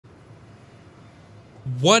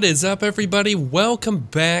What is up, everybody? Welcome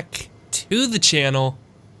back to the channel,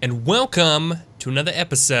 and welcome to another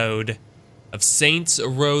episode of Saints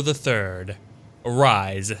Row the Third: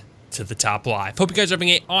 Rise to the Top Life. Hope you guys are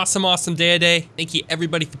having an awesome day today. Thank you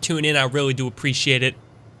everybody for tuning in. I really do appreciate it.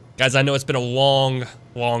 Guys, I know it's been a long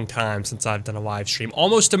time since I've done a live stream.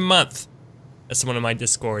 Almost a month, as someone in my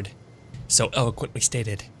Discord so eloquently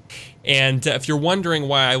stated. And if you're wondering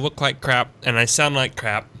why I look like crap, and I sound like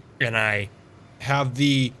crap, and I have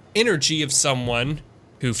the energy of someone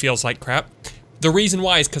who feels like crap, the reason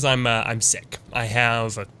why is because I'm sick. I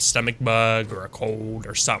have a stomach bug or a cold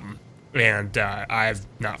or something, and I'm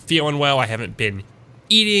not feeling well. I haven't been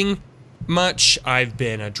eating much. I've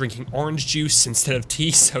been drinking orange juice instead of tea,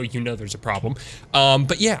 so you know there's a problem.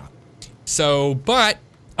 But yeah,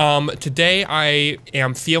 today I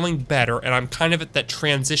am feeling better, and I'm kind of at that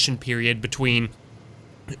transition period between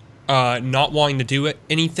not wanting to do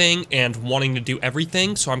anything and wanting to do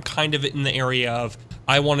everything. So I'm kind of in the area of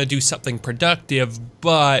I want to do something productive,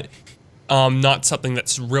 but not something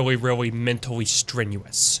that's really mentally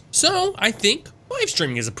strenuous. So I think live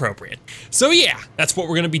streaming is appropriate. So yeah, that's what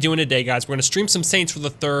we're going to be doing today, guys. We're going to stream some Saints Row the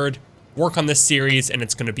Third, work on this series, and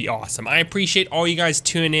it's going to be awesome. I appreciate all you guys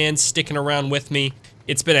tuning in, sticking around with me.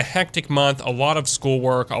 It's been a hectic month, a lot of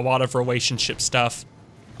schoolwork, a lot of relationship stuff.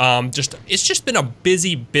 It's just been a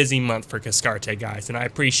busy month for Kescarte, guys, and I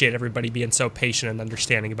appreciate everybody being so patient and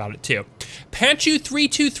understanding about it too.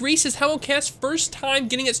 Patchu323 says, hello, Kes, first time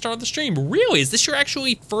getting it started the stream. Really? Is this your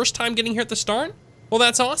actually first time getting here at the start? Well,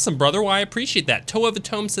 that's awesome, brother. Well, I appreciate that. Toa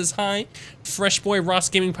Vatome says hi. Fresh Boy Ross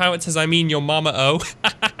Gaming Pilot says, I mean, yo mama oh.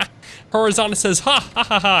 Horizontal says,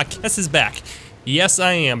 ha, Kes is back. Yes,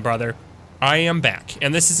 I am, brother. I am back.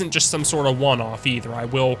 And this isn't just some sort of one-off either. I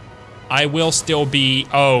will still be,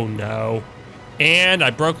 oh no. And I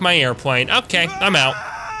broke my airplane. Okay, I'm out.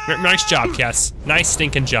 Nice job, Kes. Nice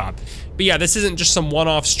stinking job. But yeah, this isn't just some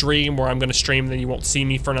one-off stream where I'm gonna stream and then you won't see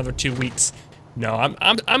me for another 2 weeks. No,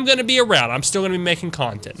 I'm gonna be around. I'm still gonna be making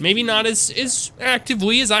content. Maybe not as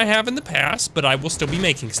actively as I have in the past, but I will still be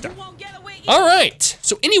making stuff. All right,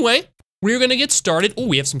 so anyway, we're gonna get started. Oh,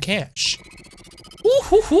 we have some cash.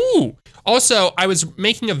 Woo-hoo-hoo. Also, I was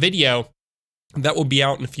making a video that will be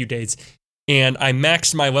out in a few days, and I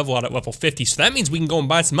maxed my level out at level 50, so that means we can go and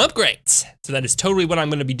buy some upgrades. So that is totally what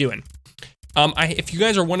I'm gonna be doing. If you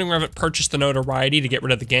guys are wondering why I haven't purchased the notoriety to get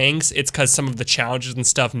rid of the gangs, it's because some of the challenges and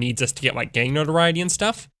stuff needs us to get like gang notoriety and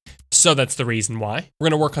stuff. So that's the reason why. We're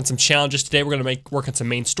gonna work on some challenges today. We're gonna work on some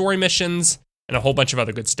main story missions and a whole bunch of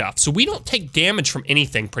other good stuff. So we don't take damage from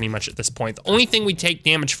anything pretty much at this point. The only thing we take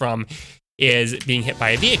damage from is being hit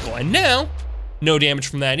by a vehicle, and now, no damage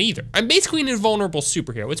from that either. I'm basically an invulnerable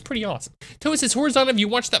superhero. It's pretty awesome. Toa says, Horizontal, have you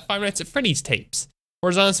watched that Five Nights at Freddy's tapes?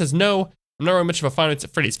 Horizontal says, no, I'm not really much of a Five Nights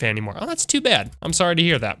at Freddy's fan anymore. Oh, that's too bad. I'm sorry to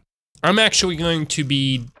hear that. I'm actually going to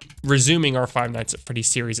be resuming our Five Nights at Freddy's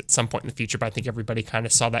series at some point in the future, but I think everybody kind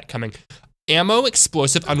of saw that coming. Ammo,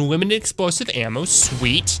 explosive, unlimited explosive ammo,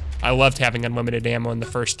 sweet. I loved having unlimited ammo in the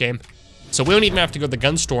first game. So we don't even have to go to the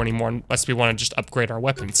gun store anymore unless we want to just upgrade our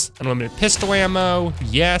weapons. Unlimited pistol ammo,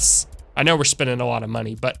 yes. I know we're spending a lot of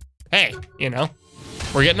money, but hey, you know,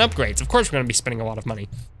 we're getting upgrades. Of course we're gonna be spending a lot of money.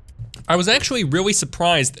 I was actually really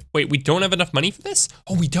surprised. Wait, we don't have enough money for this?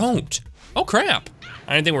 Oh, we don't. Oh crap.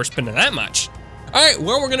 I didn't think we were spending that much. All right,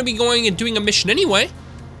 well, we're gonna be going and doing a mission anyway.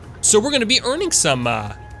 So we're gonna be earning some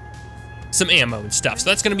ammo and stuff, so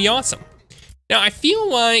that's gonna be awesome. Now, I feel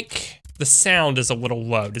like the sound is a little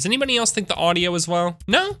low. Does anybody else think the audio is low?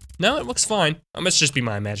 No, it looks fine. It must just be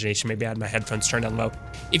my imagination. Maybe I had my headphones turned down low.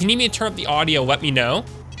 If you need me to turn up the audio, let me know,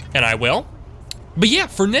 and I will. But yeah,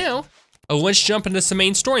 for now, let's jump into some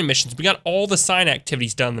main story missions. We got all the side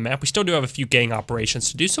activities done on the map. We still do have a few gang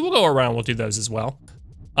operations to do, so we'll go around, we'll do those as well.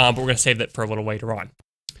 But we're gonna save that for a little later on.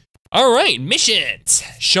 All right, missions.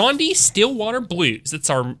 Shondi Stillwater Blues.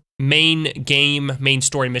 That's our main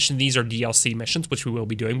story mission. These are DLC missions, which we will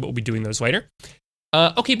be doing, but we'll be doing those later.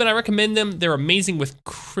 Okay, but I recommend them. They're amazing with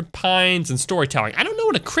cripines and storytelling. I don't know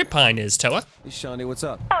what a cripine is, Toa. Hey, Shondi, what's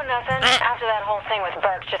up? Oh, nothing. After that whole thing with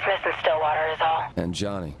Burke, just missing Stillwater is all. And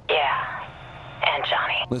Johnny. Yeah, and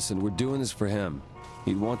Johnny. Listen, we're doing this for him.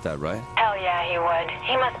 He'd want that, right? Hell yeah, he would.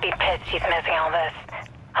 He must be pissed he's missing all this.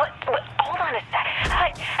 Hold on a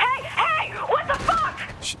sec. Hey, what the fuck?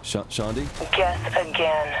 Shondi? Guess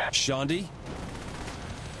again. Shondi?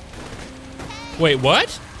 Wait, what?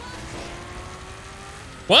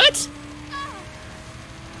 What?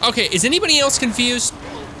 Okay, is anybody else confused?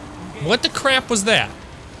 What the crap was that?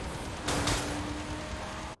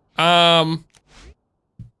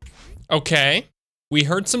 Okay. We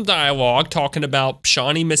heard some dialogue talking about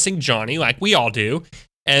Shawnee missing Johnny, like we all do.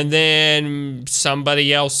 and then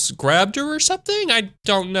somebody else grabbed her or something? I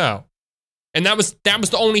don't know. And that was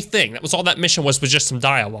the only thing. That was all that mission was just some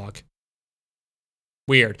dialogue.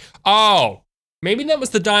 Weird. Oh, maybe that was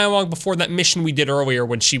the dialogue before that mission we did earlier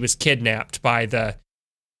when she was kidnapped by the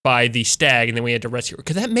stag and then we had to rescue her.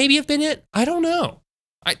 Could that maybe have been it? I don't know.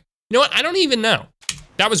 You know what? I don't even know.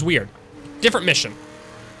 That was weird. Different mission.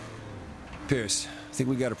 Pierce, I think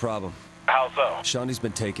we got a problem. How so? Shondi's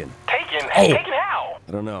been taken. Taken? Oh. Taken how?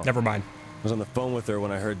 I don't know. Never mind. I was on the phone with her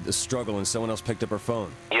when I heard the struggle and someone else picked up her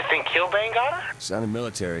phone. You think Killbane got her? Sounded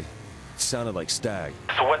military. Sounded like Stag.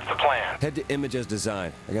 So what's the plan? Head to Image as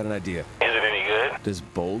design. I got an idea. Is it any good? Does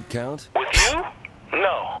bold count? With you?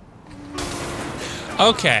 No.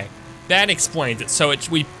 Okay, that explains it. So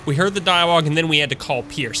we heard the dialogue and then we had to call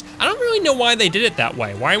Pierce. I don't really know why they did it that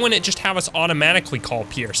way. Why wouldn't it just have us automatically call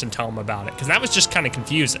Pierce and tell him about it? Because that was just kind of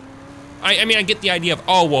confusing. I mean, I get the idea of,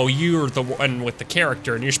 oh, well, you're the one with the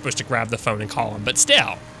character and you're supposed to grab the phone and call him, but still,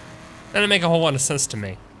 that didn't make a whole lot of sense to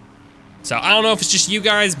me. So I don't know if it's just you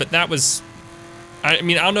guys, but that was, I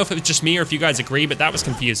mean, I don't know if it was just me or if you guys agree, but that was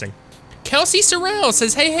confusing. Kelsey Sorrell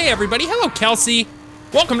says, hey, everybody. Hello, Kelsey.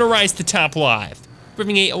 Welcome to Rise to Top Live.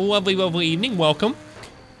 Having a lovely, lovely evening. Welcome.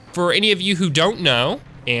 For any of you who don't know,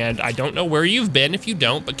 and I don't know where you've been if you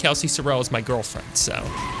don't, but Kelsey Sorrell is my girlfriend, so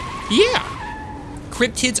yeah.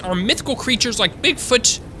 Cryptids are mythical creatures like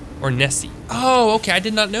Bigfoot or Nessie. Oh, okay, I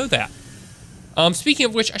did not know that. Speaking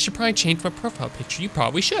of which, I should probably change my profile picture. You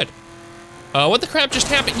probably should. What the crap just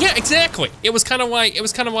happened? Yeah, exactly. It was kind of like,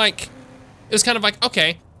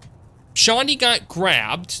 okay, Shondi got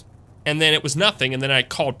grabbed, and then it was nothing, and then I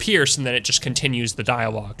called Pierce, and then it just continues the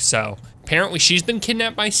dialogue. So apparently she's been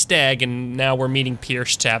kidnapped by Stag, and now we're meeting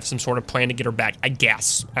Pierce to have some sort of plan to get her back. I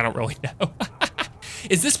guess. I don't really know.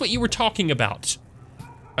 Is this what you were talking about?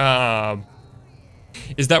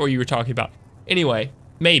 Is that what you were talking about? Anyway,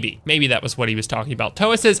 maybe that was what he was talking about.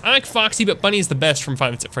 Toa says, I like Foxy, but Bunny is the best from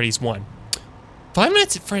Five Nights at Freddy's 1. Five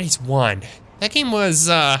Nights at Freddy's 1. That game was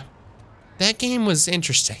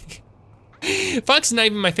interesting. Foxy's not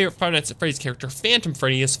even my favorite Five Nights at Freddy's character. Phantom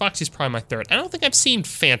Freddy is. Foxy's probably my third. I don't think I've seen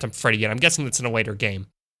Phantom Freddy yet. I'm guessing that's in a later game.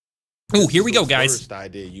 Oh, here we go, guys. Worst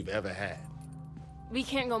idea you've ever had. We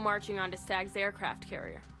can't go marching onto Stag's aircraft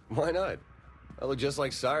carrier. Why not? I look just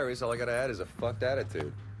like Cyrus. All I gotta add is a fucked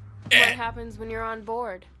attitude. What happens when you're on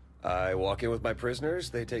board? I walk in with my prisoners.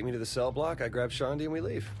 They take me to the cell block. I grab Shondi and we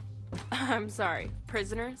leave. I'm sorry,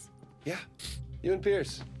 prisoners? Yeah, you and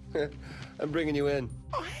Pierce. I'm bringing you in.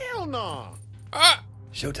 Oh, hell no.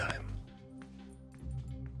 Showtime.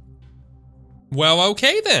 Well,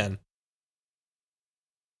 okay then.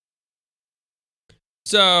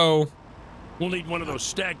 So, we'll need one of those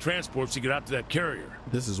Stag transports to get out to that carrier.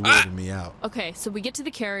 This is weirding me out. Okay, so we get to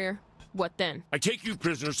the carrier. What then? I take you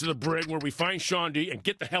prisoners to the brig where we find Shondi and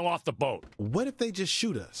get the hell off the boat. What if they just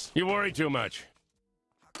shoot us? You worry too much.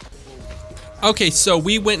 okay, so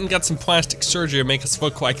we went and got some plastic surgery to make us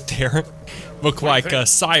look like Cyrus,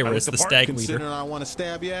 the Stag leader. Considering I want to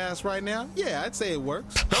stab your ass right now, yeah, I'd say it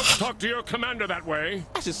works. Don't talk to your commander that way.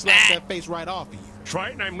 I should slap that face right off of you. Try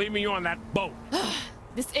it and I'm leaving you on that boat.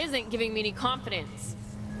 This isn't giving me any confidence.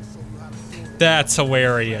 That's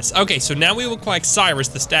hilarious. Okay, so now we look like Cyrus,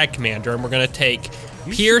 the Stag commander, and we're gonna take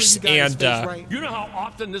Pierce sure you got his and face right? You know how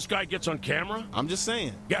often this guy gets on camera? I'm just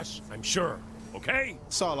saying. Yes, I'm sure. Okay?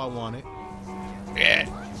 That's all I wanted.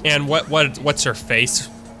 and what's her face?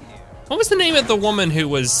 What was the name of the woman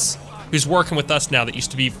who's working with us now that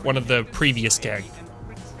used to be one of the previous gang?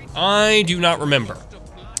 I do not remember.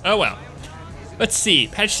 Oh well. Let's see.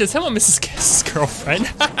 Patch says, hello, Mrs. Guest's girlfriend.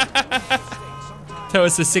 That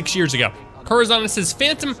was 6 years ago. Corazon says,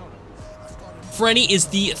 Phantom Freddy is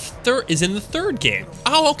in the third game.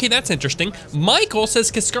 Oh, okay, that's interesting. Michael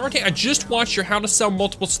says, Kescarte, I just watched your how to sell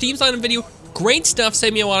multiple Steam's item video. Great stuff,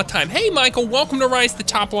 saved me a lot of time. Hey, Michael, welcome to Rise to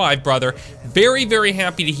Top Live, brother. Very, very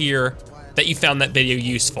happy to hear that you found that video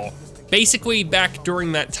useful. Basically, back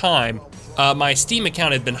during that time, my Steam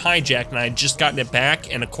account had been hijacked and I had just gotten it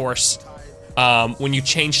back, and of course, when you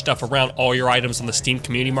change stuff around, all your items on the Steam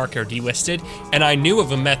community market are delisted, and I knew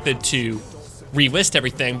of a method to relist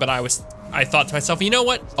everything, but I thought to myself, you know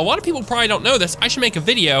what? A lot of people probably don't know this. I should make a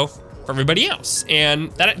video for everybody else,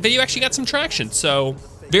 and that video actually got some traction, so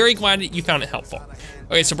very glad that you found it helpful.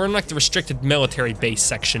 Okay, so we're in like the restricted military base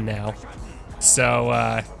section now. So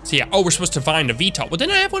yeah, oh, we're supposed to find a VTOL. Well,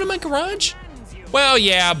 didn't I have one in my garage? Well,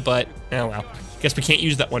 yeah, but, oh well. Guess we can't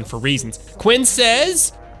use that one for reasons. Quinn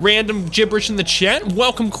says, random gibberish in the chat.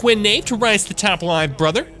 Welcome, Quinn Nave, to Rise to Top Live,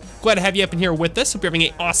 brother. Glad to have you up in here with us. Hope you're having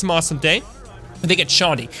an awesome, awesome day. I think it's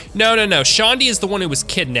Shondi. No. Shondi is the one who was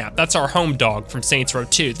kidnapped. That's our home dog from Saints Row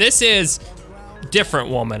 2. This is different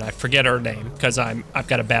woman. I forget her name because I've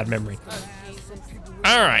got a bad memory.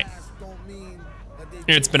 All right.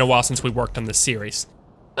 It's been a while since we worked on this series.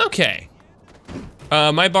 Okay.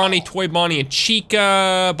 My Bonnie, Toy Bonnie, and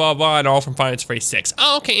Chica, blah, blah, and all from Finance Phase 6.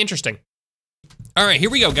 Oh, okay, interesting. All right, here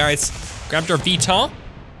we go, guys. Grabbed our VTOL.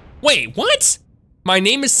 Wait, what? My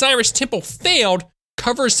name is Cyrus Temple failed.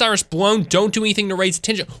 Cover is Cyrus blown. Don't do anything to raise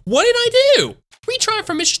attention. What did I do? Retry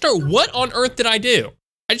from Mission Start. What on earth did I do?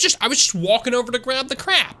 I was just walking over to grab the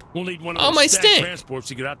crap. We'll need one of those Stag transports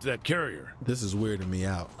to get out to that carrier. This is weirding me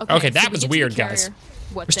out. Okay, that was weird, guys.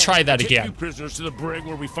 Let's try that again. Take prisoners to the brig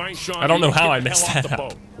where we find Shawnee. I don't know how I messed that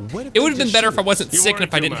up. It would have been better if I wasn't sick and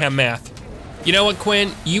if I didn't have math. You know what,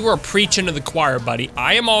 Quinn? You are preaching to the choir, buddy.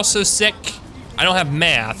 I am also sick. I don't have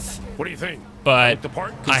math. What do you think? But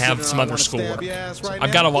I have some other schoolwork.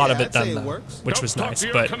 I've got a lot of it done though, which was nice,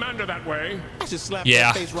 but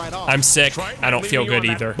yeah, I'm sick. I don't feel good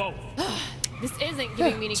either. This isn't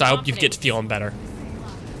giving me any So I hope you get to feeling better.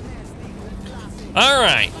 All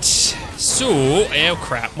right, so, oh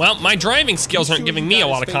crap. Well, my driving skills aren't giving me a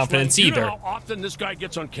lot of confidence either. You know how often this guy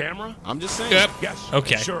gets on camera? I'm just saying. Yep. Yes.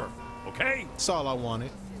 Okay. Sure. Okay. That's all I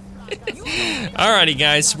wanted. Alrighty,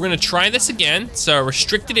 guys, we're gonna try this again. It's a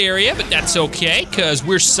restricted area, but that's okay, because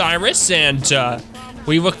we're Cyrus, and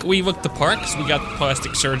we look the part, because we got the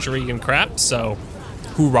plastic surgery and crap, so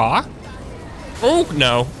hoorah. Oh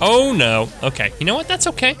no, oh no. Okay, you know what, that's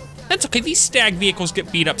okay. That's okay, these Stag vehicles get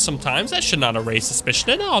beat up sometimes. That should not erase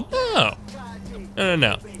suspicion at all, no.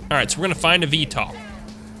 No. Alright, so we're gonna find a VTOL.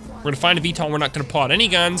 We're gonna find a VTOL, we're not gonna pull out any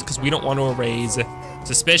guns, because we don't want to erase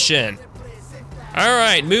suspicion. All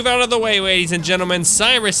right, move out of the way, ladies and gentlemen.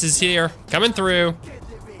 Cyrus is here, coming through.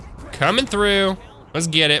 Coming through, let's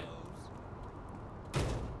get it.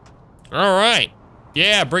 All right,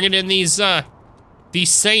 yeah, bringing in these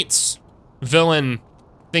Saints villain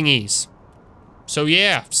thingies. So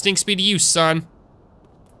yeah, stink speed to you, son.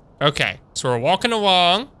 Okay, so we're walking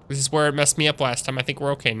along. This is where it messed me up last time. I think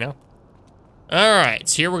we're okay now. All right,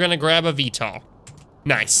 so here we're gonna grab a VTOL.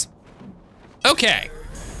 Nice. Okay.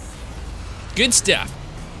 Good stuff.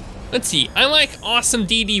 Let's see. I like awesome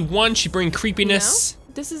DD1. She brings creepiness. You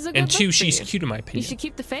know, this is a good and 2, look for she's you. cute in my You opinion. should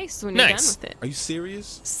keep the face when you're done with it. Are you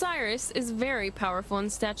serious? Cyrus is very powerful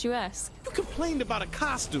and statuesque. You complained about a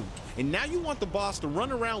costume, and now you want the boss to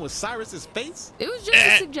run around with Cyrus's face? It was just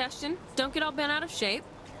a suggestion. Don't get all bent out of shape.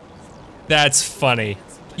 That's funny.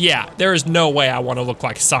 Yeah, there is no way I want to look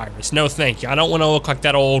like Cyrus. No, thank you. I don't want to look like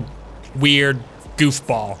that old weird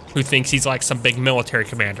goofball who thinks he's like some big military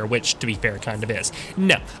commander, which, to be fair, kind of is.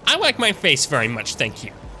 No, I like my face very much, thank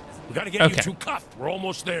you. We gotta get you two cuffed. We're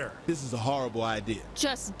almost there. This is a horrible idea.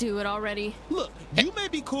 Just do it already. Look, you may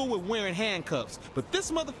be cool with wearing handcuffs, but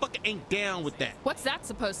this motherfucker ain't down with that. What's that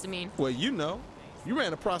supposed to mean? Well, you know, you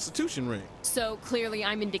ran a prostitution ring. So clearly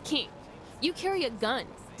I'm into kink. You carry a gun.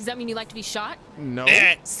 Does that mean you like to be shot? No.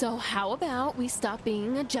 So how about we stop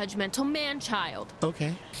being a judgmental man-child?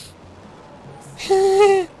 Okay.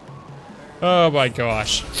 Oh my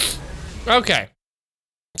gosh. Okay.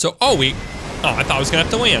 So, I thought I was gonna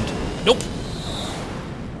have to land. Nope.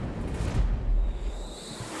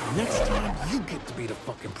 Next time, you get to be the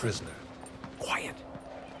fucking prisoner. Quiet.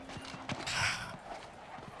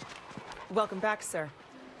 Welcome back, sir.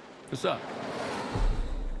 What's up?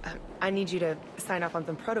 I need you to sign off on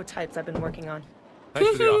some prototypes I've been working on. Thanks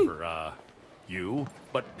for the offer,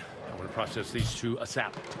 but I want to process these two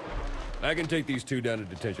ASAP. I can take these 2 down to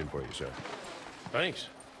detention for you, sir. Thanks.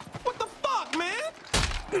 What the fuck,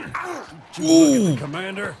 man? Ooh.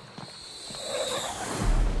 Commander.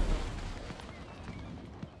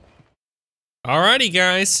 Alrighty,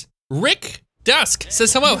 guys. Rick Dusk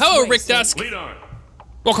says hello. Hello, Rick Dusk. Lead on.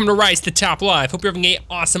 Welcome to Rise to Top Live. Hope you're having an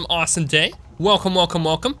awesome day. Welcome.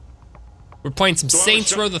 We're playing some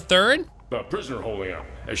Saints Row the Third. The prisoner holding up.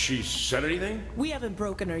 Has she said anything? We haven't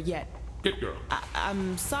broken her yet. Good girl.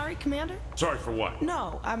 I'm sorry, Commander? Sorry for what?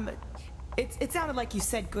 No, it sounded like you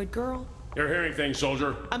said good girl. You're hearing things,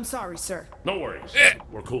 soldier. I'm sorry, sir. No worries.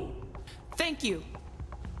 We're cool. Thank you,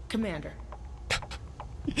 Commander.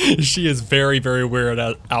 She is very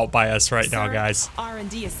weirded out by us right now, guys.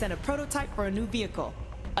 R&D has sent a prototype for a new vehicle.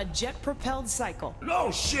 A jet-propelled cycle. No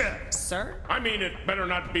shit! Sir? I mean, it better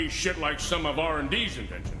not be shit like some of R&D's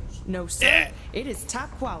inventions. No, sir. It is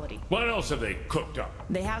top quality. What else have they cooked up?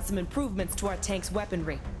 They have some improvements to our tank's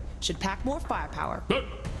weaponry. Should pack more firepower. Good.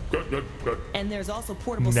 And there's also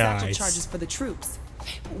portable satchel charges for the troops.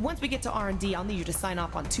 Once we get to R&D, I'll need you to sign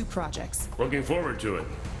off on 2 projects. Looking forward to it.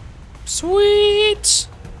 Sweet!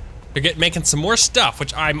 They're making some more stuff,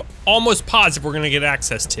 which I'm almost positive we're gonna get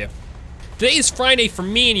access to. Today is Friday for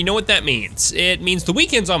me, and you know what that means. It means the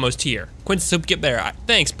weekend's almost here. Quintus, hope you get better.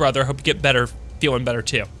 Thanks, brother. Hope you get better, feeling better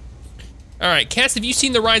too. All right, Cass, have you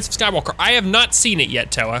seen The Rise of Skywalker? I have not seen it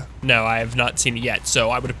yet, Toa. No, I have not seen it yet, so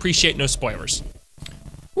I would appreciate no spoilers.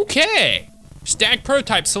 Okay. Stag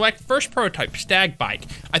prototype, select first prototype, Stag bike.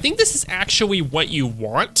 I think this is actually what you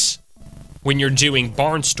want when you're doing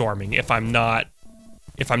barnstorming, if I'm not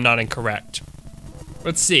incorrect.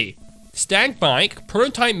 Let's see. Stag bike,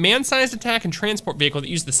 prototype man-sized attack and transport vehicle that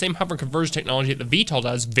uses the same hover conversion technology that the VTOL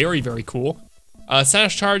does. Very, very cool.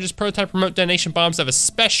 Status charges, prototype remote detonation bombs have a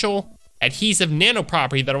special adhesive nano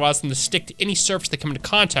property that allows them to stick to any surface they come into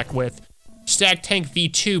contact with. Stag tank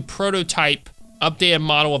V2 prototype, updated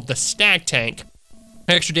model of the Stag tank.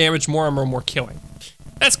 Extra damage, more armor, more killing.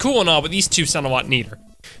 That's cool and all, but these two sound a lot neater.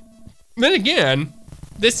 Then again,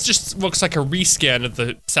 this just looks like a reskin of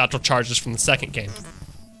the satchel charges from the second game,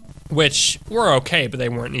 which were okay, but they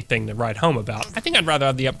weren't anything to write home about. I think I'd rather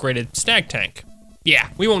have the upgraded Stag tank. Yeah,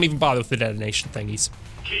 we won't even bother with the detonation thingies.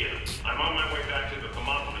 Kia, I'm on my way back to the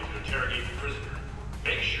Thermopylae to interrogate the prisoner.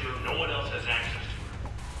 Make sure no one else has access to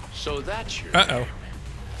her. So that's your... Uh-oh.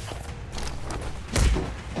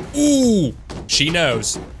 Ooh, she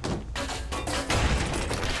knows.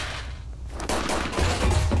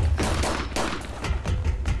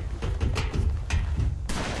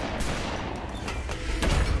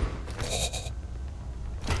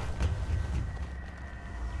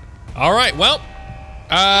 All right, well,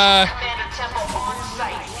 Commander Temple on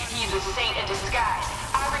site. He's a saint in disguise.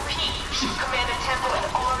 I repeat, shoot Commander Temple and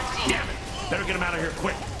R&D. Damn it! Better get him out of here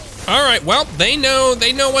quick. all right, well, they know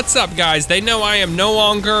what's up, guys. They know I am no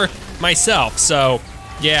longer myself, so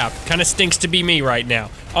yeah, kind of stinks to be me right now.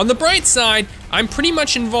 On the bright side, I'm pretty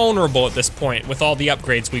much invulnerable at this point with all the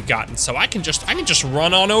upgrades we've gotten, so I can just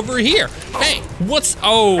run on over here. Hey,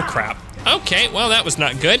 oh crap. Okay, well, that was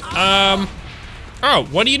not good. Oh,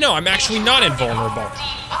 what do you know? I'm actually not invulnerable.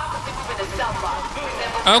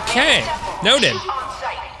 Okay, noted.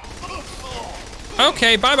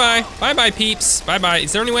 Okay, bye-bye. Bye-bye, peeps. Bye-bye.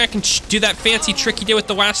 Is there any way I can do that fancy trick you did with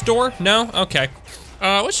the last door? No? Okay.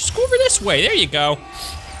 Let's just go over this way. There you go.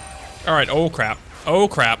 All right, oh crap. Oh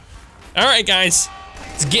crap. All right, guys.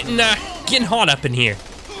 It's getting hot up in here.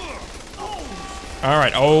 All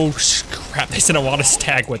right, oh crap. They sent a lot of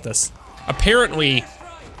Stag with us. Apparently,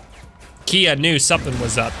 Kia knew something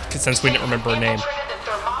was up, since we didn't remember her name.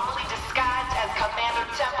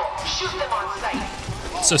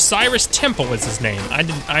 So Cyrus Temple is his name.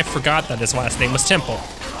 I forgot that his last name was Temple.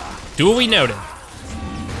 Duly noted.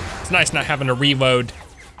 It's nice not having to reload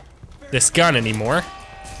this gun anymore.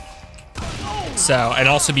 So, and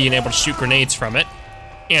also being able to shoot grenades from it,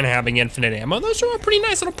 and having infinite ammo. Those are all pretty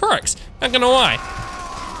nice little perks, not gonna lie.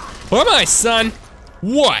 What am I, son?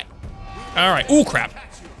 What? All right, ooh, crap.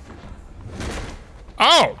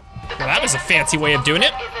 Oh, well, that was a fancy way of doing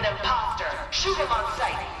it.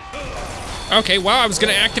 Okay, well, I was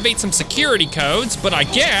gonna activate some security codes, but I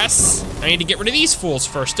guess I need to get rid of these fools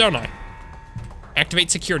first, don't I? Activate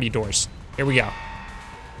security doors. Here we go.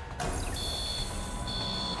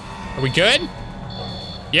 Are we good?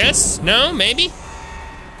 Yes? No? Maybe?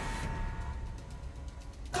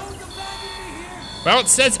 Well, it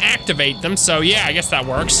says activate them, so yeah, I guess that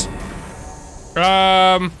works.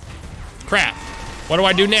 Crap. What do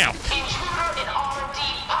I do now?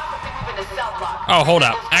 Oh, hold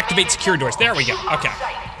up. Activate security doors. There we go. Okay.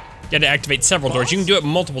 You had to activate several doors. You can do it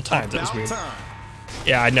multiple times. That was weird.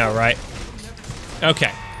 Yeah, I know, right?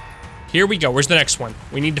 Okay. Here we go. Where's the next one?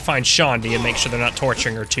 We need to find Shondi and make sure they're not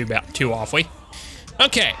torturing her too awfully.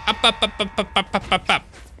 Okay. Up, up, up, up, up, up, up, up, up.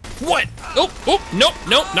 What? Oh, oh, nope,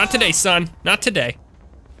 nope, not today, son. Not today.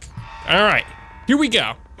 All right. Here we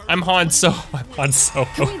go. I'm Han Solo. I'm Han Solo.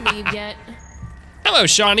 Can we leave yet? Hello,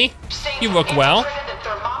 Shawnee. You look well.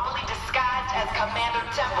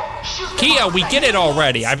 Kia, we get it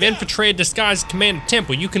already. I've infiltrated disguised Commander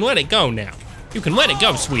Temple. You can let it go now. You can let it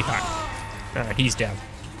go, sweetheart. All right, he's down.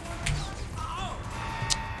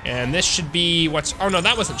 And this should be what's, oh no,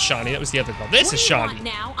 that wasn't Shawnee, that was the other girl. This is Shawnee. What do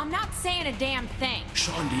you want now? I'm not saying a damn thing.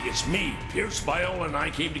 Shondi, it's me. Pierce, Viola, and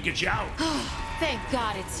I came to get you out. Thank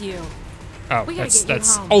God it's you. Oh, We gotta that's, get you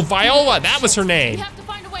that's, home. oh, Viola, that was her We name. have to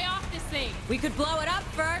find a way off this thing. We could blow it up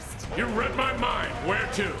first. You read my mind. Where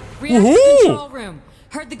to? Reactor Woohoo! control room.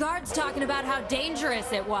 Heard the guards talking about how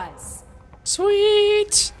dangerous it was.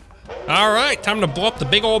 Sweet. All right, time to blow up the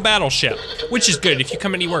big old battleship, which is good if you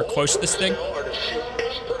come anywhere close to this thing.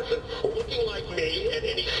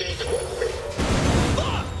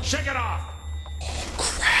 Shake it off.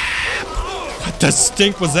 Crap. What the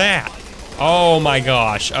stink was that? Oh my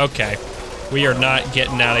gosh, okay. We are not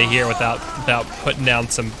getting out of here without putting down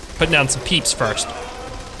some putting down some peeps first.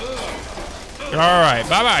 All right,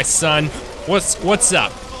 bye-bye, son. What's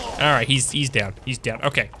up? All right, he's down. He's down.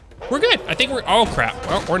 Okay, we're good. I think we're. Oh crap.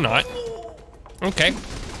 Well, we're not. Okay.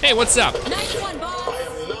 Hey, what's up? Nice one, boss. I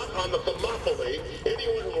am not on the Thermopylae.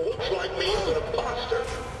 Anyone who looks like me is an imposter.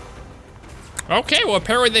 Okay, well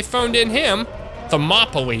apparently they phoned in him.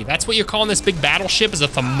 Thermopylae. That's what you're calling this big battleship, is a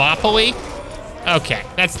Thermopylae? Okay,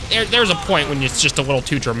 there's a point when it's just a little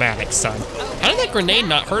too dramatic, son. How did that grenade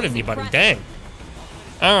not hurt anybody? Dang.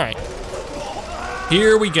 All right.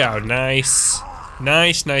 Here we go. Nice.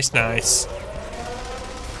 Nice, nice, nice.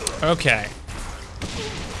 Okay.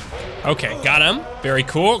 Okay, got him. Very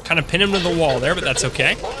cool. Kind of pinned him to the wall there, but that's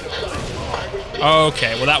okay.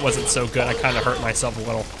 Okay, well that wasn't so good. I kind of hurt myself a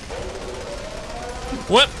little.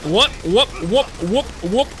 Whoop, whoop, whoop, whoop, whoop,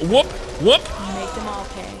 whoop, whoop, whoop. Make them all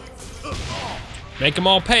pay. Make them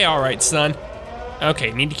all pay, all right, son.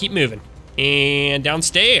 Okay, need to keep moving. And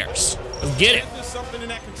downstairs. Let's get it. There's something in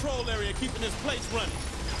that control area keeping this place running.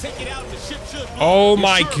 Take it out and the ship should blow. Oh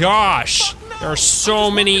my gosh. There are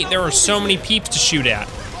so many peeps to shoot at.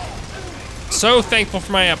 So thankful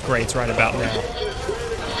for my upgrades right about now.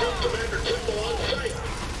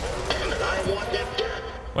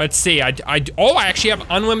 Let's see, I actually have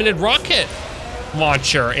unlimited rocket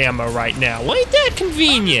launcher ammo right now. Well, ain't that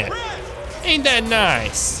convenient? Ain't that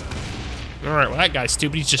nice? All right, well that guy's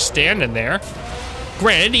stupid, he's just standing there.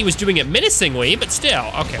 Granted, he was doing it menacingly, but still.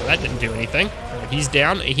 Okay, well, that didn't do anything. All right, he's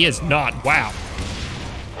down, he is not, wow.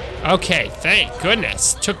 Okay, thank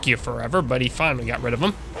goodness. Took you forever, but he finally got rid of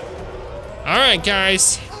him. All right,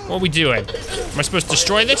 guys, what are we doing? Am I supposed to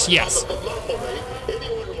destroy this? Yes.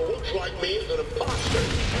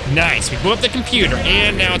 Nice, we blew up the computer,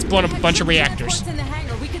 and now it's blowing up a bunch of reactors. All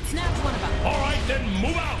right, then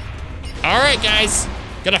move out. All right, guys,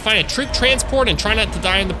 gotta find a troop transport and try not to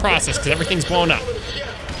die in the process, because everything's blown up.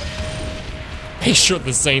 Make sure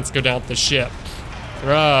the Saints go down with the ship.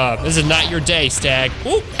 This is not your day, Stag.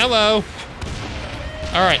 Ooh, hello.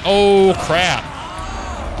 All right, oh crap.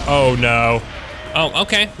 Oh no. Oh,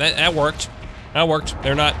 okay, that worked. That worked,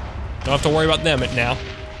 don't have to worry about them now.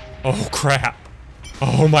 Oh crap.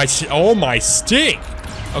 Oh my stink.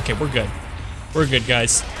 Okay, we're good. We're good,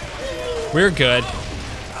 guys. We're good.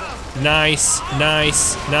 Nice,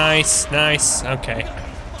 nice, nice, nice. Okay.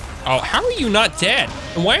 Oh, how are you not dead?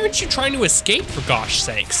 And why aren't you trying to escape, for gosh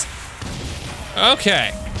sakes?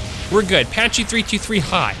 Okay, we're good. Patchy 323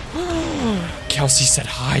 hi. Kelsey said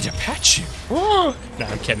hi to Patchy. No,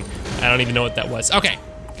 I'm kidding. I don't even know what that was. Okay,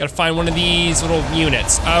 gotta find one of these little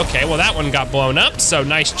units. Okay, well that one got blown up, so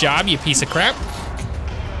nice job, you piece of crap.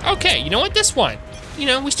 Okay, you know what, this one. You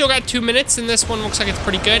know, we still got 2 minutes, and this one looks like it's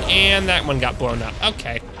pretty good, and that one got blown up.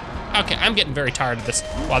 Okay, okay, I'm getting very tired of this.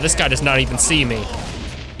 Wow, this guy does not even see me.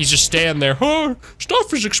 He's just standing there, huh,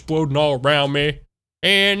 stuff is exploding all around me.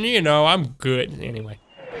 And, you know, I'm good, anyway.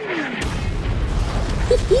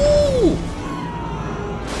 Woohoo!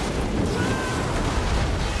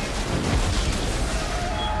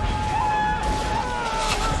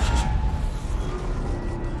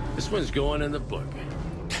 This one's going in the book.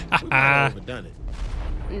 We might have overdone it.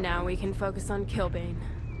 Now we can focus on Killbane.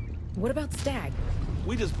 What about Stag?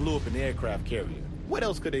 We just blew up an aircraft carrier. What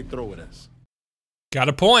else could they throw at us? Got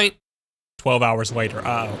a point. 12 hours later,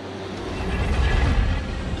 uh-oh.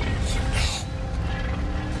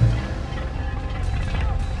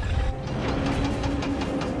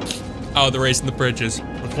 Oh, they're raising the bridges.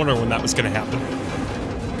 I was wondering when that was gonna happen.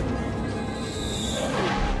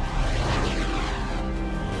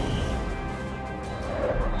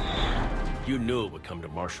 You knew it would come to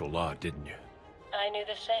martial law, didn't you? I knew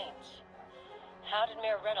the Saints. How did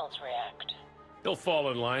Mayor Reynolds react? They'll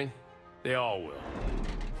fall in line. They all will.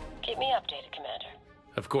 Keep me updated, Commander.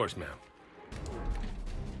 Of course, ma'am.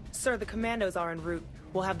 Sir, the commandos are en route.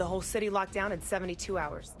 We'll have the whole city locked down in 72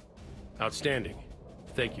 hours. Outstanding.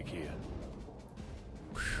 Thank you, Kia.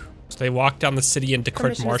 So they walked down the city and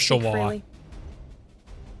declared Permission to martial speak law. freely?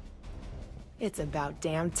 It's about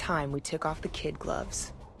damn time we took off the kid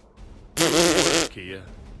gloves. Kia.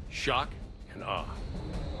 Shock and awe.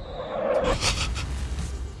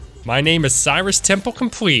 My name is Cyrus Temple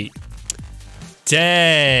Complete.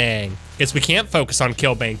 Dang. Guess we can't focus on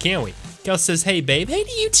Killbane, can we? Kelsey says, hey babe. Hey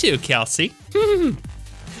to you too, Kelsey.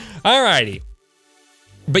 Alrighty.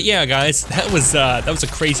 But yeah, guys, that was a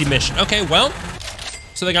crazy mission. Okay, well,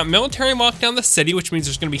 so they got military locked down the city, which means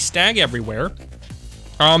there's gonna be Stag everywhere.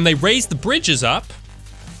 They raised the bridges up,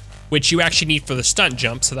 which you actually need for the stunt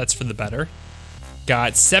jump, so that's for the better.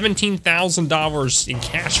 Got $17,000 in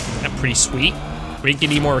cash for that, pretty sweet. We didn't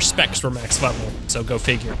get any more respects for max level, so go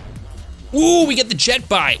figure. Ooh, we get the jet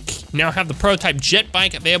bike. Now have the prototype jet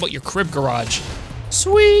bike available at your crib garage.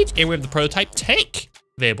 Sweet. And we have the prototype tank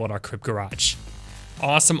available at our crib garage.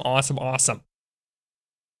 Awesome, awesome, awesome.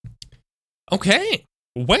 Okay,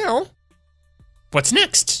 well, what's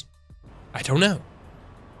next? I don't know.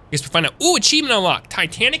 I guess we'll find out. Ooh, achievement unlock,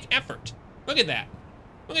 Titanic effort. Look at that.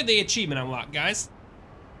 Look at the achievement unlock, guys.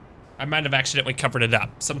 I might have accidentally covered it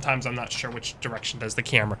up. Sometimes I'm not sure which direction does the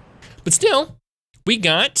camera. But still, we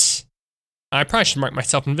got, I probably should mark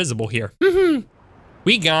myself invisible here.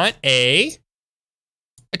 We got a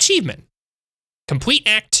achievement. Complete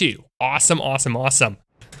Act 2. Awesome, awesome, awesome.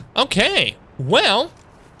 Okay, well,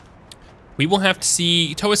 we will have to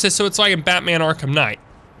see. Toa says, so it's like in Batman Arkham Knight.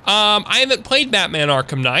 I haven't played Batman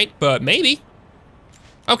Arkham Knight, but maybe.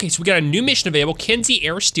 Okay, so we got a new mission available, Kenzie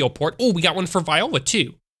Air Steelport. Oh, we got one for Viola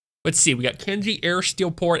too. Let's see, we got Kenzie Air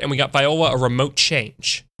Steelport and we got Viola a remote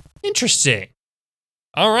change. Interesting.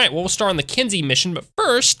 All right, well, we'll start on the Kenzie mission, but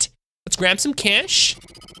first, let's grab some cash.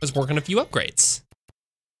 Let's work on a few upgrades.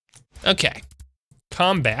 Okay,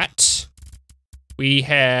 combat. We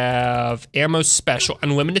have ammo special,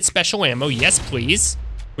 unlimited special ammo, yes please.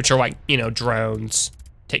 Which are like, you know, drones,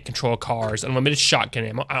 take control of cars, unlimited shotgun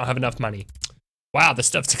ammo. I don't have enough money. Wow, this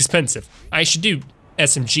stuff's expensive. I should do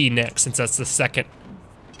SMG next since that's the second,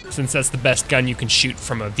 since that's the best gun you can shoot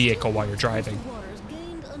from a vehicle while you're driving.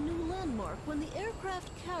 Gained a new landmark when the aircraft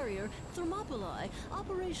carrier Thermopylae,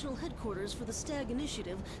 operational headquarters for the Stag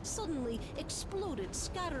initiative, suddenly exploded,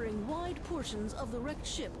 scattering wide portions of the wrecked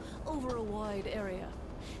ship over a wide area.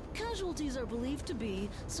 Casualties are believed to be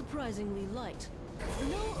surprisingly light.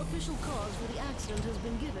 No official cause for the accident has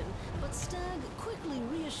been given, but Stag quickly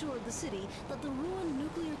reassured the city that the ruined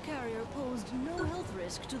nuclear carrier posed no health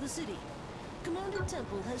risk to the city. Commander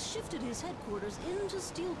Temple has shifted his headquarters into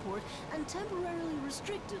Steelport and temporarily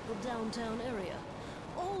restricted the downtown area.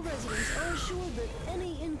 All residents are assured that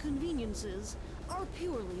any inconveniences are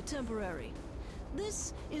purely temporary.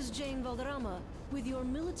 This is Jane Valderrama with your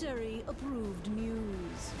military-approved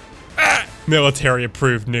news.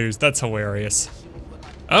 Military-approved news, that's hilarious.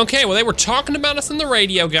 Okay, well, they were talking about us on the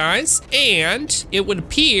radio, guys, and it would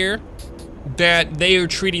appear that they are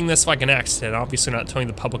treating this like an accident, obviously not telling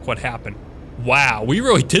the public what happened. Wow, we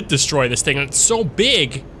really did destroy this thing, and it's so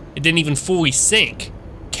big, it didn't even fully sink.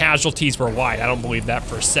 Casualties were wide, I don't believe that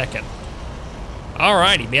for a second.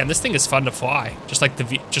 Alrighty, man, this thing is fun to fly, just like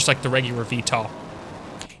the regular VTOL.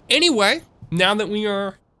 Anyway, now that we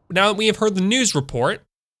have heard the news report,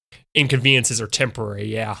 inconveniences are temporary,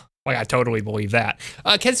 yeah. Like, I totally believe that.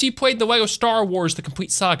 Kenzie, you played the LEGO Star Wars The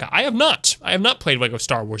Complete Saga. I have not. I have not played LEGO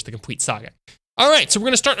Star Wars The Complete Saga. All right, so we're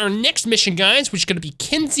gonna start our next mission, guys, which is gonna be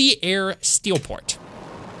Kenzie Air Steelport.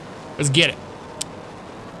 Let's get it.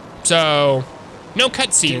 So, no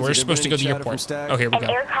cutscene, we're supposed to go to the airport. Oh, here we go.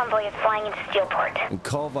 An air convoy is flying into Steelport. And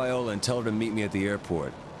call Viola and tell her to meet me at the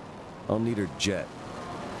airport. I'll need her jet.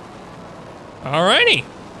 Alrighty.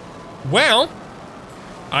 Well,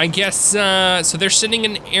 I guess, so they're sending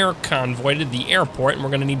an air convoy to the airport, and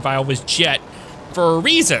we're gonna need Viola's jet for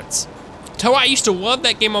reasons. Toa, I used to love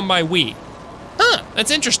that game on my Wii. Huh, that's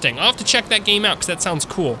interesting. I'll have to check that game out, because that sounds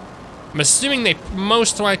cool. I'm assuming they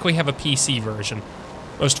most likely have a PC version.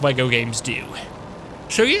 Most LEGO games do.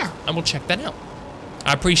 So yeah, I will check that out.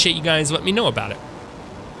 I appreciate you guys letting me know about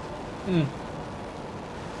it.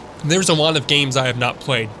 There's a lot of games I have not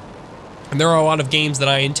played. And there are a lot of games that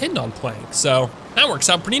I intend on playing, so that works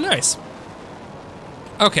out pretty nice.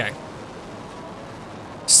 Okay.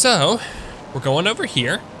 So, we're going over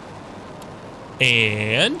here.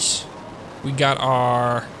 And we got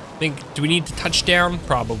our, do we need to touch down?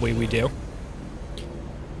 Probably we do.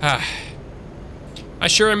 I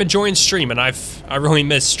sure am enjoying streaming. I really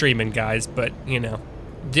miss streaming, guys, but you know,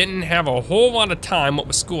 didn't have a whole lot of time, what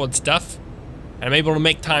with school and stuff. And I'm able to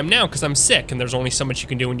make time now because I'm sick, and there's only so much you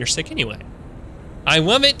can do when you're sick anyway. I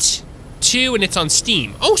love it, too, and it's on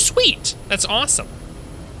Steam. Oh, sweet, that's awesome.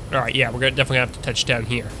 All right, yeah, we're definitely gonna have to touch down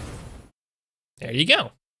here. There you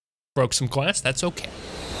go. Broke some glass, that's okay.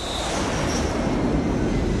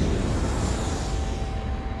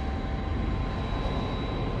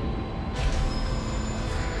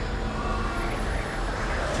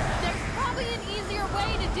 There's probably an easier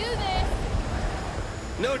way to do this.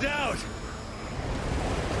 No doubt.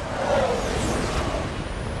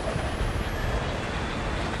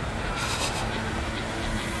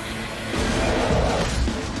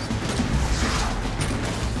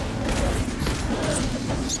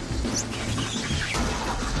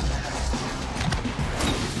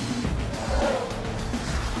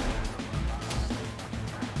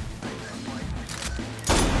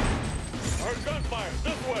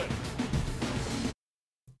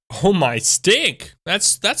 Oh my stink.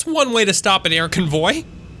 That's one way to stop an air convoy.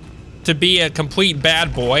 To be a complete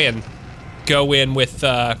bad boy and go in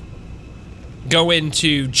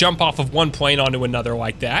to jump off of one plane onto another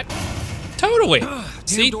like that. Totally.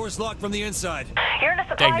 See? Door's locked from the inside. You're in a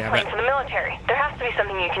supply plane for the military. There has to be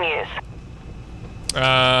something you can use.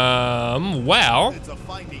 Well. It's a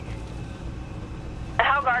finding.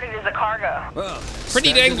 How guarded is the cargo? Well,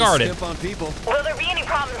 pretty dang guarded. On people. Will there be any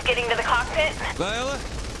problems getting to the cockpit? Viola,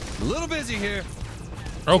 a little busy here.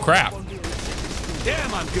 Oh crap.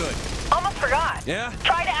 Damn, I'm good. Almost forgot. Yeah?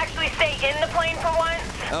 Try to actually stay in the plane for once.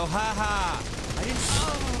 Oh, ha. I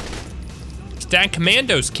didn't. Stag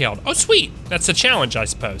commandos killed. Oh sweet. That's a challenge, I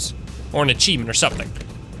suppose. Or an achievement or something.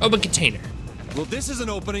 Open container. Well, this isn't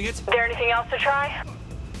opening it. Is there anything else to try?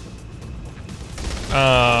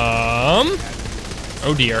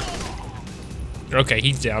 Oh dear. Okay,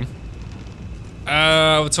 he's down.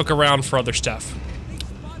 Let's look around for other stuff.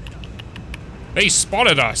 They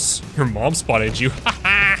spotted us. Your mom spotted you.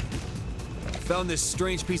 Haha. Found this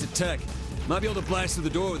strange piece of tech. Might be able to blast through the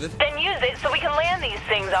door with it. Then use it so we can land these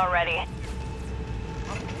things already.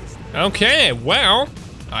 Okay, well,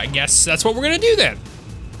 I guess that's what we're gonna do then.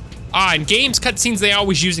 In games cutscenes, they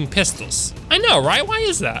always using pistols. I know, right? Why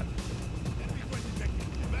is that?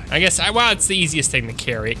 I guess, well, it's the easiest thing to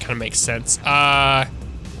carry. It kind of makes sense.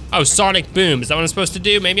 Oh, sonic boom. Is that what I'm supposed to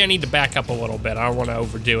do? Maybe I need to back up a little bit. I don't want to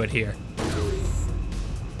overdo it here.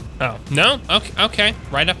 Oh, no? Okay.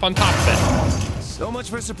 Right up on top of it. So much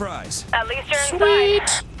for a surprise. At least you're Sweet.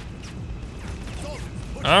 inside.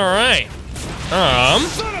 All right.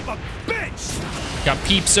 Son of a bitch! Got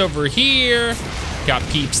peeps over here. Got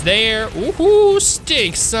peeps there. Ooh,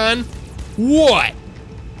 stinks, son. What?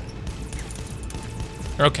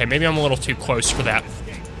 Okay, maybe I'm a little too close for that.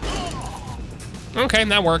 Okay,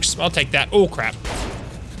 that works. I'll take that. Oh, crap.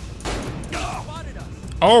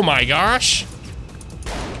 Oh my gosh.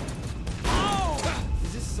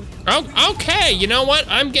 Oh, okay, you know what?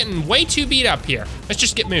 I'm getting way too beat up here. Let's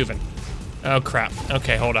just get moving. Oh, crap.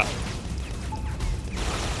 Okay, hold up.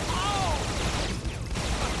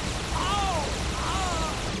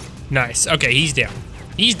 Nice. Okay, he's down.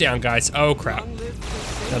 He's down, guys. Oh, crap.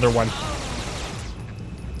 Another one.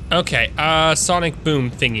 Okay, sonic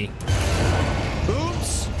boom thingy.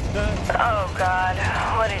 Oops. Oh, God.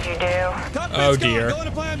 What did you do? Oh, dear. Going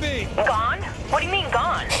to plan B. Gone? What do you mean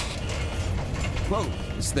gone? Whoa,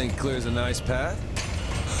 this thing clears a nice path.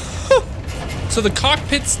 So the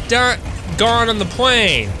cockpit's gone on the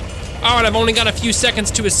plane. Oh, and I've only got a few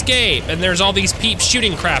seconds to escape, and there's all these peeps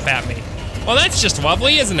shooting crap at me. Well, that's just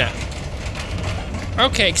lovely, isn't it?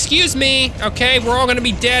 Okay, excuse me. Okay, we're all gonna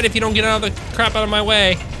be dead if you don't get all the crap out of my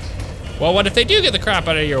way. Well, what if they do get the crap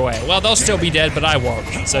out of your way? Well, they'll still be dead, but I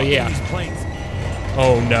won't, so yeah.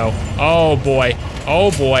 Oh no, oh boy,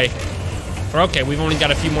 oh boy. Okay, we've only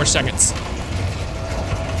got a few more seconds.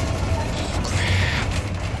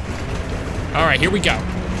 All right, here we go.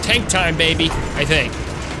 Tank time, baby, I think.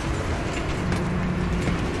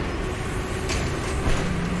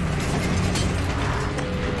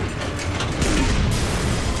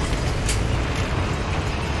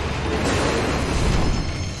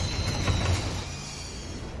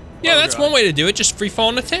 Yeah, that's one way to do it, just free fall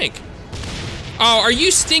in a tank. Oh, are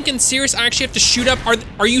you stinking serious? I actually have to shoot up,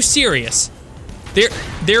 are you serious?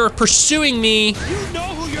 They're pursuing me. You know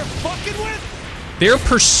who you're fucking with? They're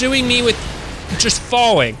pursuing me with just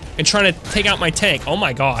falling and trying to take out my tank. Oh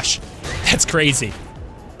my gosh, that's crazy.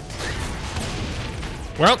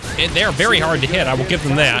 Well, they're very hard to hit, I will give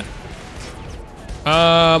them that.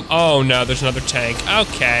 Oh no, there's another tank.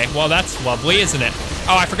 Okay, well that's lovely, isn't it?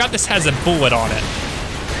 Oh, I forgot this has a bullet on it.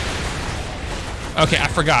 Okay, I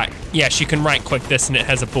forgot. Yes, you can right click this and it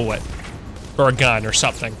has a bullet. Or a gun or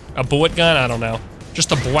something. A bullet gun? I don't know.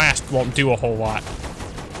 Just a blast won't do a whole lot.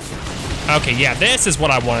 Okay, yeah, this is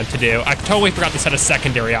what I wanted to do. I totally forgot this had a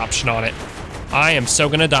secondary option on it. I am so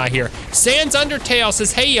gonna die here. Sans Undertale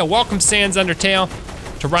says, hey, welcome Sans Undertale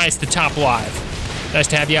to Rise to Top Live. Nice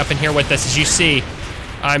to have you up in here with us. As you see,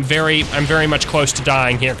 I'm very much close to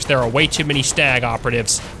dying here because there are way too many Stag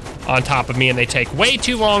operatives on top of me and they take way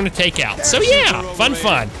too long to take out. So yeah, fun.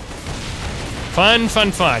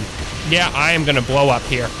 Yeah, I am gonna blow up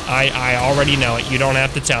here. I already know it. You don't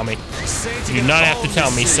have to tell me. You do not have to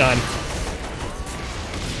tell me, son.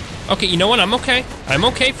 Okay, you know what? I'm okay. I'm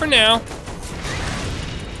okay for now.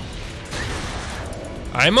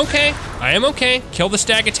 I'm okay. I am okay. Kill the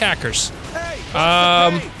Stag attackers.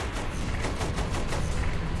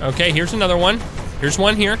 Okay, here's another one. Here's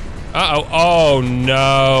one here. Uh-oh. Oh,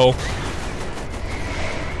 no.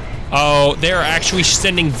 Oh, they're actually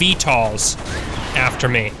sending VTOLs after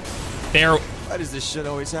me. Why does this shit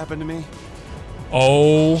always happen to me?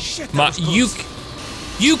 Oh Shit, my,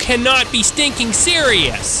 you cannot be stinking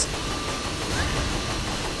serious.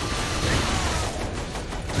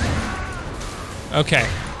 Okay,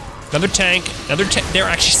 another tank, they're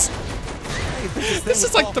actually, this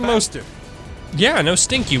is like the most, yeah, no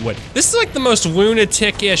stinky wood. This is like the most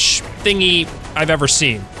lunatic-ish thingy I've ever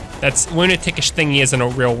seen. That's, lunatic-ish thingy isn't a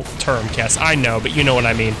real term, Kes. I know, but you know what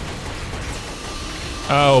I mean.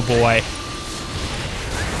 Oh boy.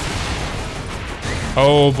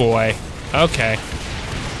 Oh boy. Okay.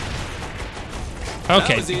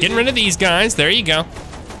 Okay, getting rid of these guys. There you go.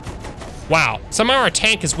 Wow. Somehow our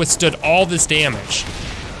tank has withstood all this damage.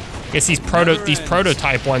 I guess these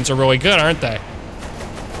prototype ones are really good, aren't they?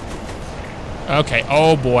 Okay.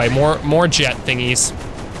 Oh boy. More jet thingies.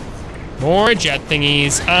 More jet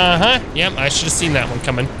thingies. Uh-huh. Yep, I should have seen that one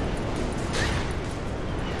coming.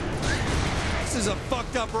 This is a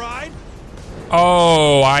fucked up ride.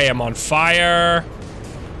 Oh, I am on fire.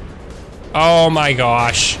 Oh my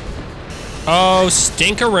gosh. Oh,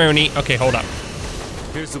 stinkeroonie. Okay, hold up.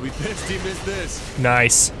 Here's what we pissed he missed this.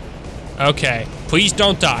 Nice. Okay, please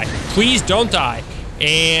don't die. Please don't die.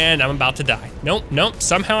 And I'm about to die. Nope, nope,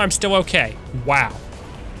 somehow I'm still okay. Wow.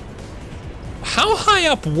 How high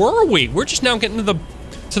up were we? We're just now getting to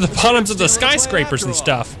the bottoms of the skyscrapers and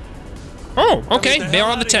stuff. Oh, okay, they're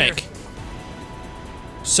on the tank.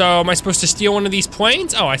 So, am I supposed to steal one of these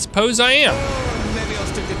planes? Oh, I suppose I am. Maybe I'll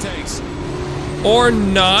stick to tanks. Or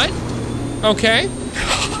not. Okay.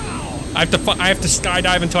 I have to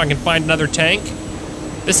skydive until I can find another tank.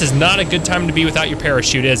 This is not a good time to be without your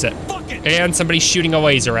parachute, is it? And somebody's shooting a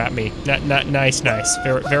laser at me. Nice.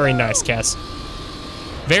 Very, very nice, Kes.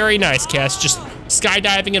 Very nice, Kes. Just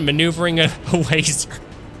skydiving and maneuvering a laser.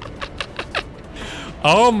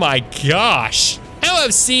 Oh my gosh. Hello,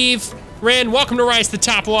 Steve. Ren, welcome to Rise to the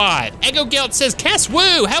Top Live. Ego Gelt says, Kes,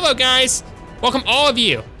 woo! Hello, guys. Welcome, all of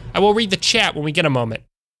you. I will read the chat when we get a moment.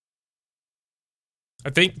 I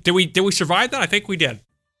think, did we survive that? I think we did.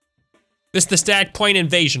 This is the Stag plane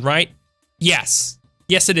invasion, right? Yes.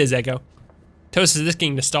 Yes, it is, Ego. Toast, is this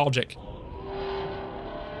getting nostalgic?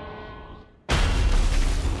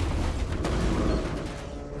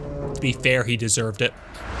 To be fair, he deserved it.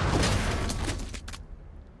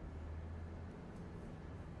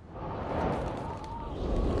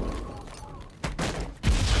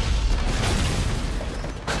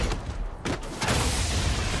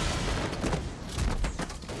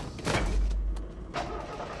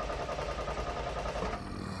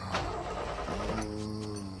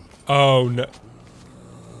 Oh no.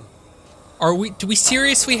 Do we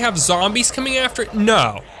seriously have zombies coming after it?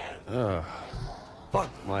 No. Fuck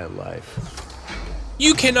my life.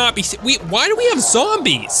 You cannot be, why do we have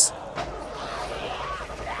zombies?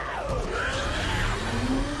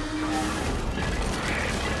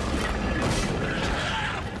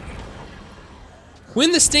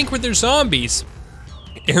 When the stink with their zombies.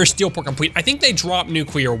 Air steel port complete. I think they dropped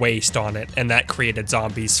nuclear waste on it, and that created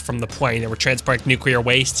zombies from the plane. They were transporting nuclear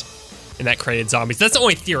waste, and that created zombies. That's the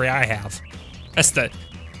only theory I have.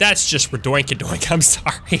 That's just redoinkadoink. I'm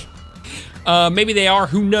sorry. Maybe they are.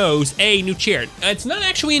 Who knows? New chair. It's not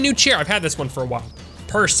actually a new chair. I've had this one for a while.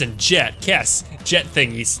 Person, jet, yes, jet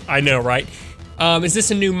thingies. I know, right? Is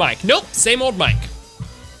this a new mic? Nope. Same old mic.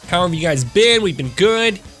 How have you guys been? We've been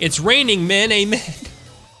good. It's raining, men. Amen.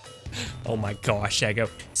 Oh my gosh, Ego.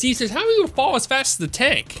 Steve says, how are you gonna fall as fast as the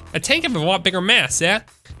tank? A tank has a lot bigger mass, yeah?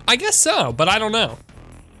 I guess so, but I don't know.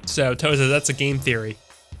 So Toad says that's a game theory.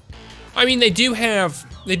 I mean, they do have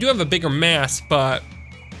a bigger mass, but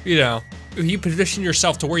you know, if you position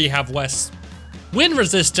yourself to where you have less wind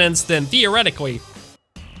resistance, then theoretically,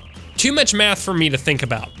 too much math for me to think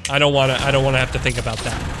about. I don't wanna have to think about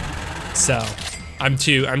that. So I'm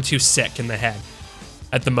too sick in the head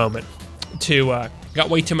at the moment to got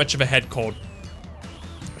way too much of a head cold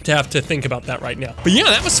to have to think about that right now. But yeah,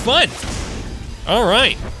 that was fun. All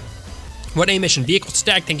right. What A mission? Vehicle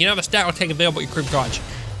Stag tank. You know, the Stag tank available at your crib garage.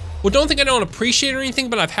 Well, don't think I don't appreciate it or anything,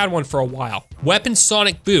 but I've had one for a while. Weapon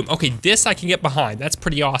Sonic Boom. Okay, this I can get behind. That's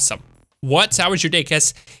pretty awesome. What? How was your day,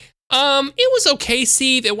 Kes? It was okay,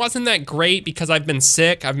 Steve. It wasn't that great because I've been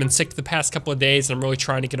sick. I've been sick the past couple of days and I'm really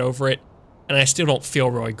trying to get over it. And I still don't feel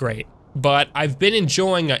really great. But I've been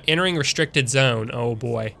enjoying entering restricted zone. Oh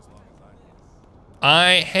boy.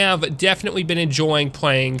 I have definitely been enjoying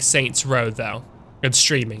playing Saints Row though, and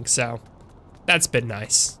streaming, so that's been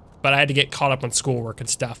nice. But I had to get caught up on schoolwork and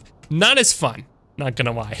stuff. Not as fun, not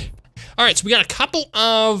gonna lie. All right, so we got a couple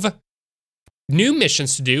of new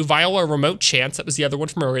missions to do. Viola Remote Chance, that was the other one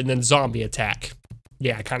from earlier, and then Zombie Attack.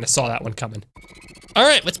 Yeah, I kind of saw that one coming. All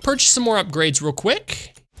right, let's purchase some more upgrades real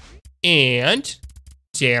quick. And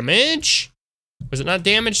damage. Was it not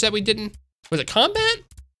damage that we didn't? Was it combat?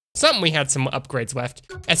 Something we had some upgrades left.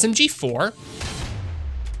 SMG 4.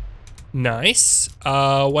 Nice.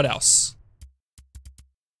 What else?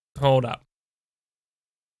 Hold up.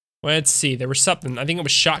 Let's see, there was something. I think it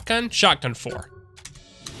was shotgun. Shotgun 4.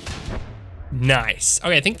 Nice.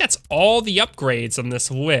 Okay, I think that's all the upgrades on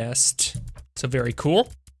this list. So very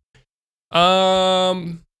cool.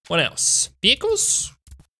 What else? Vehicles?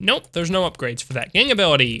 Nope, there's no upgrades for that. Gang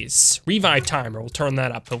abilities. Revive timer, we'll turn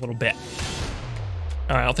that up a little bit.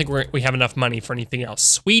 All right, I don't think we have enough money for anything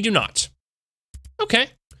else. We do not. Okay,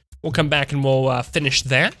 we'll come back and we'll finish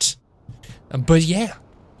that. But yeah,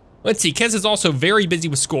 let's see, Kez is also very busy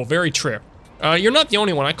with school, very true. You're not the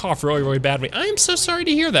only one. I cough really, really badly. I am so sorry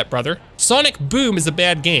to hear that, brother. Sonic Boom is a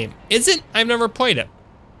bad game. Is it? I've never played it.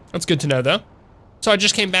 That's good to know, though. So I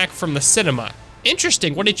just came back from the cinema.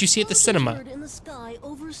 Interesting. What did you see at the cinema? In the sky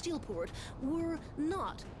over Steelport were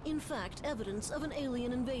not, in fact, evidence of an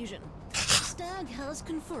alien invasion. Stag has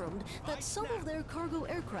confirmed that some of their cargo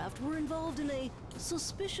aircraft were involved in a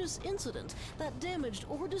suspicious incident that damaged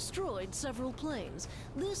or destroyed several planes.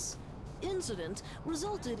 This incident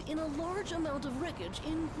resulted in a large amount of wreckage,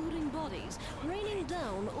 including bodies, raining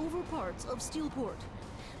down over parts of Steelport.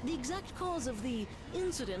 The exact cause of the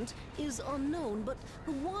incident is unknown, but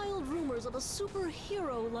the wild rumors of a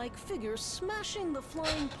superhero-like figure smashing the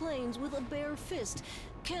flying planes with a bare fist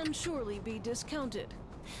can surely be discounted.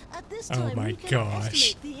 At this time, we cannot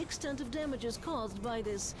estimate the extent of damages caused by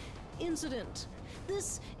this incident.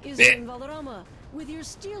 This is in Valderrama with your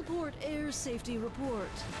Steelport Air Safety Report.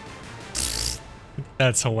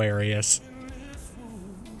 That's hilarious.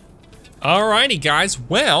 Alrighty, guys.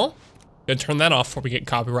 Well, gonna turn that off before we get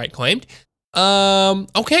copyright claimed.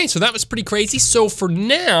 Okay, so that was pretty crazy. So for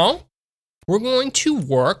now, we're going to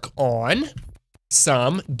work on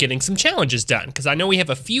getting some challenges done, because I know we have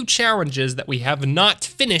a few challenges that we have not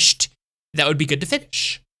finished that would be good to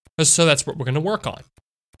finish. So that's what we're gonna work on.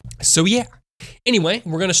 So yeah. Anyway,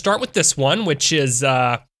 we're gonna start with this one, which is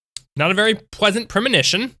not a very pleasant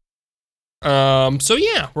premonition. So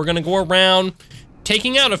yeah, we're gonna go around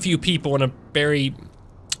taking out a few people in a very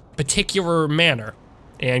particular manner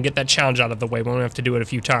and get that challenge out of the way. We won't have to do it a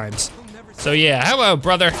few times. So yeah, hello,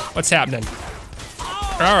 brother. What's happening?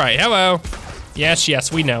 All right, hello. Yes,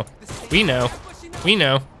 yes, we know. We know. We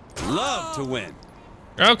know. Love to win.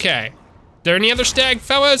 Okay. There any other Stag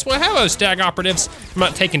fellows? Well, hello, Stag operatives. I'm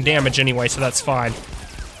not taking damage anyway, so that's fine.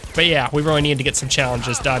 But yeah, we really need to get some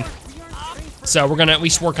challenges done. So we're gonna at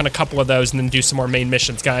least work on a couple of those and then do some more main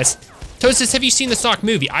missions, guys. Toastus, have you seen the Sonic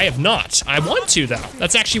movie? I have not. I want to, though.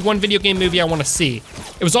 That's actually one video game movie I want to see.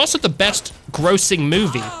 It was also the best grossing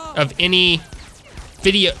movie of any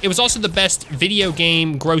video. It was also the best video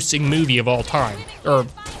game grossing movie of all time. Or,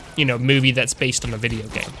 you know, movie that's based on a video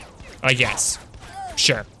game, I guess.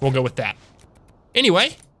 Sure, we'll go with that.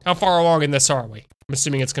 Anyway, how far along in this are we? I'm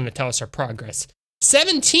assuming it's gonna tell us our progress.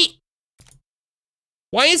 17.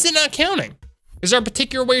 Why is it not counting? Is there a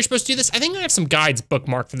particular way you're supposed to do this? I think I have some guides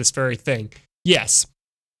bookmarked for this very thing. Yes.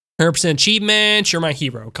 100% achievement, you're my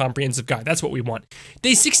hero, comprehensive guide. That's what we want.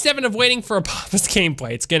 Day 67 of waiting for a this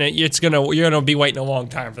gameplay. You're gonna be waiting a long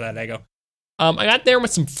time for that, Ego. I got there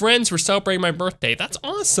with some friends who were celebrating my birthday. That's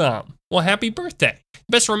awesome. Well, happy birthday.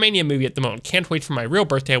 Best Romania movie at the moment. Can't wait for my real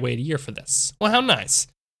birthday. I wait a year for this. Well, how nice.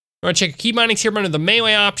 You wanna check your key bindings here under the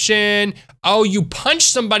melee option. Oh, you punch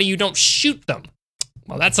somebody, you don't shoot them.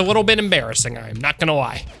 Well, that's a little bit embarrassing, I'm not gonna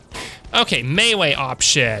lie. Okay, melee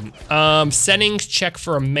option. Settings, check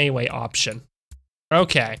for a melee option.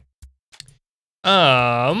 Okay.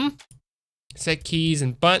 Set keys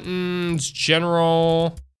and buttons,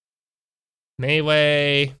 general,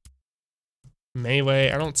 melee.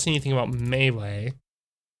 Melee, I don't see anything about melee.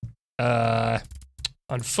 On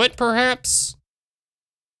foot, perhaps?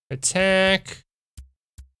 Attack.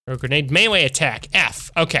 Or grenade, melee attack,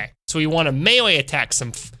 F. Okay, so we want to melee attack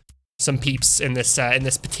some peeps in this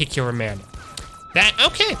particular manner. That,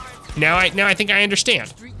 okay. Now I think I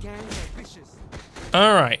understand.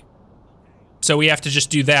 All right. So we have to just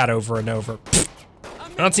do that over and over.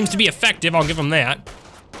 Well, it seems to be effective, I'll give them that.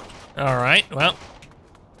 All right, well.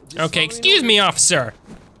 Okay, excuse me, officer.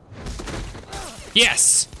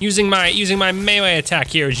 Yes, using my melee attack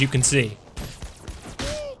here, as you can see.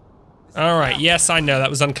 All right, yes, I know, that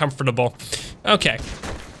was uncomfortable. Okay.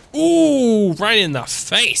 Ooh, right in the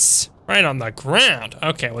face. Right on the ground.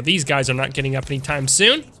 Okay, well, these guys are not getting up anytime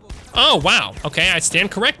soon. Oh, wow, okay, I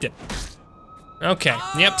stand corrected. Okay,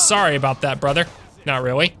 yep, sorry about that, brother. Not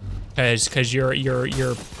really, cause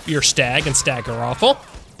you're Stag, and Stag are awful.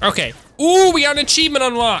 Okay, ooh, we got an achievement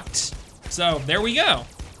unlocked. So, there we go.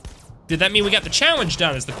 Did that mean we got the challenge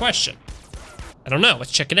done is the question. I don't know,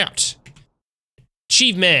 let's check it out.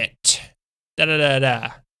 Achievement. Da-da-da-da.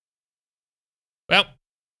 Well,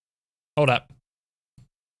 hold up.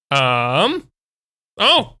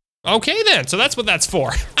 Oh, okay then, so that's what that's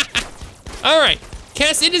for. All right,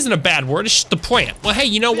 Cass, it isn't a bad word, it's just the plant. Well, hey,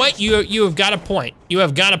 you know what? You have got a point. You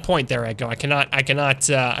have got a point there, Echo. I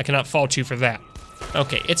cannot fault you for that.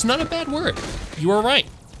 Okay, it's not a bad word. You are right.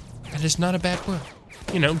 That is not a bad word.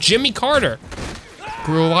 You know, Jimmy Carter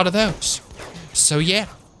grew a lot of those. So yeah.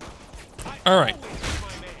 All right.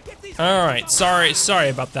 All right, sorry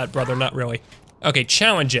about that, brother, not really. Okay,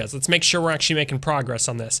 challenges. Let's make sure we're actually making progress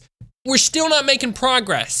on this. We're still not making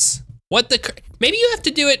progress. What the, maybe you have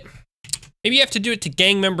to do it, maybe you have to do it to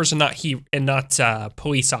gang members and not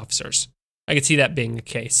police officers. I could see that being the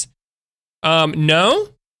case. No,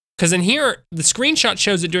 because in here, the screenshot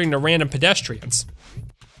shows it doing to random pedestrians.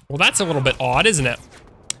 Well, that's a little bit odd, isn't it?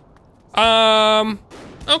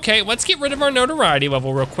 Okay, let's get rid of our notoriety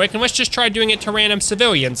level real quick and let's just try doing it to random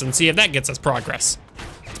civilians and see if that gets us progress.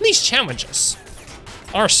 Some of these challenges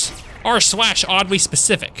are slash oddly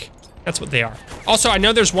specific. That's what they are. Also, I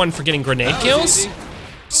know there's one for getting grenade kills.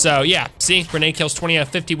 So yeah, see, grenade kills 20 out of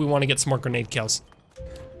 50. We want to get some more grenade kills.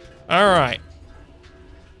 All right.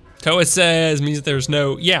 Toa says, means that there's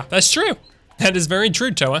no, yeah, that's true. That is very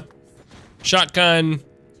true, Toa. Shotgun,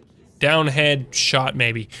 downhead shot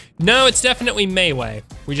maybe. No, it's definitely melee.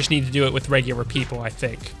 We just need to do it with regular people, I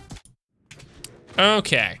think.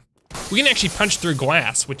 Okay. We can actually punch through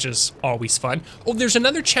glass, which is always fun. Oh, there's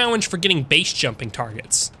another challenge for getting base jumping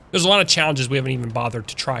targets. There's a lot of challenges we haven't even bothered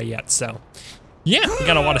to try yet, so. Yeah, we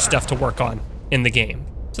got a lot of stuff to work on in the game.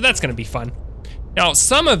 So that's gonna be fun. Now,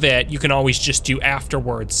 some of it you can always just do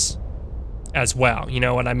afterwards as well. You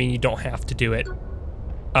know what I mean? You don't have to do it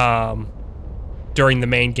during the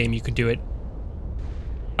main game. You can do it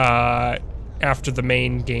after the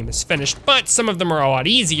main game is finished, but some of them are a lot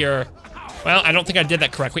easier. Well, I don't think I did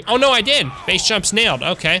that correctly. Oh no, I did. Base jump's nailed.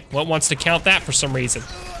 Okay, well, it wants to count that for some reason.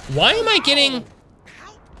 Why am I getting...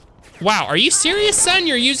 Wow, are you serious, son?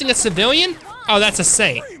 You're using a civilian? Oh, that's a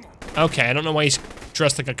saint. Okay, I don't know why he's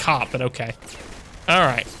dressed like a cop, but okay. All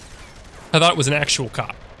right. I thought it was an actual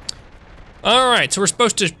cop. All right, so we're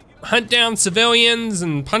supposed to hunt down civilians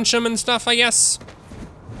and punch them and stuff, I guess?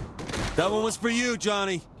 That one was for you,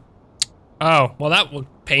 Johnny. Oh, well, that was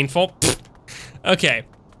painful. Okay.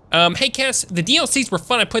 Hey, Cass, the DLCs were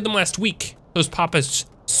fun. I played them last week. Those Papa's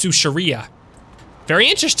Sushiria. Very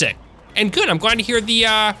interesting. And good, I'm glad to hear the,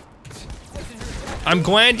 I'm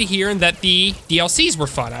glad to hear that the DLCs were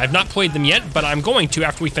fun. I have not played them yet, but I'm going to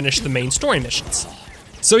after we finish the main story missions.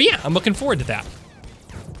 So yeah, I'm looking forward to that.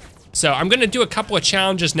 So I'm gonna do a couple of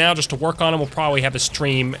challenges now just to work on them. We'll probably have a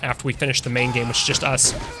stream after we finish the main game, which is just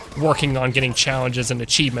us working on getting challenges and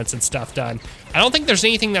achievements and stuff done. I don't think there's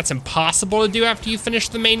anything that's impossible to do after you finish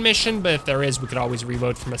the main mission, but if there is, we could always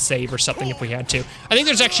reload from a save or something if we had to. I think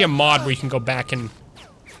there's actually a mod where you can go back in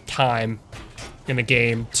time in the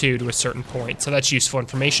game too to a certain point, so that's useful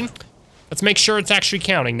information. Let's make sure it's actually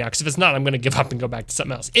counting now, because if it's not, I'm gonna give up and go back to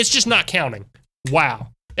something else. It's just not counting. Wow.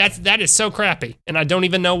 That is so crappy, and I don't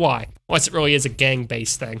even know why. Unless it really is a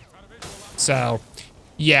gang-based thing. So,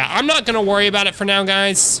 yeah, I'm not gonna worry about it for now,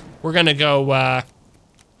 guys. We're gonna go,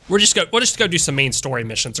 we'll just go do some main story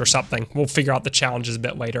missions or something. We'll figure out the challenges a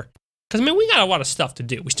bit later. Because, I mean, we got a lot of stuff to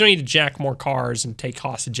do. We still need to jack more cars and take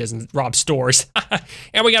hostages and rob stores.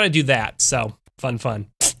 And we gotta do that, so, fun.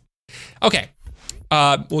 Okay,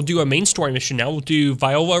 we'll do a main story mission now. We'll do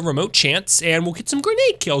Viola Remote Chance, and we'll get some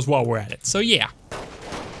grenade kills while we're at it, so yeah.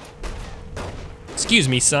 Excuse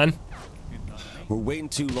me, son. We're waiting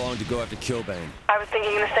too long to go after Killbane. I was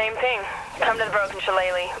thinking the same thing. Come to the Broken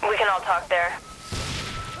Shillelagh. We can all talk there.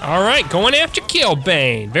 All right, going after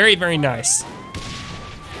Killbane. Very, very nice.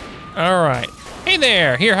 All right. Hey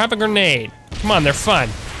there, here, have a grenade. Come on, they're fun.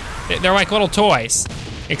 They're like little toys,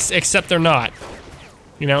 except they're not.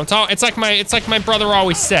 You know, it's like my brother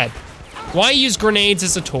always said. Why use grenades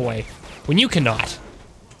as a toy when you cannot?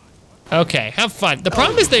 Okay, have fun. The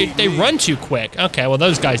problem is they run too quick. Okay, well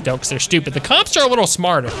those guys don't because they're stupid. The cops are a little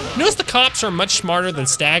smarter. Notice the cops are much smarter than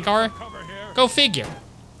Stag are? Go figure.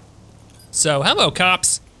 So, hello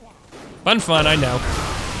cops. Fun, I know.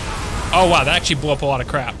 Oh wow, that actually blew up a lot of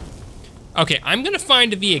crap. Okay, I'm gonna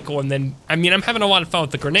find a vehicle and then, I mean, I'm having a lot of fun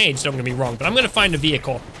with the grenades, don't get me wrong, but I'm gonna find a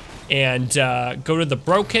vehicle and go to the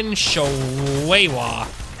Broken Shillelagh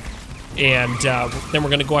and then we're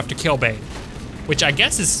gonna go after Killbane, which I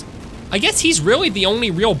guess he's really the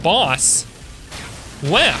only real boss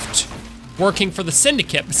left working for the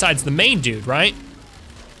Syndicate besides the main dude, right?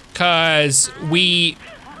 Cause we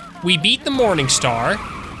beat the Morning Star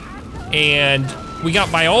And we got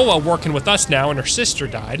Viola working with us now, and her sister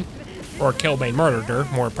died. Or Kilbane murdered her,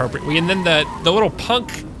 more appropriately. And then the little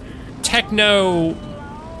punk techno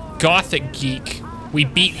gothic geek, we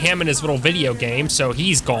beat him in his little video game, so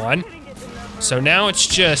he's gone. So now it's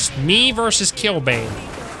just me versus Kilbane.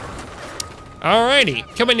 Alrighty,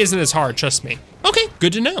 Kilbane isn't as hard, trust me. Okay,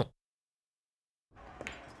 good to know.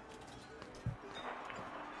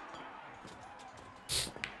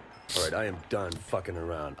 All right, I am done fucking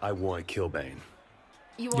around. I want Kilbane.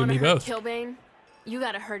 You want to hurt Kilbane? You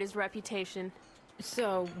gotta hurt his reputation.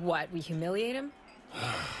 So what, we humiliate him?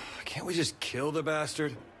 Can't we just kill the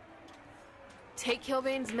bastard? Take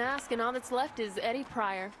Kilbane's mask and all that's left is Eddie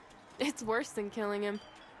Pryor. It's worse than killing him.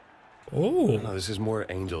 Oh. No, this is more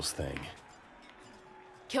Angel's thing.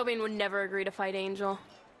 Kilbane would never agree to fight Angel.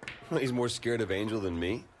 He's more scared of Angel than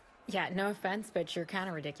me? Yeah, no offense, but you're kind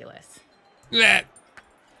of ridiculous. Yeah.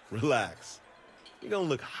 Relax. You're gonna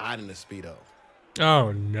look hot in the Speedo.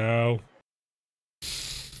 Oh no.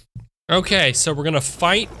 Okay, so we're gonna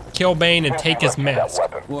fight Kilbane and take his mask.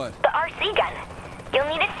 What? The RC gun. You'll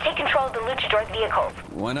need it to take control of the luchador's vehicles.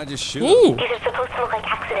 Why not just shoot Ooh. him? These are supposed to look like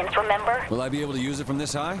accidents, remember? Will I be able to use it from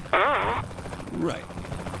this high? Right.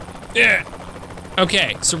 Yeah.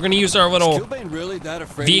 Okay, so we're gonna use our little Is Kilbane really that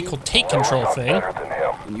afraid vehicle take control thing.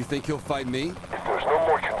 And you think he'll fight me? If there's no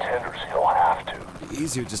more contenders, he'll have to.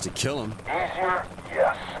 Easier just to kill him. Easier?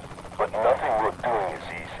 Yes. But nothing worth doing is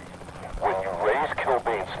easy. When you raise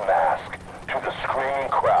Kilbane's mask to the screaming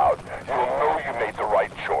crowd, you'll know you made the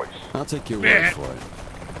right choice. I'll take your word for it.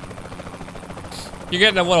 You're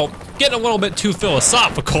getting a little bit too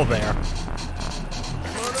philosophical there.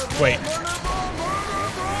 Wait.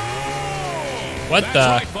 What the?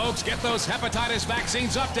 That's right, folks. Get those hepatitis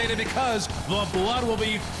vaccines updated because the blood will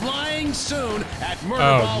be flying soon at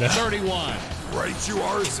Murderball 31. Right you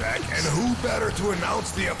are, Zach. And who better to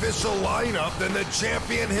announce the official lineup than the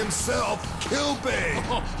champion himself, Kilbane?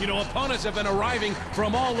 Oh, you know, opponents have been arriving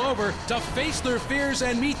from all over to face their fears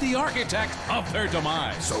and meet the architect of their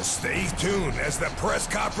demise. So stay tuned as the press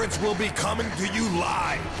conference will be coming to you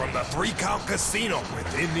live from the 3 Count Casino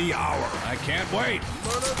within the hour. I can't wait.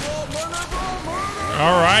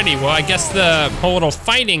 Alrighty, well I guess the whole little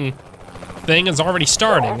fighting thing is already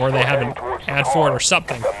starting, or they have an ad for it or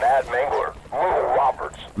something. The Mad Mangler, Merle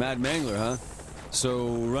Roberts. Mad Mangler, huh? So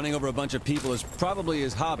running over a bunch of people is probably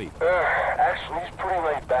his hobby. Actually, he's pretty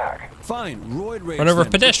laid back. Fine, roid rage. Run over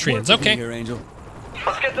then. pedestrians, Work with me okay. Here, Angel.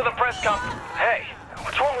 Let's get to the press conference. Hey,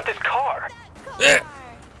 what's wrong with this car?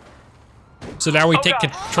 So now we take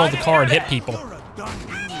control of the car and hit people.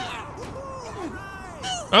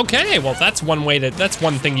 Okay, well that's one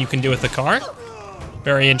thing you can do with the car.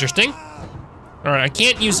 Very interesting. All right, I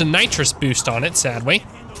can't use a nitrous boost on it, sadly.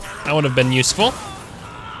 That would have been useful.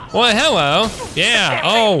 Well, hello. Yeah,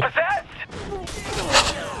 oh.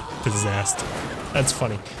 Possessed. That's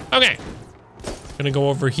funny. Okay. Gonna go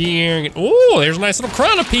over here. Oh, there's a nice little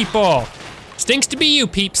crowd of people. Stinks to be you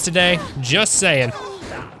peeps today. Just saying.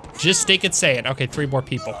 Just stink and say it. Okay, 3 more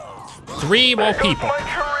people. 3 more people.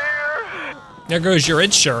 There goes your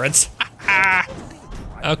insurance.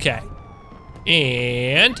 Okay.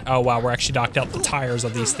 And, oh wow, we're actually knocked out the tires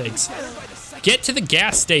of these things. Get to the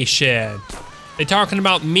gas station. They talking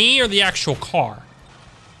about me or the actual car?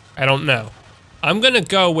 I don't know. I'm gonna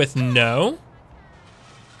go with no.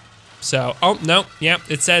 So, oh, no, yeah,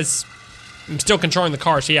 it says I'm still controlling the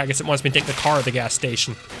car, so yeah, I guess it wants me to take the car to the gas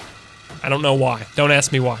station. I don't know why. Don't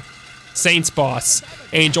ask me why. Saints boss,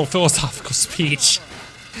 Angel philosophical speech.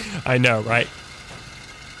 I know, right?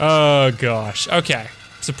 Oh gosh, okay.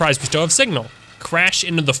 Surprised we still have signal. Crash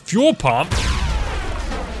into the fuel pump.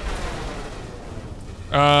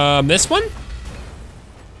 This one?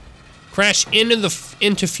 Crash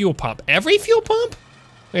into fuel pump. Every fuel pump?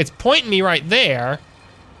 It's pointing me right there.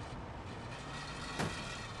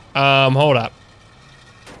 Hold up.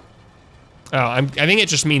 Oh, I think it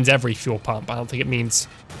just means every fuel pump. I don't think it means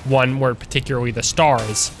one where particularly the star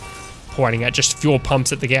is pointing at, just fuel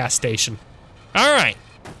pumps at the gas station. All right.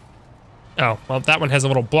 Oh, well, that one has a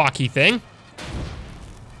little blocky thing.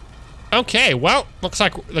 Okay, well, looks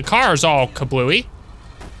like the car's all kablooey.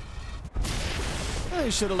 I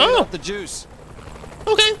should have let out the juice.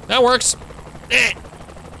 Okay, that works.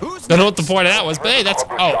 Don't know what the point of that was, but hey, that's,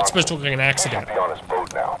 oh, it's supposed to look like an accident.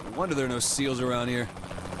 No wonder there are no seals around here.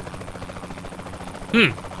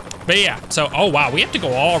 But yeah, so, oh wow, we have to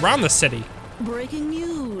go all around the city. Breaking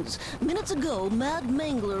news. Minutes ago, Mad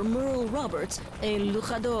Mangler Merle Roberts, a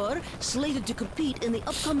luchador slated to compete in the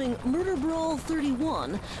upcoming Murder Brawl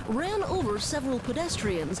 31, ran over several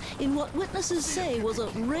pedestrians in what witnesses say was a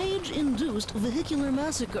rage-induced vehicular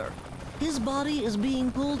massacre. His body is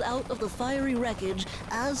being pulled out of the fiery wreckage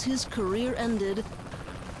as his career ended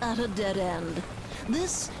at a dead end.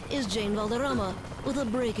 This is Jane Valderrama with a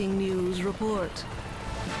breaking news report.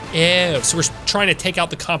 Ew, so we're trying to take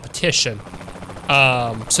out the competition,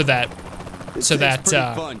 so that pretty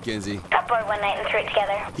fun, Kinsey. Top board one night and threw it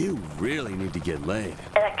together. You really need to get laid.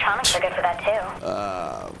 Electronics are good for that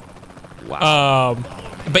too. Wow.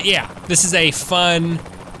 But yeah, this is a fun.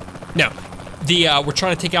 No, we're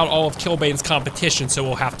trying to take out all of Killbane's competition, so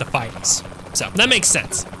we'll have to fight us. So that makes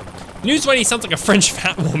sense. News Lady sounds like a French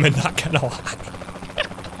fat woman, not gonna lie.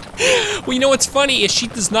 Well, you know what's funny is she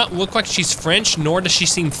does not look like she's French, nor does she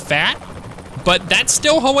seem fat, but that's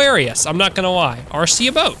still hilarious, I'm not gonna lie. RC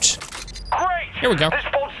a boat. Great! Here we go. This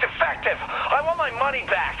boat's defective. I want my money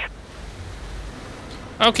back.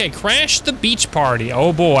 Okay, crash the beach party,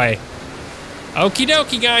 oh boy. Okie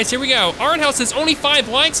dokie, guys, here we go. Ardhell says only 5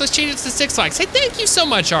 likes, let's change it to 6 likes. Hey, thank you so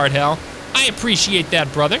much, Ardhell. I appreciate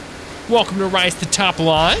that, brother. Welcome to Rise to Top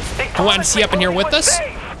Live. Glad to see you up in here with us.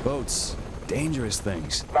 Boats, dangerous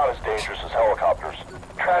things. Not as dangerous as helicopters.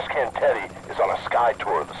 Trash Can Teddy is on a sky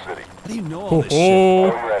tour of the city. How do you know all this shit? Know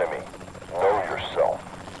your enemy. Know yourself.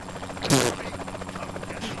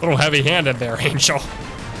 A little heavy-handed there, Angel.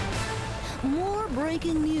 More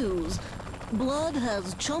breaking news. Blood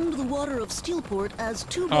has chummed the water of Steelport as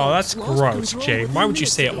 2 boats that's lost gross, control Jay. within Why would you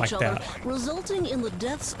minutes say of it like each other, that? resulting in the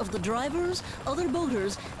deaths of the drivers, other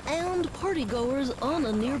boaters, and partygoers on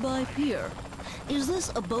a nearby pier. Is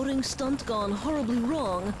this a boating stunt gone horribly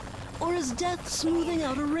wrong, or is death smoothing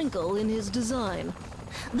out a wrinkle in his design?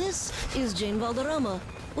 This is Jane Valderrama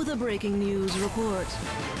with a breaking news report.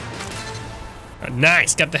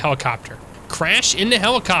 Nice, got the helicopter. Crash in the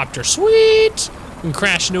helicopter, sweet! We can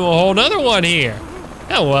crash into a whole nother one here.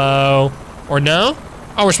 Hello. Or no?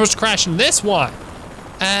 Oh, we're supposed to crash in this one.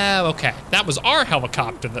 Okay. That was our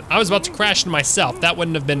helicopter. I was about to crash into myself. That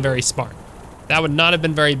wouldn't have been very smart. That would not have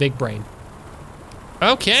been very big brain.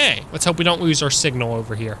 Okay, let's hope we don't lose our signal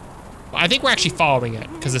over here. I think we're actually following it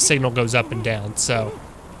because the signal goes up and down, so.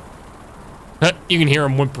 You can hear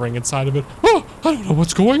him whimpering inside of it. Oh, I don't know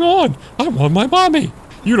what's going on. I want my mommy.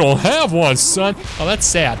 You don't have one, son. Oh, that's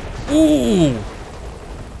sad. Ooh.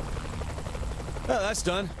 Oh, that's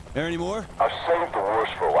done. There any more? I've saved the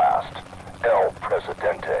worst for last. El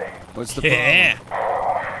Presidente. What's the problem?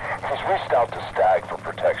 He's reached out to Stag for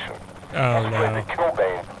protection. Oh, He's afraid that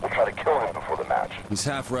Killbane will try to kill him before the match. He's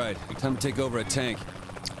half right. Time to take over a tank.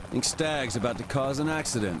 I think Stag's about to cause an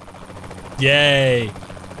accident. Yay.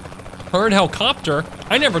 Heard helicopter.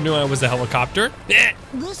 I never knew I was a helicopter.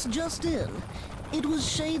 This just in. It was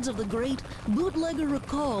shades of the great bootlegger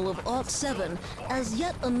recall of '07 as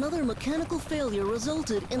yet another mechanical failure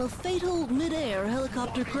resulted in a fatal mid-air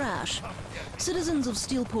helicopter crash. Citizens of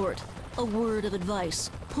Steelport, a word of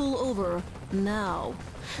advice, pull over now.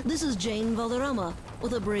 This is Jane Valderrama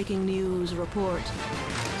with a breaking news report.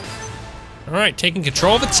 All right, taking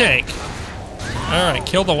control of the tank. All right,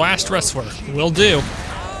 kill the last wrestler. Will do.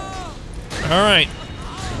 All right.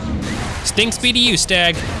 Sting speed to you,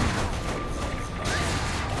 Stag.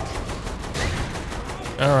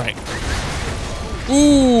 All right.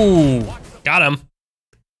 Ooh, got him.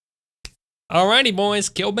 Alrighty,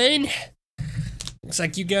 boys, Killbane. Looks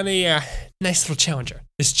like you got a nice little challenger.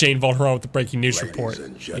 This is Jane Valderrama with the breaking news report. Ladies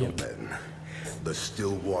and gentlemen, the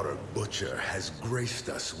Stillwater Butcher has graced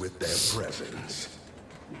us with their presence.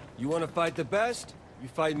 You want to fight the best? You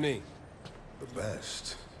fight me. The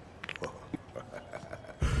best?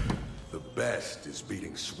 The best is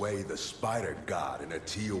beating Sway the Spider God in a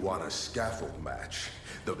Tijuana scaffold match.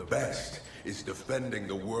 The best is defending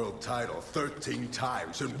the world title 13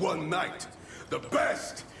 times in one night. The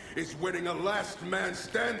best is winning a last man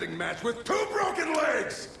standing match with 2 broken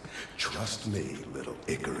legs! Trust me, little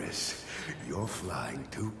Icarus. You're flying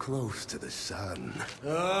too close to the sun.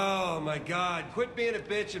 Oh my God, quit being a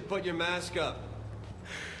bitch and put your mask up.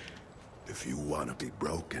 If you want to be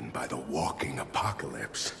broken by the walking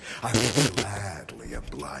apocalypse, I will gladly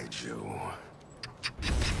oblige you.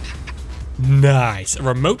 Nice. A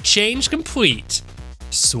remote change complete.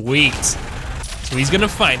 Sweet. So he's gonna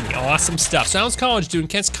find me. Awesome stuff. So how's college doing,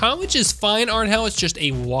 Kens? College is fine, Ardhell. It's just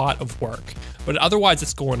a lot of work. But otherwise,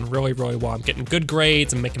 it's going really, really well. I'm getting good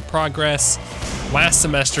grades. I'm making progress. Last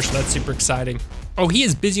semester, so that's super exciting. Oh, he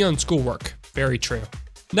is busy on schoolwork. Very true.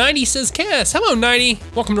 90 says, Cass, hello 90.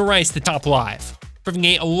 Welcome to Rise to Top Live. Having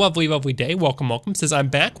a lovely, lovely day. Welcome, welcome. Says, I'm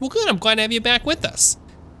back. Well, good. I'm glad to have you back with us.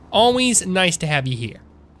 Always nice to have you here.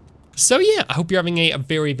 So yeah, I hope you're having a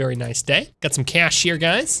very, very nice day. Got some cash here,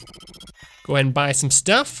 guys. Go ahead and buy some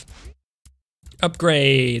stuff.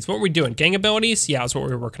 Upgrades. What were we doing? Gang abilities? Yeah, that's what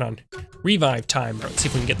we were working on. Revive timer. Let's see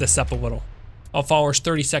if we can get this up a little. All followers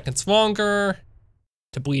 30 seconds longer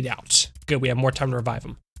to bleed out. Good, we have more time to revive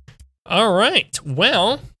them. All right,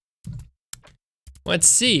 well, let's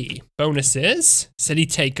see. Bonuses. City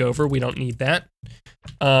takeover, we don't need that.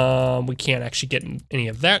 We can't actually get any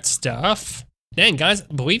of that stuff. Dang, guys,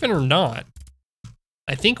 believe it or not,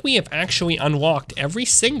 I think we have actually unlocked every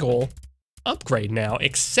single upgrade now,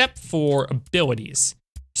 except for abilities,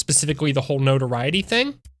 specifically the whole notoriety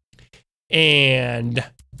thing. And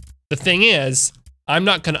the thing is, I'm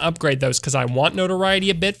not going to upgrade those because I want notoriety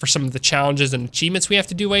a bit for some of the challenges and achievements we have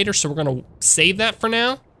to do later, so we're going to save that for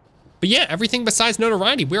now. But yeah, everything besides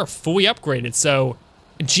notoriety, we are fully upgraded, so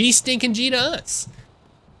G stinking G to us.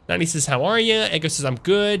 90 says, how are you? Ego says, I'm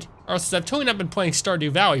good. Arl says, I've totally not been playing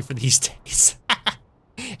Stardew Valley for these days.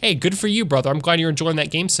 Hey, good for you, brother. I'm glad you're enjoying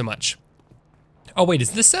that game so much. Oh wait,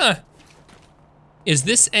 is this a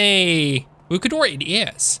Lucador? It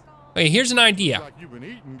is. Wait, here's an idea. Looks like you've been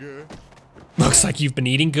eating good. Looks like you've been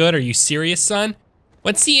eating good. Are you serious, son?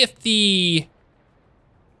 Let's see if the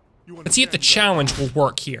challenge will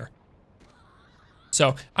work here.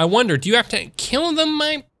 So I wonder, do you have to kill them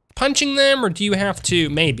by punching them, or do you have to,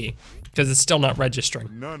 maybe, because it's still not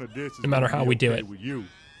registering, None of this is no matter how we do it. with you.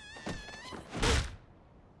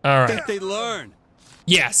 All right. Think they learn.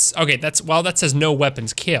 Yes, okay, well, that says no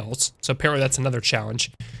weapons kills, so apparently that's another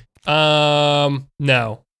challenge.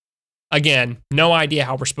 No. Again, no idea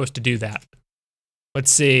how we're supposed to do that.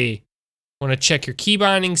 Let's see. Want to check your key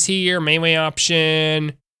bindings here, melee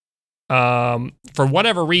option. For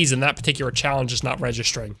whatever reason, that particular challenge is not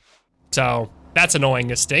registering. So that's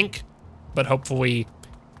annoying as stink, but hopefully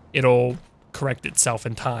it'll correct itself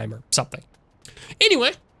in time or something.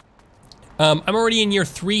 Anyway, I'm already in year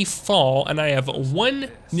 3 fall, and I have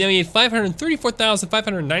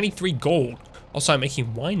 1,534,593 gold. Also, I'm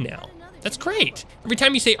making wine now. That's great. Every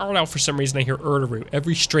time you say Ardell, for some reason, I hear Erderu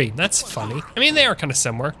every stream. That's funny. I mean, they are kind of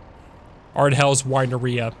similar. Ardell's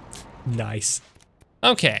Wineria. Nice.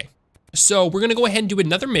 Okay, so we're gonna go ahead and do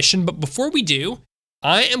another mission, but before we do,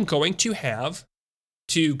 I am going to have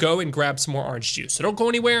to go and grab some more orange juice. So don't go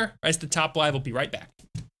anywhere. Rise to the top live. We'll be right back.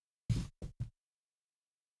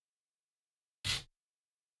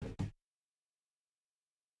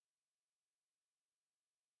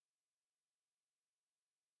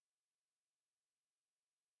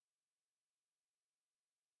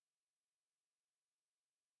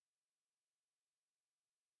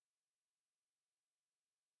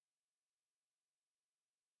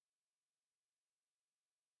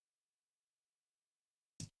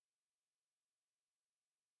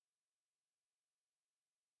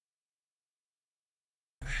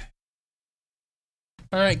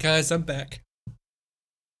 All right, guys, I'm back.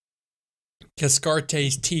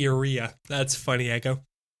 Kescarte DeJudica. That's funny, Echo.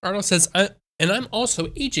 Arnold says, and I'm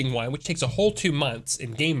also aging wine, which takes a whole 2 months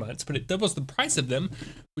in game months, but it doubles the price of them,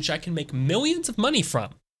 which I can make millions of money from.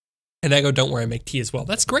 And Echo, don't worry, I make tea as well.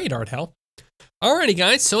 That's great, Ardell. Alrighty,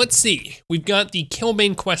 guys, so let's see. We've got the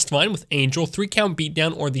Killbane quest wine with Angel, 3-count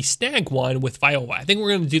beatdown, or the Stag one with Viola. I think we're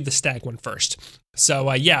going to do the Stag one first.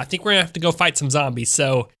 So, yeah, I think we're going to have to go fight some zombies,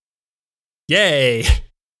 so yay!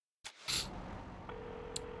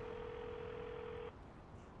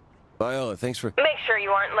 Viola, thanks for... Make sure you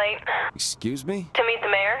aren't late. Excuse me? To meet the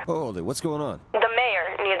mayor? Hold it, what's going on? The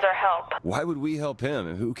mayor needs our help. Why would we help him?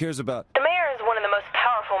 And who cares about... The mayor is one of the most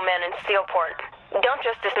powerful men in Steelport. Don't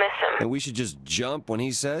just dismiss him. And we should just jump when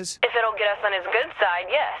he says? If it'll get us on his good side,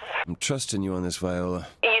 yes. I'm trusting you on this, Viola.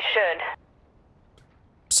 You should.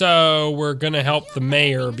 So we're gonna help the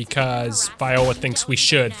mayor because Viola thinks we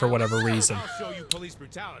should for whatever reason. I'll show you police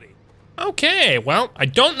brutality. Okay, well, I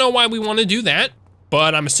don't know why we want to do that,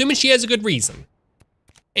 but I'm assuming she has a good reason.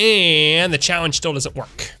 And the challenge still doesn't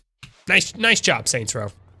work. Nice job, Saints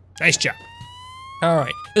Row. Nice job. All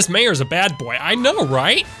right, this mayor's a bad boy. I know,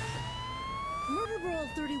 right? Murder Brawl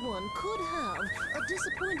 31 could have a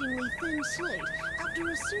disappointingly thin slate after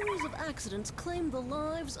a series of accidents claimed the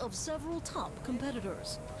lives of several top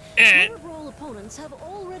competitors. Murder Brawl opponents have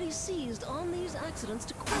already seized on these accidents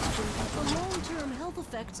to question the long-term health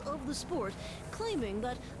effects of the sport, claiming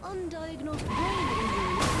that undiagnosed brain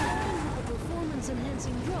injuries combined with the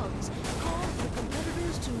performance-enhancing drugs caused the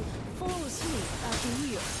competitors to fall asleep at the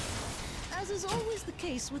wheel. As is always the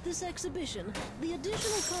case with this exhibition, the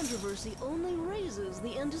additional controversy only raises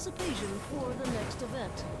the anticipation for the next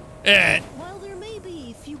event. While there may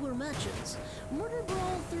be fewer matches, Murder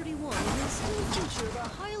Brawl 31 will still feature the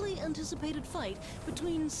highly anticipated fight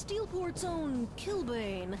between Steelport's own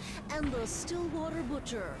Killbane and the Stillwater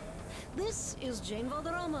Butcher. This is Jane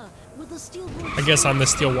Valderrama with the Steel. I guess I'm the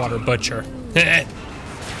Stillwater Butcher.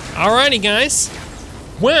 Alrighty, guys.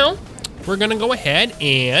 Well, we're gonna go ahead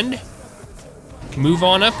and move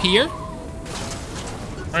on up here.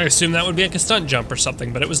 I assume that would be like a stunt jump or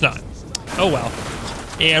something, but it was not. Oh well.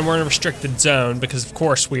 And we're in a restricted zone because of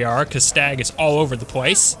course we are, because Stag is all over the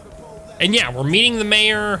place. And yeah, we're meeting the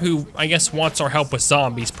mayor who I guess wants our help with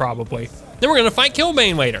zombies probably. Then we're gonna fight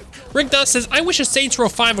Killbane later. Rick Dusk says, I wish a Saints Row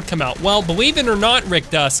 5 would come out. Well, believe it or not, Rick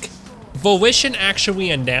Dusk, Volition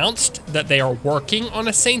actually announced that they are working on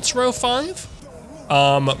a Saints Row 5.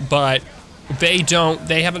 But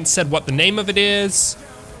they haven't said what the name of it is,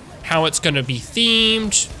 how it's gonna be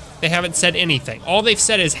themed. They haven't said anything. All they've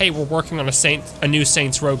said is, hey, we're working on a new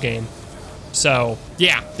Saints Row game. So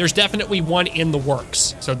yeah, there's definitely one in the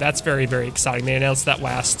works. So that's very, very exciting. They announced that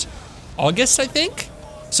last August, I think.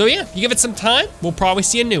 So yeah, you give it some time, we'll probably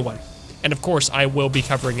see a new one. And of course, I will be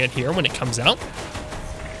covering it here when it comes out.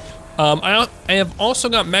 I have also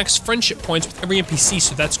got max friendship points with every NPC,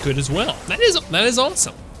 so that's good as well. That is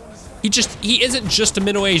awesome. He isn't just a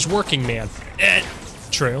middle-aged working man.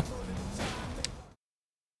 True.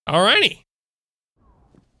 Alrighty.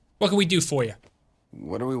 What can we do for you?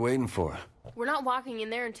 What are we waiting for? We're not walking in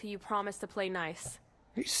there until you promise to play nice.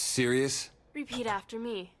 Are you serious? Repeat after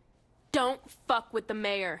me. Don't fuck with the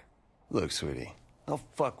mayor. Look, sweetie, I'll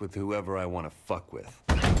fuck with whoever I want to fuck with.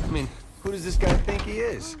 I mean, who does this guy think he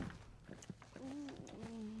is?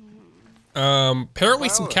 Apparently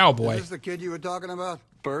some cowboy. Is this the kid you were talking about?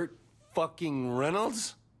 Burt fucking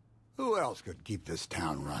Reynolds? Who else could keep this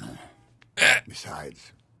town running?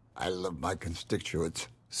 Besides, I love my constituents.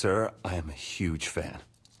 Sir, I am a huge fan.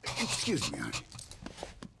 Excuse me, honey.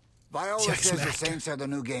 Viola says the Saints are the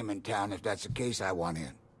new game in town. If that's the case, I want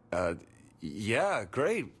in. Yeah,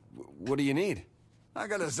 great. What do you need? I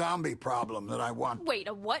got a zombie problem that I want. Wait,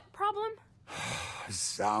 a what problem?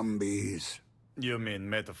 Zombies. You mean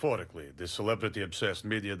metaphorically, the celebrity-obsessed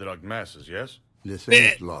media drug masses, yes? This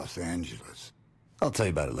ain't Los Angeles. I'll tell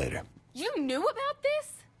you about it later. You knew about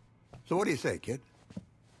this? So what do you say, kid?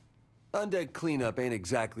 Undead cleanup ain't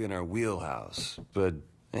exactly in our wheelhouse, but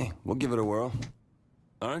hey, we'll give it a whirl.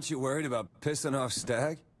 Aren't you worried about pissing off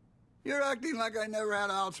Stag? You're acting like I never had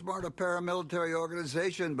to outsmart a paramilitary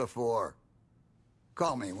organization before.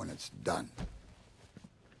 Call me when it's done.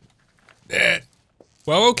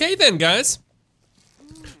 Well, okay then, guys.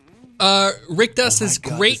 Rick Dusk is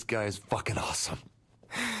great. This guy is fucking awesome.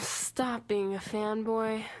 Stop being a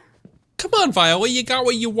fanboy. Come on, Viola, you got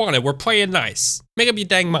what you wanted. We're playing nice. Make up your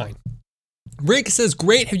dang mind. Rick says,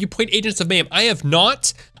 great, have you played Agents of Mayhem? I have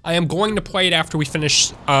not. I am going to play it after we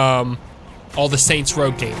finish all the Saints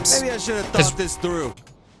Row games. Maybe I should have thought this through.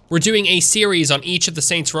 We're doing a series on each of the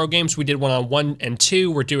Saints Row games. We did one on 1 and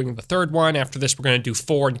 2. We're doing the third one. After this, we're gonna do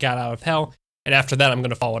 4 and Get Out of Hell. And after that, I'm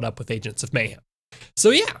gonna follow it up with Agents of Mayhem. So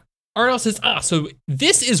yeah, Arnold says, so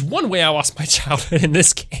this is one way I lost my childhood in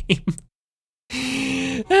this game.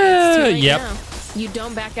 Yep. Now. You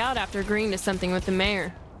don't back out after agreeing to something with the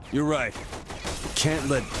mayor. You're right. Can't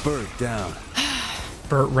let Burt down.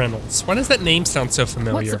 Burt Reynolds. Why does that name sound so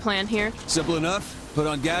familiar? What's the plan here? Simple enough. Put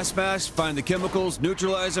on gas masks, find the chemicals,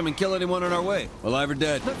 neutralize them, and kill anyone on our way, alive or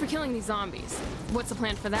dead. But for killing these zombies, what's the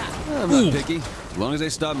plan for that? I'm not picky, as long as they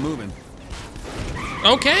stop moving.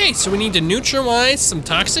 Okay, so we need to neutralize some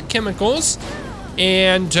toxic chemicals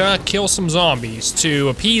and kill some zombies to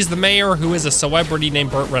appease the mayor, who is a celebrity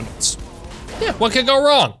named Burt Reynolds. Yeah, what could go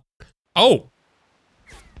wrong? Oh.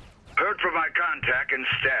 Heard from my contact in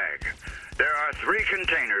Stag. There are 3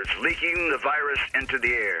 containers leaking the virus into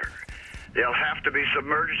the air. They'll have to be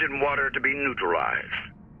submerged in water to be neutralized.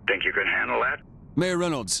 Think you can handle that? Mayor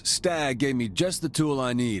Reynolds, Stag gave me just the tool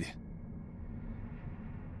I need.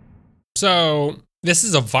 So, this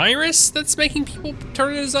is a virus that's making people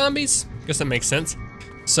turn into zombies? Guess that makes sense.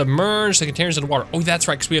 Submerge the containers in water. Oh, that's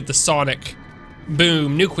right, because we have the sonic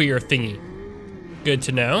boom nuclear thingy. Good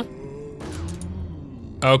to know.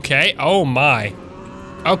 Okay, oh my.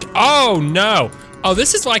 Okay, oh no. Oh,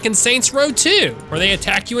 this is like in Saints Row 2, where they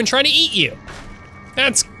attack you and try to eat you.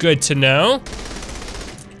 That's good to know.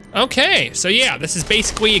 Okay, so yeah, this is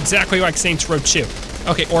basically exactly like Saints Row 2.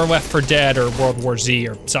 Okay, or Left 4 Dead or World War Z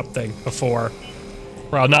or something before.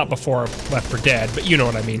 Well, not before Left 4 Dead, but you know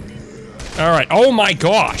what I mean. All right, oh my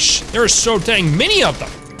gosh. There are so dang many of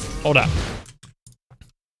them. Hold up.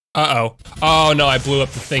 Uh-oh. Oh no, I blew up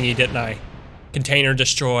the thingy, didn't I? Container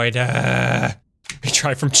destroyed.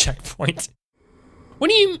 Retry from checkpoint. What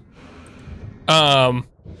do you...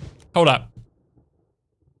 hold up.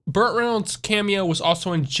 Burt Reynolds' cameo was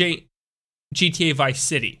also in GTA Vice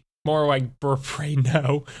City. More like pray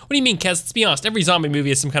no. What do you mean, Kes? Let's be honest. Every zombie movie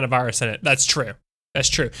has some kind of virus in it. That's true. That's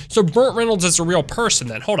true. So Burt Reynolds is a real person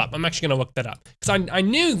then. Hold up. I'm actually going to look that up. Because I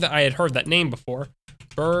knew that I had heard that name before.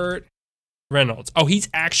 Burt Reynolds. Oh, he's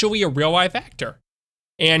actually a real life actor.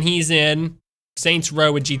 And he's in Saints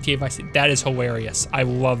Row and GTA Vice City. That is hilarious. I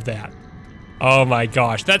love that. Oh my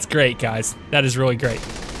gosh. That's great, guys. That is really great.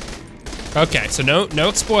 Okay, so no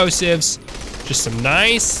explosives. Just some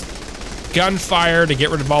nice gunfire to get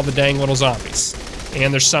rid of all the dang little zombies.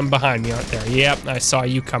 And there's some behind me, aren't there? Yep, I saw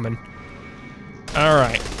you coming. All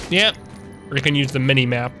right, yep. We can use the mini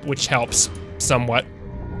map, which helps somewhat.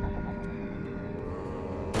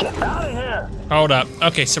 Get out of here! Hold up.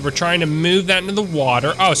 Okay, so we're trying to move that into the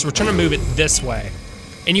water. Oh, so we're trying to move it this way.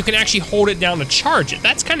 And you can actually hold it down to charge it.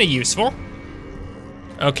 That's kind of useful.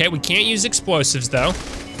 Okay, we can't use explosives though.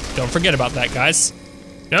 Don't forget about that, guys.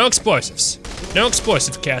 No explosives. No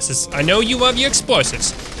explosives, Cassis. I know you love your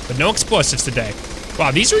explosives, but no explosives today.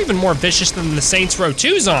 Wow, these are even more vicious than the Saints Row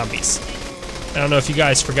 2 zombies. I don't know if you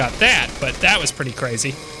guys forgot that, but that was pretty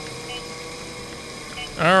crazy.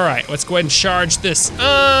 All right, let's go ahead and charge this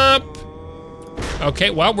up. Okay,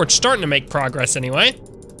 well, we're starting to make progress anyway.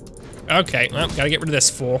 Okay, well, gotta get rid of this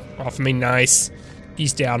fool off of me. Nice.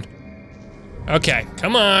 He's down. Okay,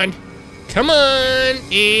 come on. Come on,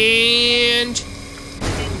 and...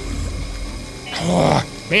 Oh,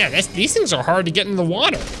 man, these things are hard to get in the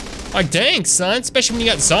water. Like, dang, son, especially when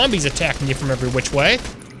you got zombies attacking you from every which way.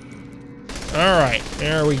 All right,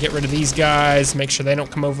 there we get rid of these guys, make sure they don't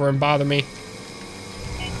come over and bother me.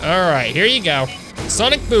 All right, here you go.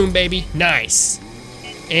 Sonic boom, baby, nice.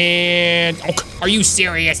 And, oh, are you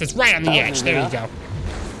serious? It's right on the edge, there you go.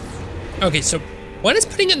 Okay, so why does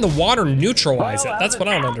putting it in the water neutralize it? That's what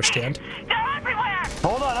I don't understand.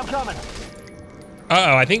 Hold on, I'm coming.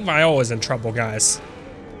 Uh-oh, I think Viola's in trouble, guys.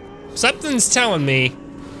 Something's telling me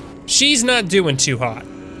she's not doing too hot.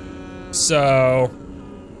 So,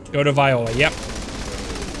 go to Viola, yep.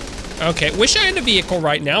 Okay, wish I had a vehicle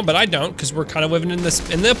right now, but I don't, because we're kind of living in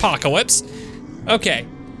the apocalypse. Okay.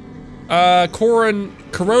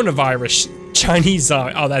 Coronavirus, Chinese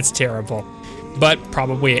zombie. Oh, that's terrible. But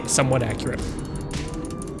probably somewhat accurate.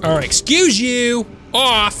 All right, excuse you,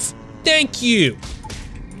 off. Thank you.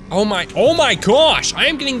 Oh my gosh, I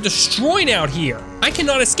am getting destroyed out here. I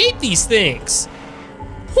cannot escape these things.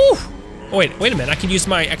 Whew. Oh, wait a minute, I can use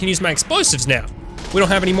my explosives now. We don't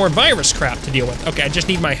have any more virus crap to deal with. Okay, I just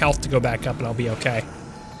need my health to go back up and I'll be okay.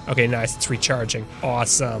 Okay, nice, it's recharging.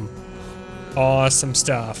 Awesome. Awesome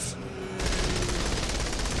stuff.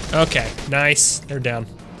 Okay, nice, they're down.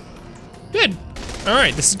 Good, all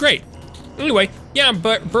right, this is great. Anyway, yeah,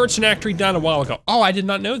 but Bert's an actor he died a while ago. Oh, I did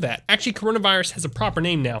not know that. Actually, coronavirus has a proper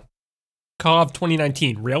name now. COV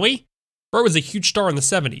 2019, really? Bert was a huge star in the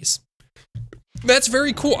 70s. That's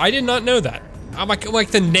very cool, I did not know that. I'm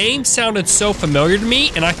like the name sounded so familiar to me,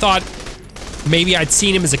 and I thought maybe I'd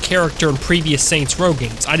seen him as a character in previous Saints Row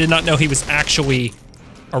games. I did not know he was actually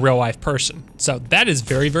a real life person. So that is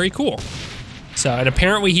very, very cool. So, and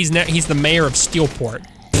apparently he's the mayor of Steelport.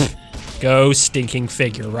 Go stinking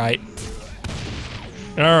figure, right?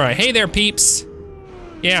 All right, hey there, peeps.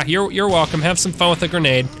 Yeah, you're welcome. Have some fun with a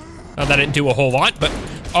grenade. That didn't do a whole lot, but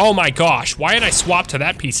oh my gosh, why did I swap to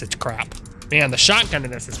that piece of crap? Man, the shotgun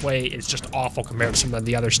in this is just awful compared to some of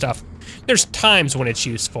the other stuff. There's times when it's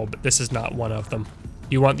useful, but this is not one of them.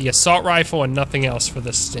 You want the assault rifle and nothing else for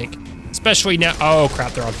this stink. Especially now, oh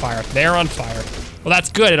crap, they're on fire. They're on fire. Well,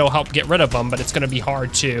 that's good, it'll help get rid of them, but it's gonna be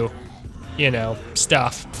hard to, you know,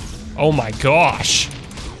 stuff. Oh my gosh.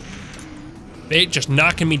 They just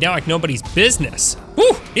knocking me down like nobody's business.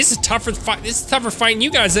 Whew, this is tougher fighting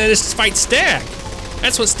you guys than it is to fight Stag.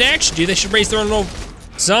 That's what Stag should do. They should raise their own little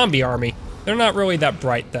zombie army. They're not really that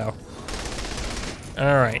bright though.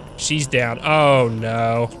 All right, she's down. Oh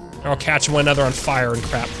no. I'll catch one another on fire and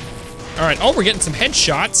crap. All right, oh, we're getting some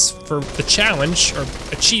headshots for the challenge or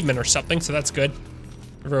achievement or something, so that's good.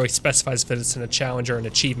 It really specifies if it's in a challenge or an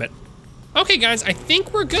achievement. Okay, guys, I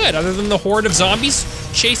think we're good. Other than the horde of zombies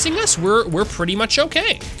chasing us, we're pretty much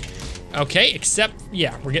okay. Okay, except,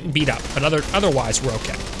 yeah, we're getting beat up, but otherwise we're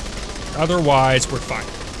okay. Otherwise, we're fine.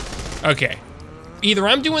 Okay, either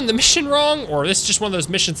I'm doing the mission wrong, or this is just one of those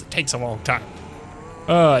missions that takes a long time.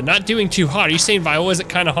 Not doing too hot. Are you saying Viola isn't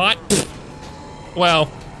kind of hot? Well,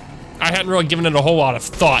 I hadn't really given it a whole lot of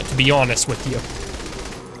thought, to be honest with you.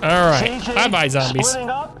 All right, bye-bye, zombies. Splitting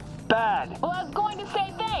up? Bad. Well, I was going to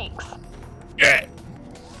say thanks. Yeah.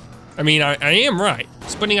 I mean, I am right.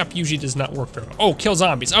 Splitting up usually does not work very well. Oh, kill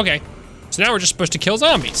zombies, okay. So now we're just supposed to kill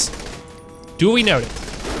zombies. Duly noted.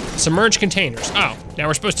 Submerge containers. Oh, now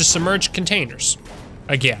we're supposed to submerge containers.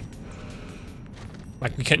 Again.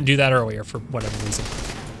 Like we couldn't do that earlier for whatever reason.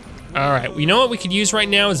 All right, well, you know what we could use right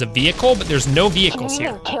now is a vehicle, but there's no vehicles Can you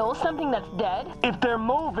here. even kill something that's dead? If they're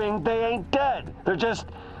moving, they ain't dead. They're just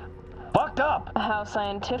fucked up. How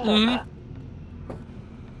scientific.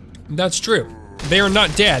 That's true. They are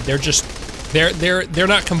not dead. They're just, they're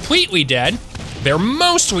not completely dead. They're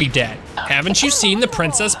mostly dead. Haven't you seen The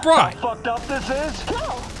Princess Bride? How fucked up this is?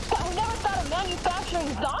 No, we never thought of manufacturing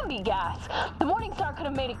zombie gas. The Morningstar could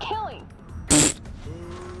have made a killing.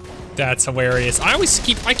 That's hilarious. I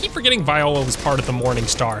keep forgetting Viola was part of the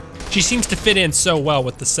Morningstar. She seems to fit in so well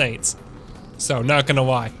with the Saints. So, not gonna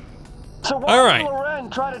lie. So why did Loren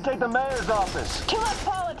try to take the mayor's office? Too much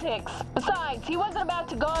politics. Besides, he wasn't about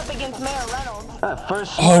to go up against Mayor Reynolds.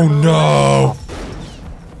 Oh no!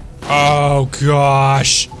 Oh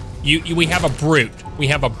gosh. We have a brute. We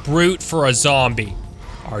have a brute for a zombie.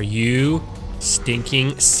 Are you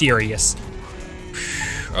stinking serious?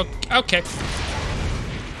 Okay.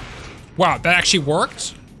 Wow, that actually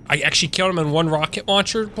worked? I actually killed him in one rocket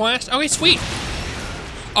launcher blast? Okay, sweet.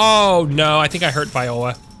 Oh no, I think I hurt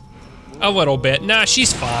Viola. A little bit. Nah,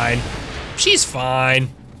 she's fine. She's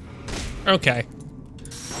fine. Okay.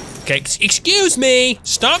 Okay, excuse me.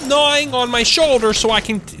 Stop gnawing on my shoulder so I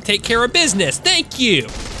can take care of business. Thank you.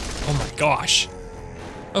 Oh my gosh.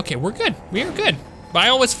 Okay, we're good. We are good.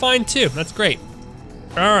 Viola's fine too. That's great.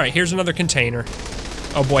 All right, here's another container.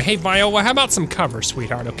 Oh boy, hey Viola, how about some cover,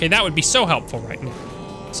 sweetheart? Okay, that would be so helpful right now.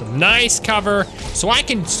 Some nice cover so I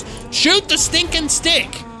can shoot the stinking stick.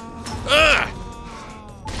 Ugh.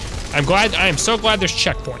 I am so glad there's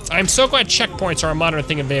checkpoints. I am so glad checkpoints are a modern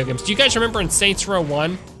thing in video games. Do you guys remember in Saints Row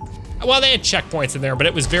 1? Well, they had checkpoints in there, but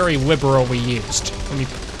it was very liberally used.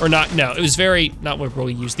 It was very, not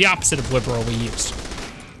liberally used, the opposite of liberally used.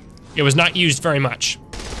 It was not used very much.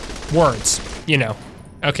 Words, you know.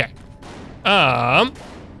 Okay.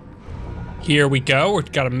 Here we go.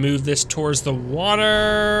 We've got to move this towards the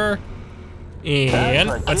water.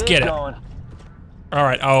 And let's get it. All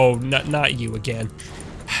right, oh, not you again.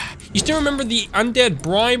 You still remember the Undead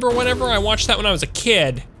Bribe or whatever? I watched that when I was a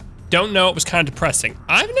kid. Don't know, it was kind of depressing.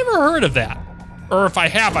 I've never heard of that. Or if I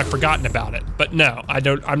have, I've forgotten about it. But no,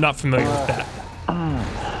 I'm not familiar with that. I'm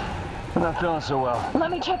not feeling so well.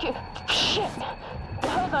 Let me check it. Shit. The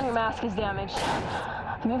hose on your mask is damaged.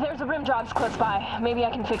 There's a rim jobs close by. Maybe I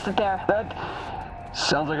can fix it there. That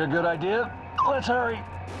sounds like a good idea. Let's hurry.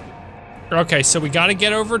 Okay, so we gotta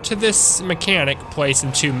get over to this mechanic place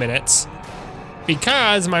in 2 minutes.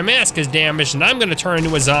 Because my mask is damaged and I'm gonna turn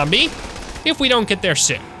into a zombie if we don't get there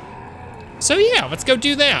soon. So yeah, let's go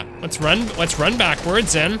do that. Let's run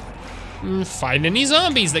backwards and find any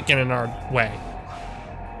zombies that get in our way.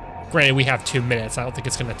 Granted, we have 2 minutes. I don't think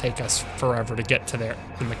it's gonna take us forever to get to the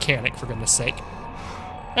mechanic, for goodness sake.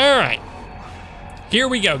 All right, here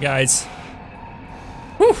we go, guys.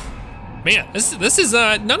 Whew, man, this is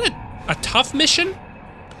not a tough mission.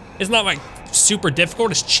 It's not like super difficult,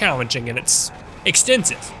 it's challenging and it's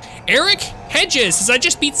extensive. Eric Hedges says, I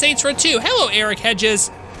just beat Saints Row 2. Hello, Eric Hedges.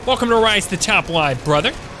 Welcome to Rise to the Top Live,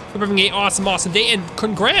 brother. Hope having an awesome day, and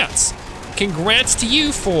congrats. Congrats to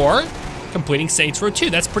you for completing Saints Row 2.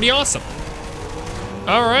 That's pretty awesome.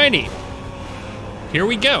 Alrighty. Here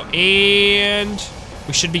we go, and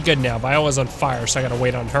we should be good now. Viola's on fire, so I gotta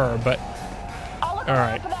wait on her, but all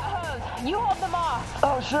right. You hold them off.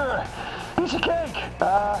 Oh, sure. Piece of cake.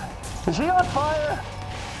 Is he on fire?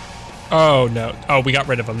 Oh, no. Oh, we got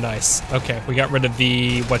rid of him. Nice. Okay, we got rid of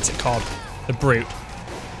the, what's it called? The brute.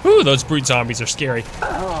 Ooh, those brute zombies are scary.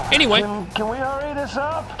 Anyway. Can we hurry this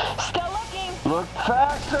up? Still looking. Look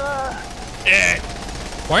faster.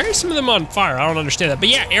 Why are some of them on fire? I don't understand that. But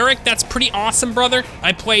yeah, Eric, that's pretty awesome, brother.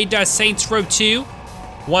 I played Saints Row 2.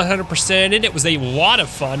 100%ed. It was a lot of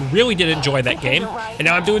fun. Really did enjoy that game. And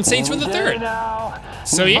now I'm doing Saints Row the 3rd.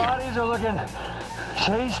 So yeah. Bodies are looking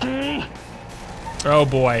tasty. Oh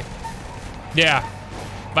boy. Yeah.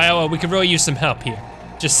 Viola, we could really use some help here.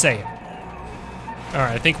 Just saying. All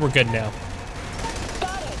right, I think we're good now.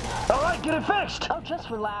 Got it. All right, get it fixed. Oh, just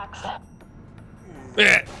relax.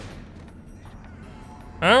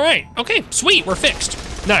 All right. Okay. Sweet. We're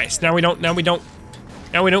fixed. Nice. Now we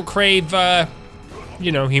don't crave.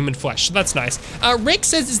 You know, human flesh. So that's nice. Rick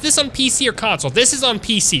says, is this on PC or console? This is on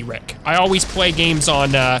PC, Rick. I always play games on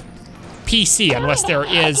PC unless there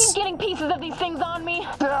is. I keep getting pieces of these things on me.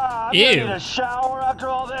 I need a shower after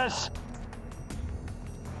all this.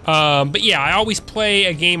 But yeah, I always play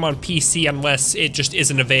a game on PC unless it just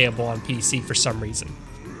isn't available on PC for some reason.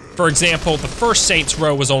 For example, the first Saints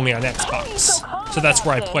Row was only on Xbox, so that's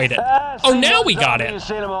where I played it. Oh, now we got it.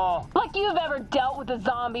 Like you've ever dealt with a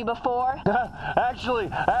zombie before? Actually,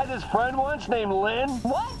 I had this friend once named Lynn.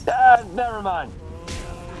 What? Never mind.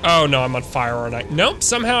 Oh, no, I'm on fire, aren't I? Nope,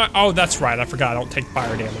 somehow... Oh, that's right. I forgot I don't take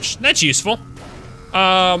fire damage. That's useful.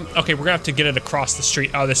 Okay, we're gonna have to get it across the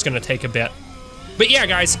street. Oh, this is gonna take a bit. But yeah,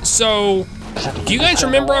 guys, so... Do you guys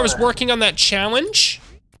remember I was working on that challenge?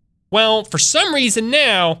 Well, for some reason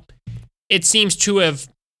now, it seems to have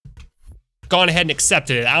gone ahead and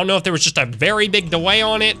accepted it. I don't know if there was just a very big delay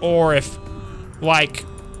on it, or if, like,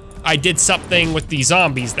 I did something with the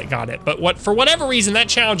zombies that got it. But for whatever reason, that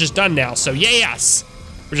challenge is done now, so yes.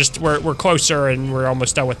 We're closer and we're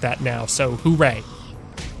almost done with that now, so hooray.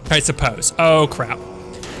 I suppose. Oh, crap.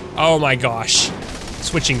 Oh my gosh.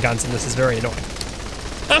 Switching guns in this is very annoying.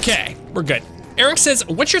 Okay, we're good. Eric says,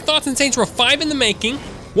 what's your thoughts on Saints Row 5 in the making?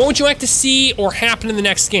 What would you like to see or happen in the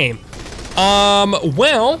next game?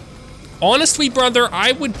 Well, honestly, brother,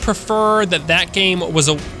 I would prefer that game was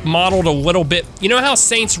modeled a little bit, you know how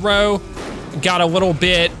Saints Row got a little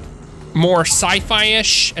bit more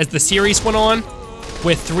sci-fi-ish as the series went on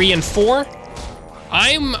with 3 and 4?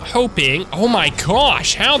 I'm hoping, oh my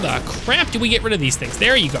gosh, how the crap do we get rid of these things?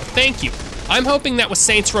 There you go, thank you. I'm hoping that with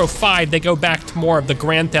Saints Row 5, they go back to more of the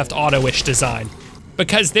Grand Theft Auto-ish design,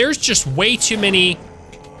 because there's just way too many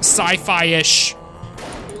sci-fi-ish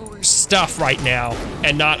stuff right now,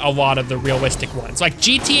 and not a lot of the realistic ones. Like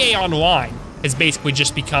GTA Online has basically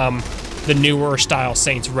just become the newer style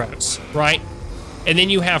Saints Rows, right? And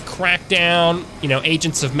then you have Crackdown, you know,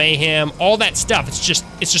 Agents of Mayhem, all that stuff. It's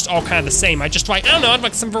just all kind of the same. I don't know, I'd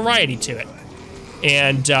like some variety to it.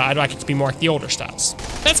 And I'd like it to be more like the older styles.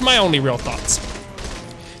 That's my only real thoughts.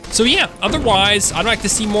 So yeah, otherwise, I'd like to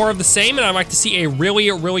see more of the same, and I'd like to see a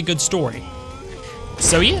really good story.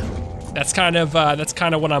 So yeah, that's kind of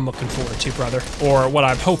what I'm looking forward to, brother, or what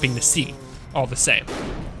I'm hoping to see, all the same.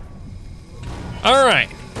 All right,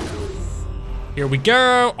 here we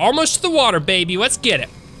go. Almost to the water, baby. Let's get it.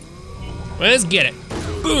 Let's get it.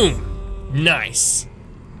 Boom. Nice.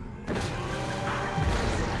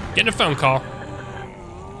 Getting a phone call.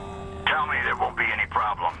 Tell me there won't be any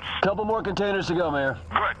problems. Couple more containers to go, Mayor.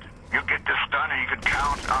 Good. You get this done and you can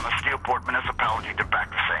count on the Steelport municipality to back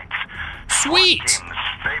the Saints. Sweet. SWAT teams,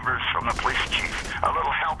 favors from the police chief, a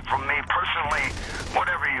little help from me personally,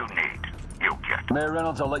 whatever you need, you'll get. Mayor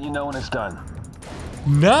Reynolds, I'll let you know when it's done.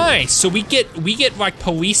 Nice. So we get like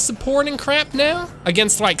police support and crap now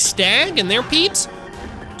against like Stag and their peeps.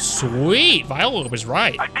 Sweet. Viola was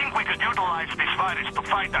right. I think we could utilize this virus to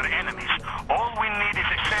fight our enemies. All we need is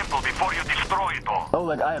a sample before you destroy it all. Oh,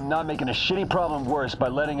 look, I am not making a shitty problem worse by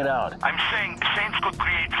letting it out. I'm saying Saints could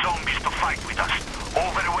create zombies to fight with us,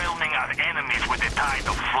 overwhelming our enemies with a tide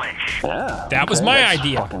of flesh. Yeah. That was my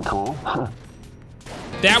idea. Fucking cool.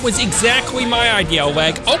 That was exactly my idea,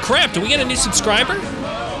 Oleg. Oh crap, did we get a new subscriber?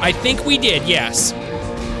 I think we did, yes.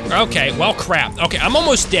 Okay, well crap. Okay, I'm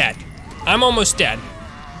almost dead. I'm almost dead.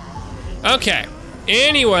 Okay,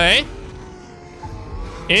 anyway,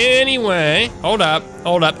 hold up.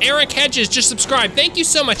 Eric Hedges just subscribed. Thank you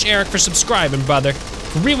so much, Eric, for subscribing, brother.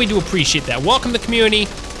 Really do appreciate that. Welcome to the community,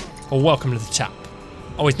 or welcome to the top.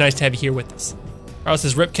 Always nice to have you here with us. Earl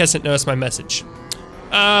says, Rip Kess didn't notice my message.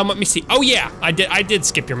 Let me see. Oh yeah, I did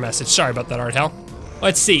skip your message. Sorry about that, Art Hell.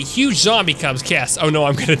 Let's see, huge zombie comes, Kess. Oh no,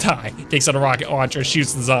 I'm gonna die. Takes out a rocket launcher and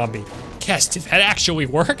shoots the zombie. Kess, did that actually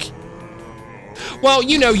work? Well,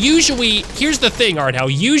 you know, usually, here's the thing, Art Hell,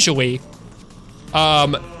 usually,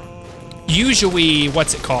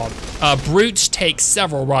 what's it called? Brutes take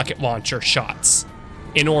several rocket launcher shots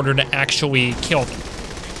in order to actually kill them.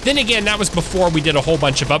 Then again, that was before we did a whole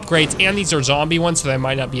bunch of upgrades, and these are zombie ones, so they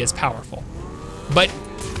might not be as powerful. But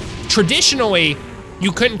traditionally,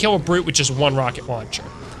 you couldn't kill a brute with just one rocket launcher.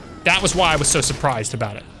 That was why I was so surprised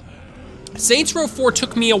about it. Saints Row 4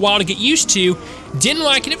 took me a while to get used to. Didn't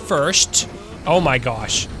like it at first. Oh my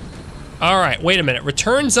gosh. All right, wait a minute.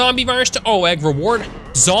 Return zombie virus to Oleg, reward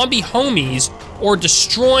zombie homies, or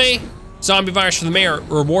destroy zombie virus for the mayor,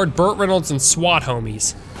 reward Burt Reynolds and SWAT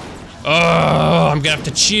homies. Oh, I'm gonna have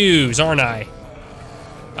to choose, aren't I?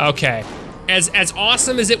 Okay. As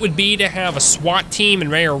awesome as it would be to have a SWAT team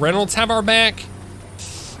and Mayor Reynolds have our back,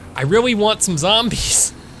 I really want some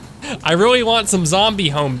zombies. I really want some zombie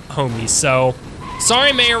homies, so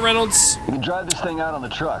sorry, Mayor Reynolds. You can drive this thing out on the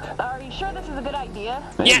truck. Are you sure this is a good idea?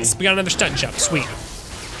 Maybe. Yes, we got another stunt jump, sweet.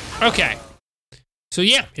 Okay, so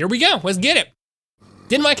yeah, here we go, let's get it.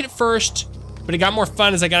 Didn't like it at first, but it got more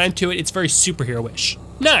fun as I got into it. It's very superhero-ish.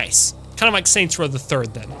 Nice, kind of like Saints Row the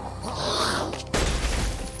 3rd then.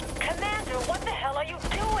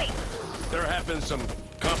 There have been some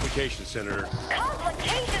complications, Senator.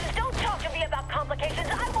 Complications? Don't talk to me about complications.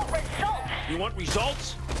 I want results. You want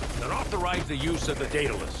results? Then authorize the use of the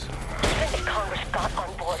data list. Even if Congress got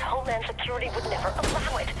on board, Homeland Security would never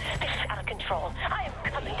allow it. This is out of control. I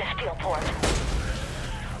am coming to Steelport.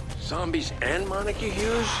 Zombies and Monica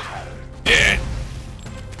Hughes?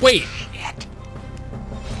 Wait.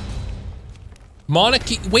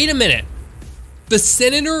 Monica, wait a minute. The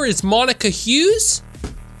senator is Monica Hughes?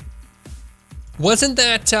 Wasn't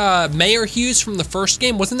that Mayor Hughes from the first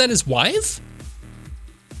game? Wasn't that his wife?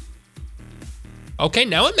 Okay,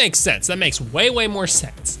 now it makes sense. That makes way, way more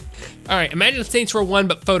sense. All right, imagine Saints Row 1,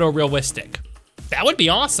 but photorealistic. That would be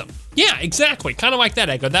awesome. Yeah, exactly. Kind of like that,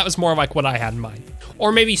 Echo. That was more like what I had in mind.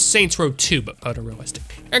 Or maybe Saints Row 2, but photorealistic.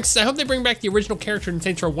 Eric says, I hope they bring back the original character in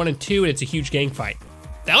Saints Row 1 and 2 and it's a huge gang fight.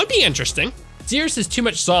 That would be interesting. Zero says too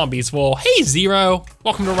much zombies. Well, hey Zero.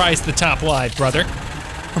 Welcome to Rise to the Top Live, brother.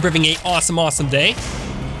 Hope you're having an awesome, awesome day.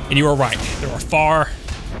 And you were right. There are far,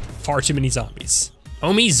 far too many zombies.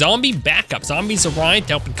 Homie, zombie backup. Zombies arrived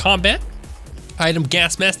to help in combat. Item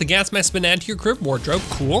gas mask. The gas mask has been added to your crib wardrobe.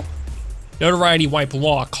 Cool. Notoriety wipe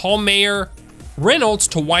law. Call Mayor Reynolds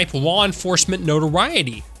to wipe law enforcement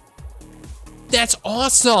notoriety. That's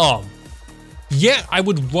awesome. Yeah, I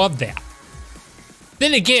would love that.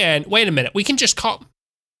 Then again, wait a minute. We can just call,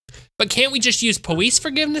 but can't we just use police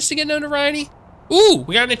forgiveness to get notoriety? Ooh,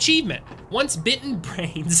 we got an achievement. Once bitten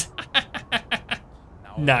brains.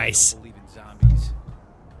 Nice.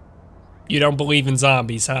 You don't believe in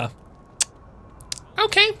zombies, huh?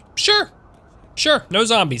 Okay, sure. Sure, no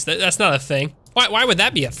zombies. That's not a thing. Why would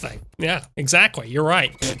that be a thing? Yeah, exactly, you're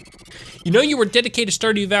right. You know you were dedicated to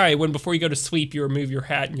Stardew Valley when before you go to sleep you remove your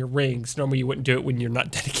hat and your rings. Normally you wouldn't do it when you're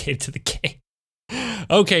not dedicated to the game.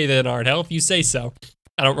 Okay then, Ardell, if you say so.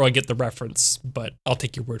 I don't really get the reference, but I'll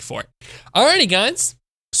take your word for it. Alrighty guys,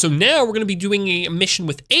 so now we're gonna be doing a mission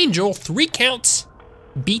with Angel, 3 counts,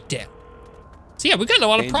 beatdown. So yeah, we've gotten a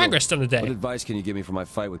lot of progress done today. What advice can you give me for my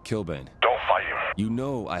fight with Killbane? Don't fight him. You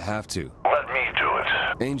know I have to. Let me do it.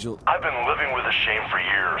 Angel. I've been living with the shame for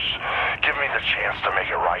years. Give me the chance to make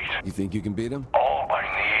it right. You think you can beat him? All I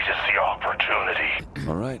need is the opportunity.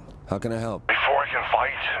 All right, how can I help? Before I can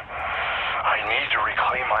fight, I need to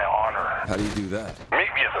reclaim my honor. How do you do that?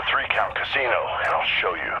 Meet me at the 3-count casino, and I'll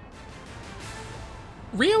show you.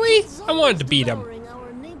 Really? I wanted to beat him.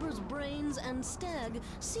 Our neighbor's brains and Stag,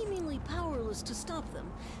 seemingly powerless to stop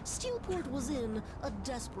them, Steelport was in a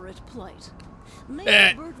desperate plight.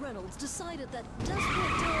 Mayor Burt Reynolds decided that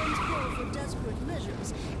desperate times call for desperate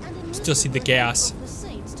measures, and still see the gas. The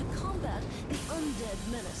Saints to combat the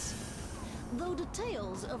undead menace. Though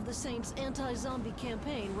details of the Saints' anti-zombie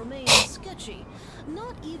campaign remain sketchy,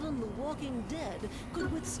 not even the Walking Dead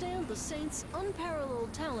could withstand the Saints'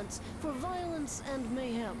 unparalleled talents for violence and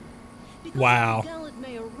mayhem. Because wow. the gallant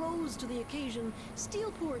mayor rose to the occasion,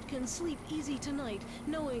 Steelport can sleep easy tonight,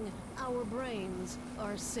 knowing our brains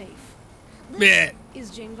are safe. This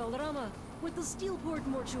is Jane Valderrama with the Steelport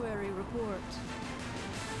Mortuary Report.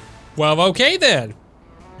 Well, okay then.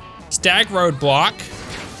 Stag roadblock.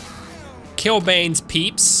 Killbane's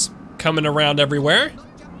peeps coming around everywhere.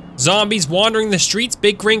 Zombies wandering the streets,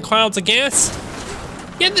 big green clouds of gas.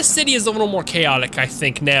 Yeah, this city is a little more chaotic, I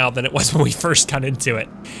think, now than it was when we first got into it.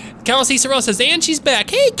 Kelsey Sorrell says, and she's back.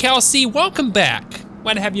 Hey, Kelsey, welcome back.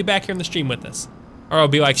 Glad to have you back here on the stream with us. Or it'll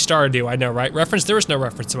be like Stardew, I know, right? Reference, there is no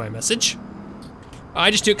reference to my message. I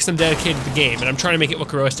just do it because I'm dedicated to the game, and I'm trying to make it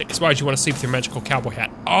look realistic. Because why would you want to sleep with your magical cowboy hat?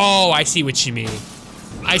 Oh, I see what you mean.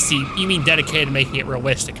 I see, you mean dedicated to making it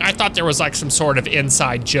realistic. I thought there was like some sort of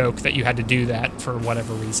inside joke that you had to do that for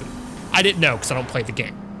whatever reason. I didn't know because I don't play the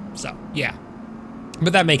game. So, yeah.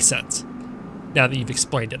 But that makes sense, now that you've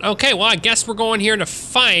explained it. Okay, well, I guess we're going here to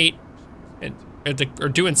fight, or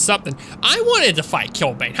doing something. I wanted to fight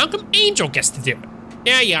Killbane. How come Angel gets to do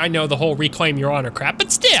it? Yeah, I know the whole reclaim your honor crap,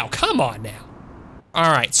 but still, come on now. All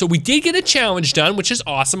right, so we did get a challenge done, which is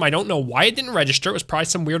awesome. I don't know why it didn't register. It was probably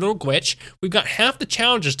some weird little glitch. We've got half the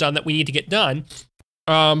challenges done that we need to get done.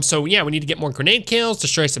 So yeah, we need to get more grenade kills,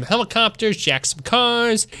 destroy some helicopters, jack some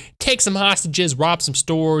cars, take some hostages, rob some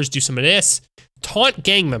stores, do some of this. Taunt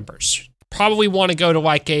gang members. Probably want to go to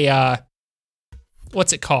like a,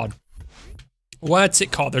 what's it called? What's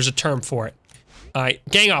it called? There's a term for it.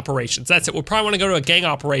 Gang operations, that's it. We'll probably want to go to a gang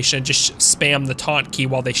operation and just spam the taunt key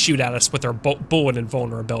while they shoot at us with their bullet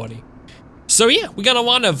invulnerability. So yeah, we got a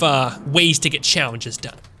lot of ways to get challenges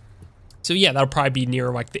done. So yeah, that'll probably be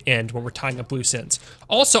near like the end when we're tying up loose ends.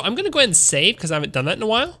 Also, I'm gonna go ahead and save because I haven't done that in a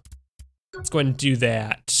while. Let's go ahead and do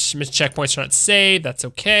that. Missed checkpoints are not saved, that's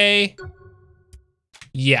okay.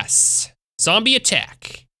 Yes, zombie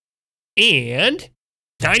attack. And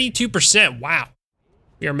 92%, wow.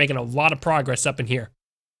 We are making a lot of progress up in here.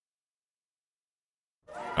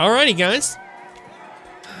 Alrighty, guys.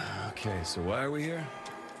 Okay, so why are we here?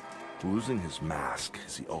 Losing his mask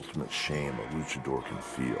is the ultimate shame a luchador can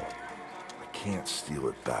feel. I can't steal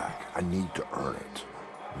it back. I need to earn it.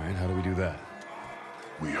 All right, how do we do that?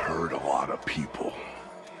 We hurt a lot of people.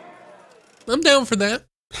 I'm down for that.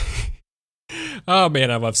 Oh man,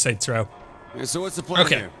 I love Saints Row. Yeah, so what's the plan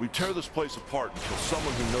Okay. here? We tear this place apart until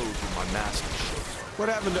someone who knows where my mask is shows up. What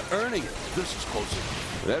happened to earning it? This is close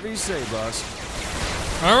enough. Whatever you say,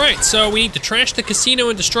 boss. All right, so we need to trash the casino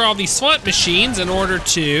and destroy all these slot machines in order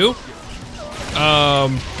to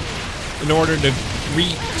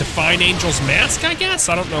find Angel's mask, I guess.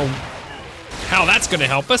 I don't know how that's gonna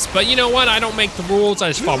help us, but you know what? I don't make the rules, I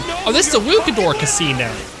just follow. Oh, this is a Lucador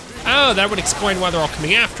casino. Oh, that would explain why they're all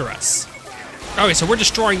coming after us. Okay, so we're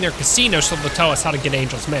destroying their casino so they'll tell us how to get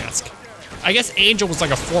Angel's mask. I guess Angel was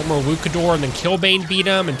like a former Lucador and then Killbane beat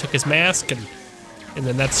him and took his mask and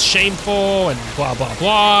then that's shameful and blah, blah,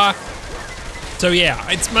 blah. So yeah,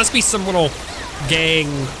 it must be some little gang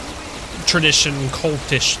tradition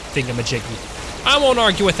cultish thingamajiggy. I won't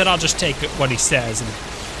argue with it, I'll just take what he says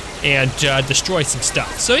and destroy some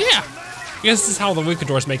stuff. So yeah, I guess this is how the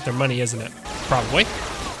Lucadors make their money, isn't it? Probably.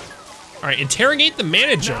 All right, interrogate the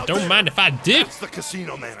manager. Now Don't mind if I do. That's the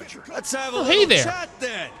casino manager. Let's have a Oh, little hey there. chat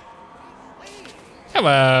then.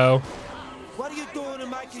 Hello. What are you doing in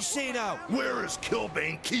my casino? Where is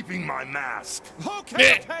Killbane keeping my mask?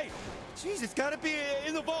 Okay, okay. Jeez, it's gotta be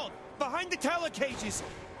in the vault, behind the teller cages.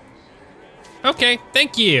 Okay,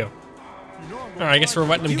 thank you. All right, I guess we're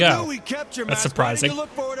letting him go. We kept your That's mask. Why didn't surprising. you look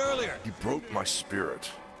for it earlier? He broke my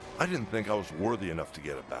spirit. I didn't think I was worthy enough to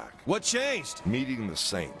get it back. What changed? Meeting the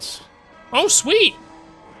Saints. Oh, sweet.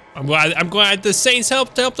 I'm glad the Saints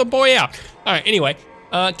helped the boy out. All right, anyway,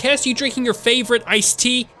 Cass, you drinking your favorite iced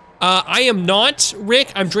tea? I am not,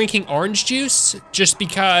 Rick. I'm drinking orange juice just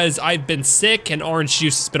because I've been sick and orange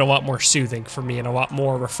juice has been a lot more soothing for me and a lot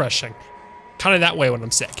more refreshing. Kind of that way when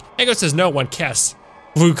I'm sick. Ego says no one, Cass.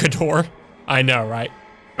 Lucador. I know, right?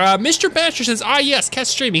 Mr. Basher says, ah yes, Cass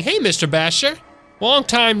streaming. Hey, Mr. Basher. Long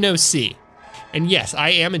time no see. And yes,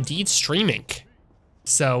 I am indeed streaming.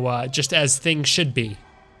 So, just as things should be.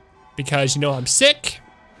 Because, you know, I'm sick,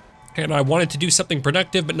 and I wanted to do something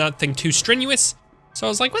productive, but nothing too strenuous. So I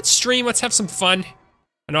was like, let's stream, let's have some fun.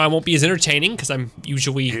 I know I won't be as entertaining, because I'm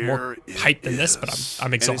usually more hyped than this, but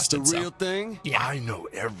I'm exhausted, And it's the real thing? Yeah. I know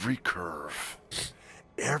every curve,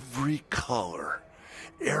 every color,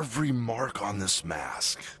 every mark on this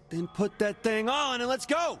mask. Then put that thing on and let's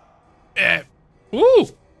go. Ooh.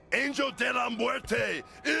 Angel de la Muerte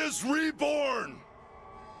is reborn.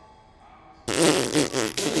 I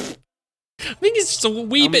think it's just a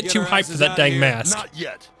wee bit too hyped for that dang mask. Not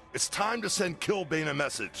yet. It's time to send Killbane a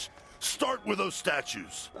message. Start with those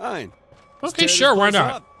statues. Fine. Okay, sure, why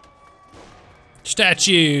not?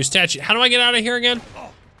 Statue. How do I get out of here again?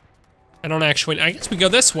 I don't actually, I guess we go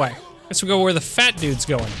this way. I guess we go where the fat dude's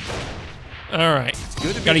going. All right,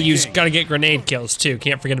 gotta get grenade kills too.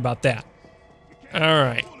 Can't forget about that. All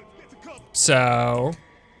right, so,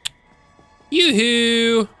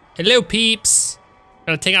 yoo-hoo. Hello, peeps.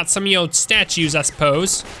 Gonna take out some of your statues, I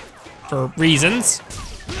suppose, for reasons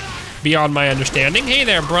beyond my understanding. Hey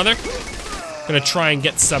there, brother. Gonna try and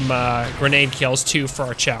get some grenade kills too for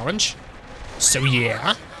our challenge. So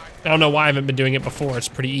yeah, I don't know why I haven't been doing it before. It's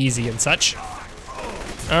pretty easy and such.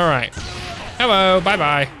 All right. Hello,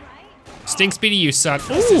 bye-bye. Stink speed to you, son.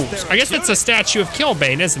 Ooh, I guess that's a statue of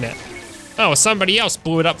Killbane, isn't it? Oh, somebody else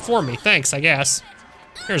blew it up for me. Thanks, I guess.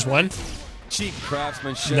 Here's one. Cheap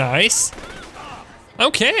craftsmanship. Nice.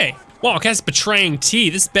 Okay. Wow, guy's betraying T.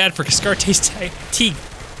 This is bad for Kescarte's T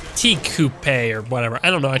coupe or whatever. I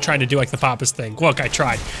don't know. I tried to do like the Papa's thing. Look, I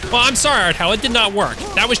tried. Well, I'm sorry, Art Hell. It did not work.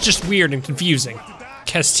 That was just weird and confusing.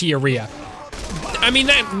 Kesteria. I mean,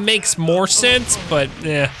 that makes more sense, but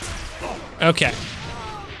yeah. Okay.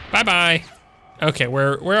 Bye-bye. Okay,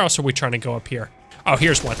 where else are we trying to go up here? Oh,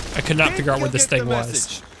 here's one. I could not figure out where this thing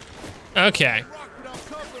was. Okay.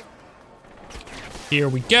 Here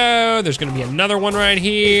we go. There's gonna be another one right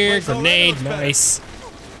here. Grenade, nice.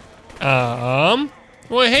 Well,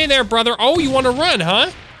 hey there, brother. Oh, you wanna run,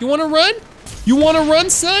 huh? You wanna run? You wanna run,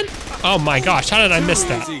 son? Oh my gosh, how did I miss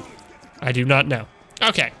that? I do not know.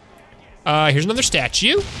 Okay. Here's another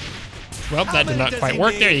statue. Well, that did not quite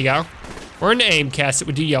work. There you go. We're in aim cast. It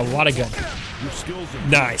would do you a lot of good.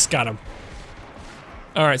 Nice, got him.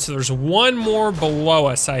 All right, so there's one more below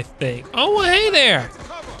us, I think. Oh, well, hey there.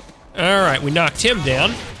 All right, we knocked him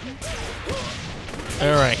down.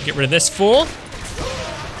 All right, get rid of this fool.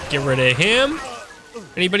 Get rid of him.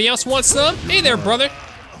 Anybody else want some? Hey there, brother.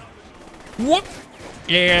 Whoop.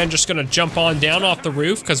 And just gonna jump on down off the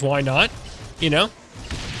roof, because why not? You know?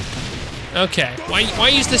 Okay, why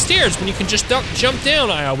use the stairs when you can just jump down,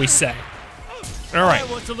 I always say. All right,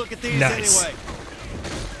 nice. Anyway.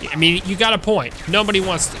 I mean, you got a point. Nobody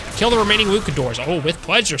wants to kill the remaining Lucadors. Oh, with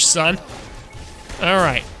pleasure, son. All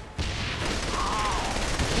right.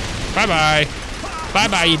 Bye-bye.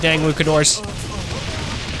 Bye-bye, you dang Lucadors.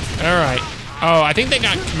 All right. Oh, I think they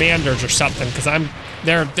got commanders or something, because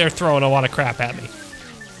they're throwing a lot of crap at me.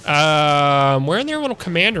 Where are their little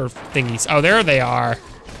commander thingies? Oh, there they are.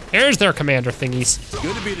 There's their commander thingies.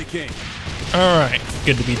 Good to be the king. All right,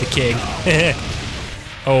 good to be the king.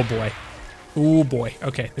 Oh boy. Oh boy.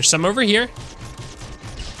 Okay, there's some over here.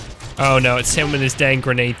 Oh no, it's him and his dang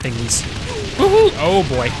grenade thingies. Woohoo! Oh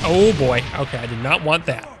boy. Oh boy. Okay, I did not want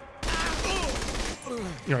that.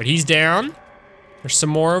 All right, he's down. There's some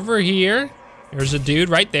more over here. There's a dude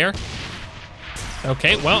right there.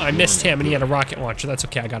 Okay, well, I missed him and he had a rocket launcher. That's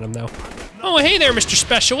okay, I got him though. Oh, hey there, Mr.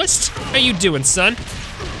 Specialist. How you doing, son?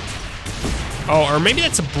 Oh, or maybe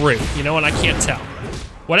that's a brute. You know what, I can't tell.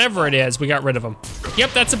 Whatever it is, we got rid of him.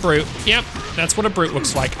 Yep, that's a brute. Yep, that's what a brute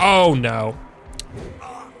looks like. Oh no.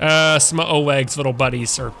 Some of Oleg's little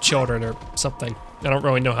buddies or children or something. I don't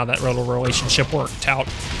really know how that little relationship worked out,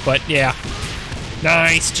 but yeah.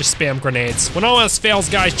 Nice, just spam grenades. When all else fails,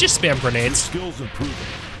 guys, just spam grenades. Skills improving.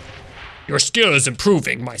 Your skill is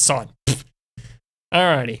improving, my son.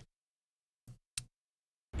 Alrighty.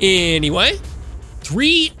 Anyway,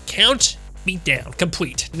 3 count beatdown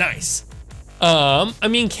complete. Nice. I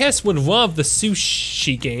mean, Kes would love the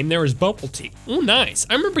sushi game. There was bubble tea. Oh, nice.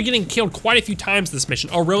 I remember getting killed quite a few times this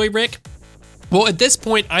mission. Oh, really, Rick? Well, at this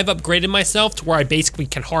point, I've upgraded myself to where I basically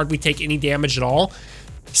can hardly take any damage at all.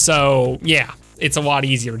 So, yeah, it's a lot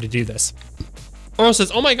easier to do this. Earl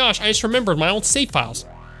says, oh my gosh, I just remembered my old save files.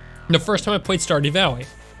 The first time I played Stardew Valley.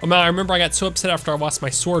 Oh man, I remember I got so upset after I lost my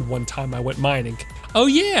sword one time I went mining. Oh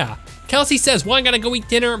yeah. Kelsey says, well, I gotta go eat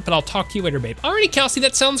dinner, but I'll talk to you later, babe. Alrighty, Kelsey,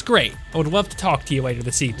 that sounds great. I would love to talk to you later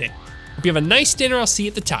this evening. Hope you have a nice dinner, I'll see you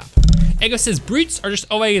at the top. Ego says, brutes are just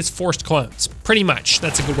Olega's forced clones. Pretty much,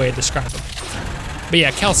 that's a good way to describe them. But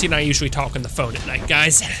yeah, Kelsey and I usually talk on the phone at night,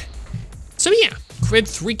 guys. So yeah, Crib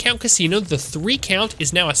 3 count casino. The 3 count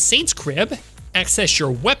is now a Saints crib. Access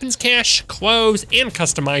your weapons cache, clothes, and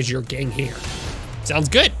customize your gang hair. Sounds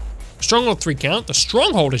good. Stronghold 3 count, the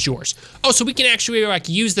stronghold is yours. Oh, so we can actually like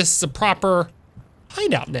use this as a proper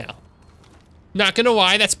hideout now. Not gonna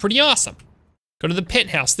lie, that's pretty awesome. Go to the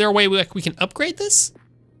penthouse. There a way we can upgrade this?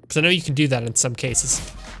 Because I know you can do that in some cases.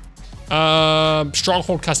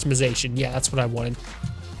 Stronghold customization. Yeah, that's what I wanted.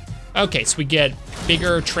 Okay, so we get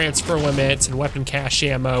bigger transfer limits and weapon cache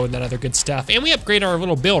ammo and that other good stuff. And we upgrade our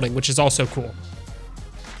little building, which is also cool.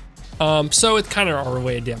 So it's kind of our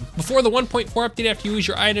way to dim. Before the 1.4 update, after you lose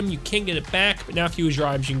your item, you can get it back. But now if you lose your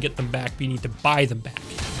items, you can get them back, but you need to buy them back.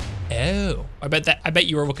 Oh, I bet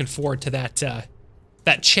you were looking forward to that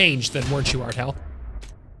that change then, weren't you, Artel?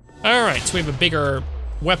 All right, so we have a bigger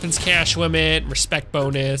weapons cache limit, respect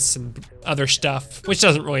bonus, and other stuff, which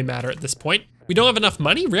doesn't really matter at this point. We don't have enough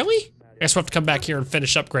money, really? I guess we'll have to come back here and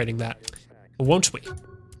finish upgrading that, won't we?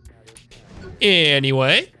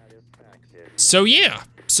 Anyway, so yeah.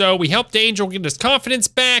 So we helped Angel get his confidence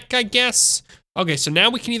back, I guess. Okay, so now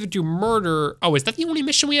we can either do murder. Oh, is that the only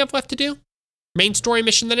mission we have left to do? Main story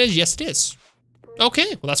mission, that is? Yes, it is. Okay,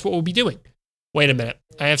 well, that's what we'll be doing. Wait a minute.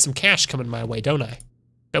 I have some cash coming my way, don't I?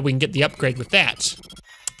 Bet we can get the upgrade with that.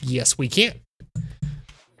 Yes, we can.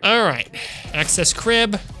 All right, access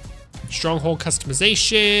crib, stronghold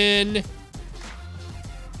customization.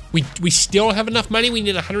 We still don't have enough money. We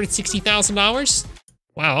need $160,000.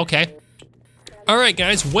 Wow, okay. All right,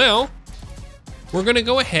 guys, well, we're gonna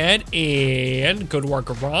go ahead and go to our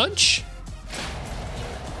garage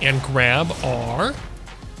and grab our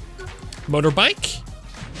motorbike,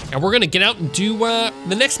 and we're gonna get out and do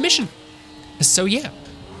the next mission. So yeah,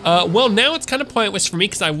 well, now it's kind of pointless for me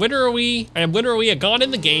because I am literally a god in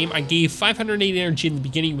the game. I gave 580 energy in the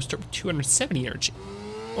beginning. We'll start with 270 energy.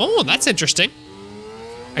 Oh, that's interesting.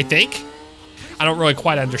 I think. I don't really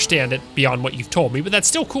quite understand it beyond what you've told me, but that's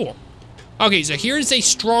still cool. Okay, so here's a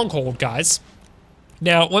stronghold, guys.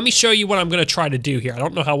 Now, let me show you what I'm gonna try to do here. I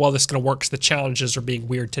don't know how well this is gonna work because the challenges are being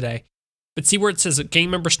weird today. But see where it says gang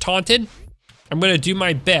members taunted? I'm gonna do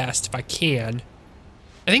my best if I can.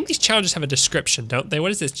 I think these challenges have a description, don't they? What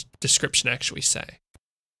does this description actually say?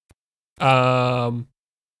 Being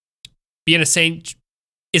a saint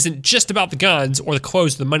isn't just about the guns or the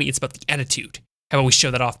clothes or the money, it's about the attitude. How about we show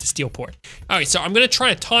that off to Steelport? All right, so I'm gonna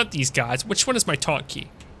try to taunt these guys. Which one is my taunt key?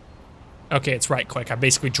 Okay, it's right click. I'm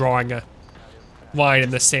basically drawing a line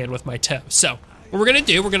in the sand with my toe. So, what we're gonna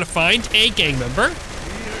do, we're gonna find a gang member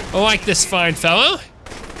like this fine fellow,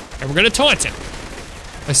 and we're gonna taunt him.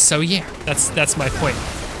 So yeah, that's my point.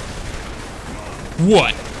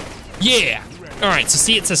 What? Yeah. All right, so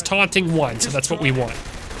see, it says taunting 1, so that's what we want.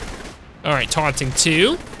 All right, taunting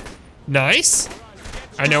 2. Nice.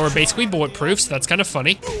 I know we're basically bulletproof, so that's kind of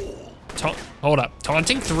funny. Hold up,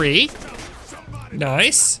 taunting 3.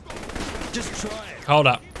 Nice. Just try it. Hold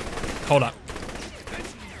up.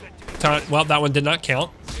 Well, that one did not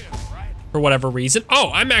count for whatever reason.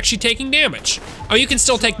 Oh, I'm actually taking damage. Oh, you can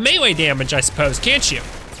still take melee damage, I suppose, can't you?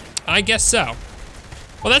 I guess so.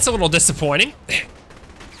 Well, that's a little disappointing.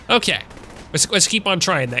 Okay, let's keep on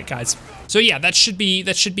trying that, guys. So yeah, that should be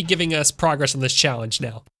giving us progress on this challenge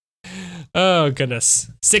now. Oh goodness,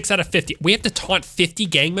 6 out of 50. We have to taunt 50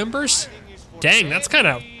 gang members? Dang, that's kind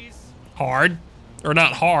of hard. Or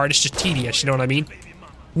not hard, it's just tedious, you know what I mean?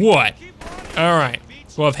 What? All right,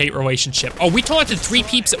 love-hate relationship. Oh, we taunted 3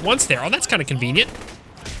 peeps at once there. Oh, that's kind of convenient.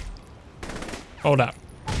 Hold up.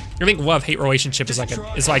 I think love-hate relationship is like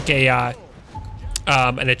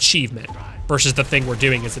an achievement versus the thing we're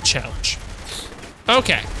doing as a challenge.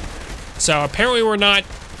 Okay, so apparently we're not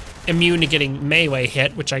immune to getting melee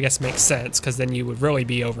hit, which I guess makes sense, because then you would really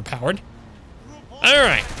be overpowered. All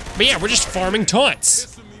right, but yeah, we're just farming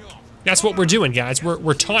taunts. That's what we're doing, guys.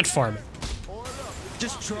 We're taunt farming.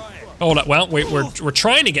 Just try it. Hold up. Well, we're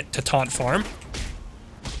trying to get to taunt farm.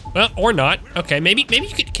 Well, or not. Okay, maybe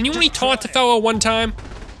you can you only taunt a fellow one time?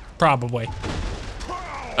 Probably.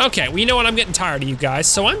 Okay, well, you know what? I'm getting tired of you guys,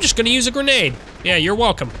 so I'm just gonna use a grenade. Yeah, you're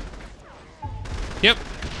welcome. Yep,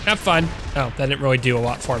 have fun. Oh, that didn't really do a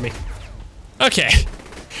lot for me. Okay,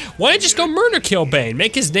 why not just go murder kill Bane?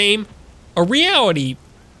 Make his name a reality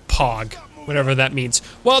pog, whatever that means.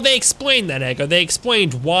 Well, they explained that, Ego. They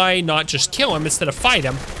explained why not just kill him instead of fight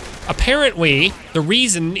him. Apparently, the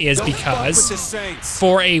reason is because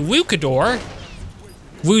for a Lucador,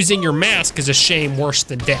 losing your mask is a shame worse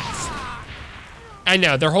than death. I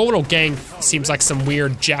know, their whole little gang seems like some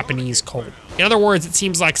weird Japanese cult. In other words, it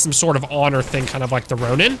seems like some sort of honor thing, kind of like the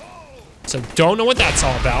Ronin. So don't know what that's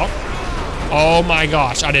all about. Oh my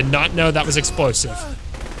gosh, I did not know that was explosive.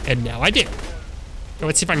 And now I do.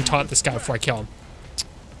 Let's see if I can taunt this guy before I kill him.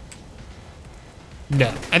 No,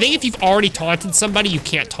 I think if you've already taunted somebody, you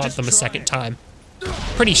can't taunt them a second time.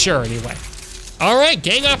 Pretty sure, anyway. All right,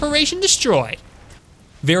 gang operation destroyed.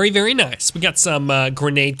 Very, very nice. We got some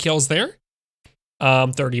grenade kills there.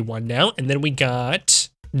 31 now, and then we got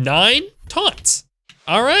 9 taunts.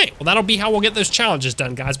 All right, well, that'll be how we'll get those challenges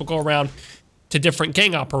done, guys. We'll go around to different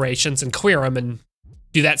gang operations and clear them and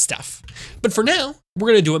do that stuff. But for now, we're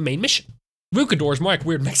gonna do a main mission. Lucadors, more like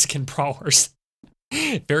weird Mexican brawlers.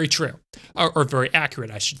 Very true, or very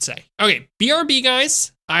accurate, I should say. Okay, BRB,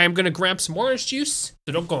 guys. I am gonna grab some orange juice,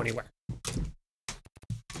 so don't go anywhere.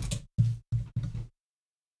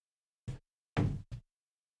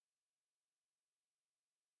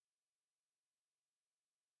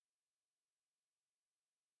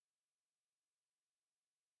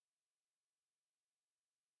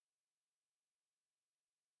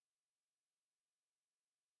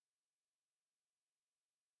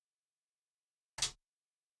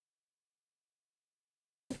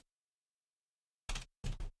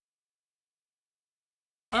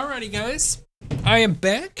 Alrighty, guys, I am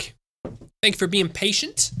back. Thank you for being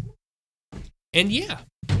patient. And yeah,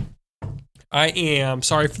 I am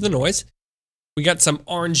sorry for the noise. We got some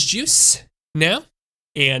orange juice now,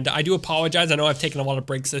 and I do apologize. I know I've taken a lot of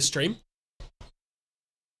breaks this stream,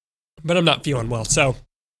 but I'm not feeling well, so,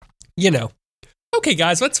 you know. Okay,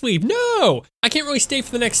 guys, let's leave. No, I can't really stay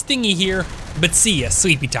for the next thingy here, but see ya,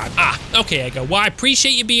 sleepy time. Ah, okay, Ego. Well, I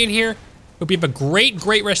appreciate you being here. Hope you have a great,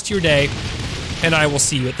 great rest of your day. And I will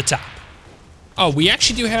see you at the top. Oh, we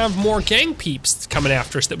actually do have more gang peeps coming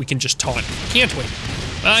after us that we can just taunt, can't we?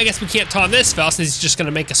 Well, I guess we can't taunt this fella since he's just gonna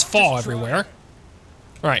make us fall everywhere.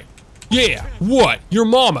 All right, yeah, what? Your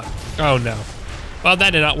mama? Oh no. Well,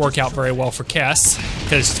 that did not work out very well for Kes,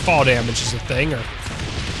 because fall damage is a thing, or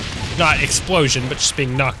not explosion, but just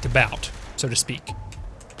being knocked about, so to speak.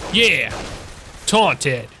 Yeah,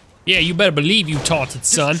 taunted. Yeah, you better believe you taunted,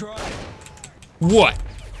 son. What?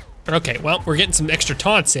 Okay, well, we're getting some extra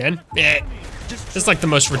taunts in. This is like the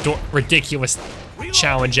most ridiculous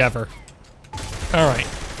challenge ever. All right,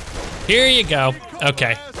 here you go.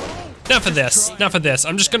 Okay, enough of this, enough of this.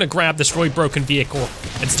 I'm just gonna grab this really broken vehicle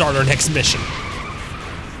and start our next mission.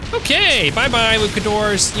 Okay, bye-bye,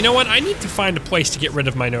 Lucadors. You know what, I need to find a place to get rid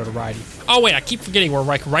of my notoriety. Oh wait, I keep forgetting we're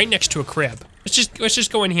like right next to a crib. Let's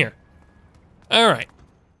just go in here. All right,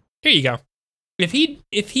 here you go. If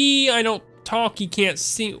he, I don't talk, he can't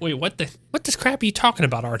see. Wait, what this crap are you talking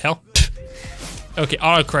about, Artel? Okay,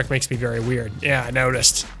 autocorrect makes me very weird. Yeah, I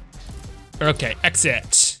noticed. Okay,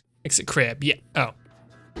 exit crib. Yeah. Oh,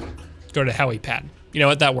 Go to the helipad. You know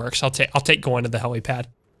what? That works. I'll take going to the helipad.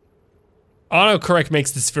 Autocorrect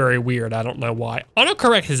makes this very weird. I don't know why.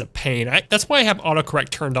 Autocorrect is a pain. That's why I have autocorrect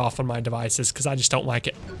turned off on my devices, because I just don't like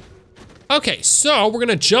it. Okay, so we're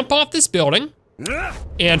gonna jump off this building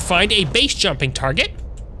and find a base jumping target,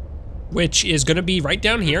 which is gonna be right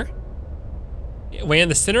down here. Way in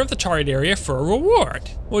the center of the target area for a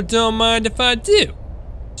reward. Well, don't mind if I do.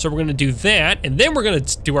 So we're gonna do that, and then we're gonna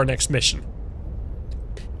do our next mission.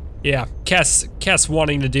 Yeah, Kes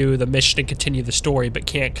wanting to do the mission and continue the story, but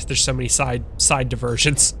can't because there's so many side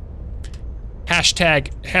diversions.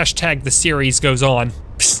 Hashtag the series goes on.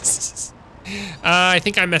 I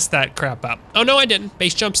think I messed that crap up. Oh no, I didn't.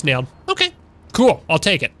 Base jump's nailed. Okay, cool. I'll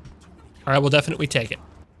take it. All right, we'll definitely take it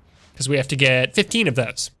because we have to get 15 of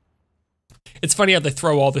those. It's funny how they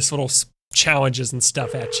throw all this little challenges and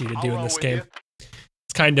stuff at you to do in this game.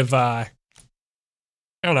 It's kind of I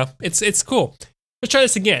don't know. It's cool. Let's try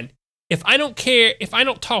this again. If I don't care, if I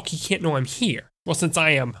don't talk, he can't know I'm here. Well, since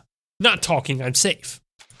I am not talking, I'm safe.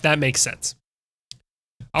 That makes sense.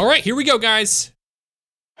 All right, here we go, guys.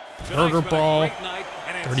 Murder Brawl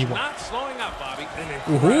 31. Not slowing up, Bobby. An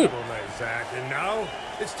incredible night, Zach. And now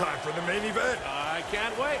it's time for the main event. I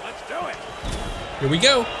can't wait. Let's do it. Here we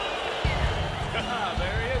go.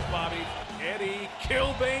 There he is, Bobby. Eddie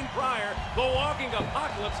Killbane Pryor, the walking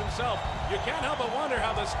apocalypse himself. You can't help but wonder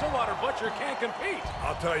how the Stillwater Butcher can't compete.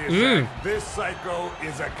 I'll tell you, Zach, this psycho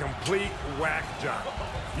is a complete whack job.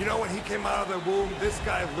 You know, when he came out of the womb, this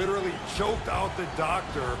guy literally choked out the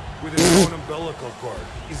doctor with his own umbilical cord.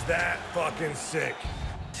 Is that fucking sick?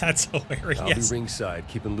 That's hilarious. I'll be ringside,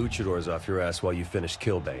 keeping luchadors off your ass while you finish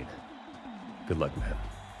Killbane. Good luck, man.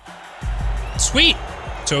 Sweet.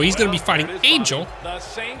 So he's going to be fighting Angel. The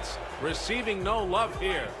Saints receiving no love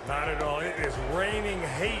here. Not at all. It is raining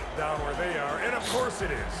hate down where they are, and of course it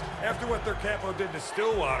is. After what their capo did to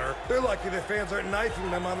Stillwater, they're lucky their fans aren't knifing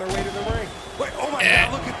them on their way to the ring. Wait, oh my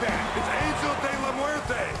God, look at that. It's Angel de la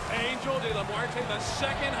Muerte. Angel de la Muerte, the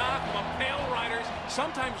second half of a Pale Riders,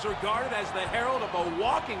 sometimes regarded as the herald of a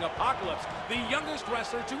walking apocalypse. The youngest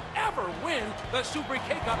wrestler to ever win the Super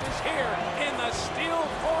K-Cup is here in the Steel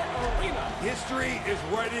Court Arena. History is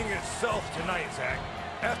writing itself tonight, Zach.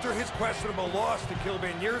 After his questionable loss to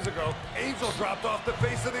Killbane years ago, Angel dropped off the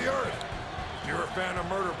face of the earth. If you're a fan of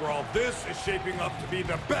Murder Brawl, this is shaping up to be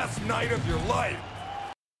the best night of your life.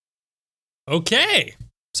 Okay.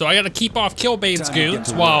 So I got to keep off Killbane's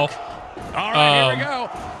goons while... All right, here we go.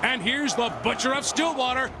 And here's the Butcher of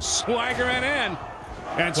Stillwater swaggering in.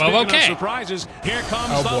 And speaking of surprises, here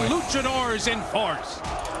comes the Luchadors in force.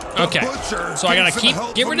 Okay. So I got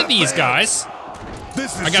to get rid of these guys.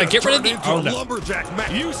 I gotta get rid of the lumberjack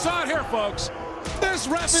match. You saw it here, folks. This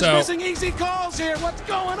ref is missing easy calls here. What's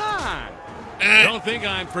going on? Don't think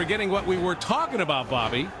I'm forgetting what we were talking about,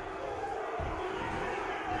 Bobby.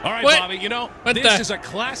 All right, Bobby, you know, this is a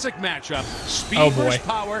classic matchup. Speed versus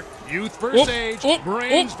power, youth versus age,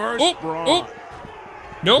 brains versus brawn.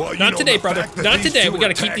 Nope, well, not today, brother. Not today. We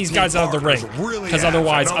gotta keep these guys out of the ring, because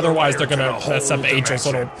otherwise they're gonna mess up Angel's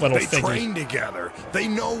little they thingy. Train together. They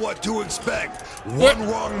know what to expect. One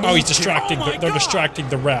wrong move. Oh, he's distracting. They're distracting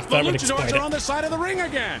the ref. That would explain it. Are on the side of the ring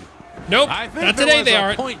again. Nope, not today. They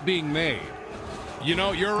aren't. Point being made. You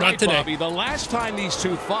know, you're right, Bobby. The last time these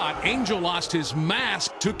two fought, Angel lost his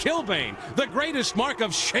mask to Killbane, the greatest mark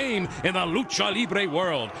of shame in the Lucha Libre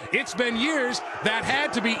world. It's been years that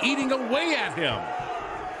had to be eating away at him.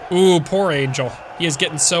 Ooh, poor Angel. He is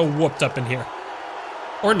getting so whooped up in here.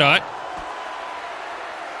 Or not.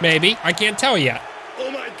 Maybe. I can't tell yet.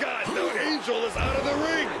 Oh my God, no, Angel is out of the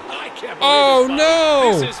ring. I can't believe oh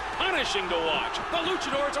no! This is punishing to watch. The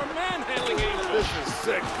Luchadors are manhandling Angel. This is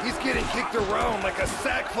sick. He's getting kicked around like a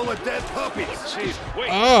sack full of dead puppies. Jeez,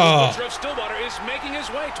 wait. The Butcher of Stillwater is making his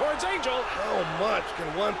way towards Angel. How much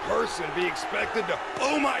can one person be expected to...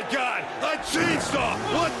 Oh my God, a chainsaw!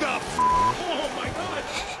 What the f... Oh my God.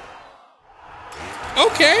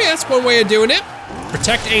 Okay, that's one way of doing it.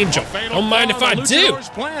 Protect Angel. Don't mind if I do.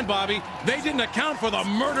 Plan, Bobby. They didn't account for the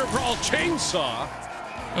Murder Brawl chainsaw.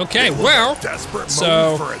 Okay, well,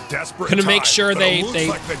 so gonna make sure they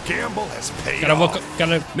like the gamble has paid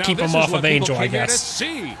gotta keep them off of Angel, I guess.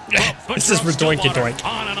 This is redoink-a-doink.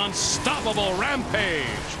 On an unstoppable rampage.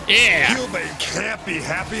 Yeah. Killbane can't be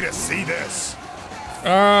happy to see this.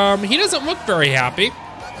 He doesn't look very happy.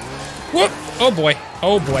 Whoop! Oh boy.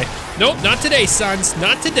 Oh boy. Nope, not today, sons.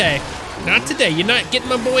 Not today. Not today. You're not getting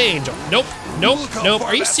my boy Angel. Nope. Nope. Nope.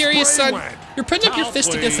 Are you serious, son? You're putting up your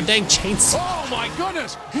fist against the dang chainsaw. Oh my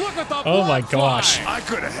goodness! Look at the oh my gosh. I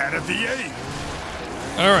could have had a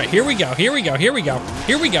V8. All right, here we go. Here we go. Here we go.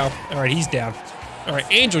 Here we go. All right, he's down. All right,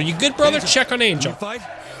 Angel, you good, brother? Check on Angel.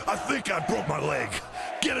 I I think I broke my leg.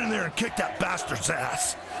 Get in there and kick that bastard's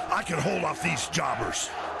ass. I can hold off these jobbers.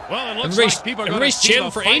 Well, it looks like people are going to see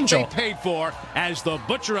the fight they paid for as the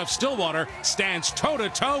Butcher of Stillwater stands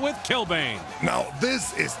toe-to-toe with Killbane. Now,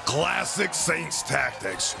 this is classic Saints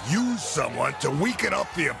tactics. Use someone to weaken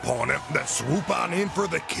up the opponent, then swoop on in for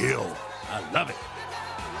the kill. I love it.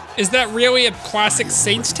 Is that really a classic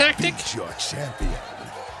Saints tactic? Your champion.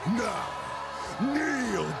 Now,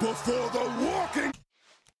 kneel before the walking.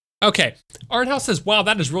 Okay, Arnhouse says, wow,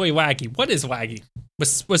 that is really laggy. What is laggy?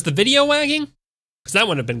 Was the video lagging? Because that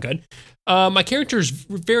wouldn't have been good. My character is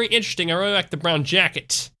very interesting. I really like the brown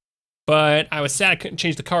jacket. But I was sad I couldn't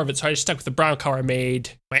change the color of it, so I just stuck with the brown color I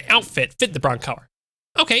made. My outfit fit the brown color.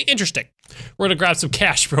 Okay, interesting. We're gonna grab some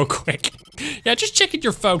cash real quick. Yeah, just checking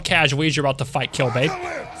your phone casually as you're about to fight Killbane.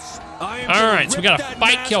 Alright, so we gotta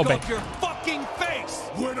fight Killbane.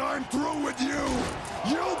 When I'm through with you,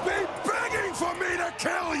 you'll be begging for me to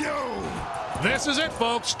kill you! This is it,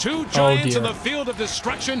 folks. Two giants in the field of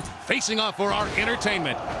destruction facing off for our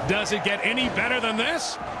entertainment. Does it get any better than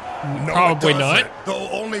this? No, probably not. Though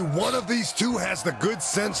only one of these two has the good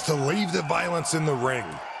sense to leave the violence in the ring.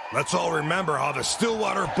 Let's all remember how the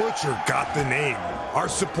Stillwater Butcher got the name. Our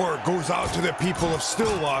support goes out to the people of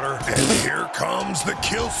Stillwater, and here comes the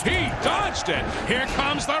kill switch. He dodged it. Here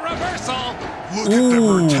comes the reversal. Look at the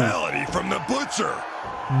brutality from the Butcher.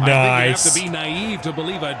 Nice. I think you have to be naive to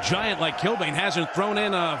believe a giant like Killbane hasn't thrown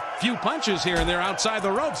in a few punches here and there outside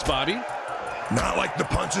the ropes, Bobby. Not like the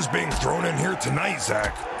punches being thrown in here tonight,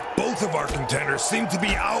 Zach. Both of our contenders seem to be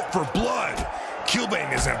out for blood.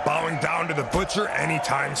 Killbane isn't bowing down to the Butcher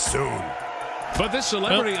anytime soon. But this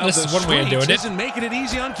celebrity of the streets isn't making it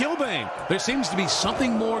easy on Killbane. There seems to be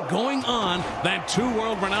something more going on than two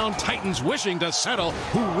world-renowned titans wishing to settle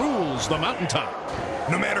who rules the mountaintop.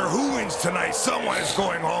 No matter who wins tonight, someone is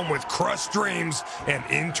going home with crushed dreams and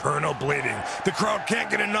internal bleeding. The crowd can't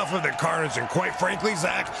get enough of the carnage, and quite frankly,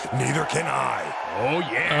 Zach, neither can I. Oh,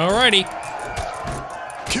 yeah. Alrighty.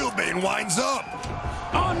 Killbane winds up.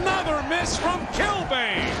 Another miss from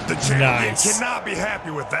Killbane. The champion cannot be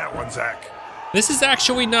happy with that one, Zach. This is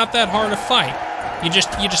actually not that hard a fight. You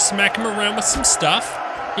just smack him around with some stuff,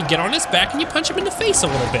 you get on his back, and you punch him in the face a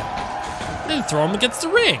little bit. Then throw him against the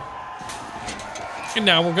ring. And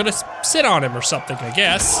now we're gonna sit on him or something, I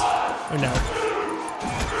guess. Or no.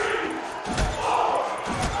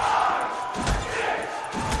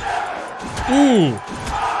 Ooh.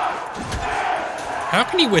 How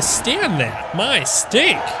can he withstand that? My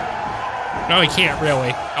stink. No, he can't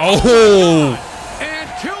really. Oh. And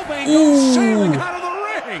Killbane goes sailing out of the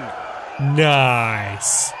ring.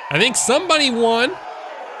 Nice. I think somebody won.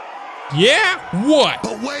 Yeah? What?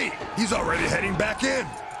 But wait, he's already heading back in.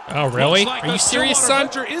 Oh, really? Like are you serious, son?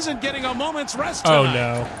 Butcher isn't getting a moment's rest tonight. Oh,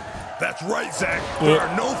 no. That's right, Zach. There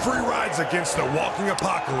are no free rides against the walking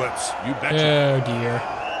apocalypse. You betcha. Oh, dear.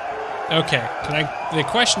 Okay, the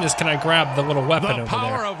question is, can I grab the little weapon over there? The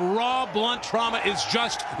power of raw, blunt trauma is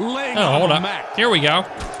just laying on hold the up. Mat. Here we go.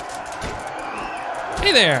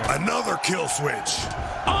 Hey there. Another kill switch.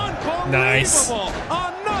 Unbelievable. Nice.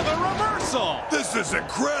 Another reversal. This is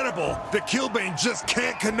incredible. The Killbane just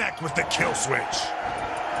can't connect with the kill switch.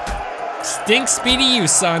 Stink speedy you,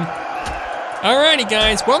 son. Alrighty,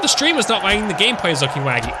 guys. Well, the stream was not lagging. The gameplay is looking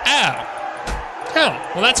waggy. Ow.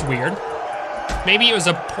 Oh, well, that's weird. Maybe it was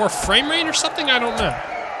a poor frame rate or something? I don't know.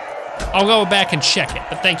 I'll go back and check it,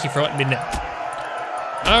 but thank you for letting me know.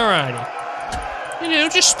 Alrighty. You know,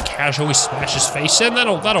 just casually smash his face in.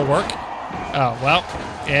 That'll work. Oh, well.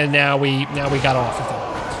 And now we got off of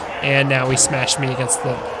him. And now he smashed me against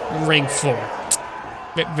the ring floor.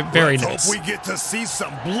 Very nice. Hope we get to see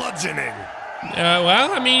some bludgeoning.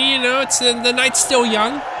 Well, I mean, you know, it's the night's still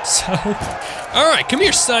young, so. All right, come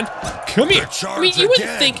here, son. Come here. I mean,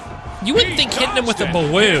 you wouldn't think hitting him with a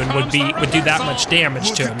balloon would do that much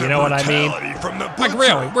damage to him. You know what I mean? Like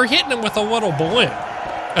really, we're hitting him with a little balloon,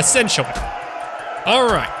 essentially. All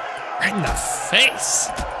right, right in the face.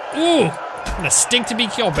 Ooh. And a stink to be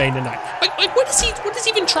Killbane tonight. Like what is he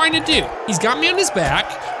even trying to do? He's got me on his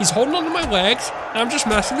back, he's holding onto my legs, and I'm just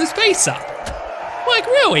messing his face up. Like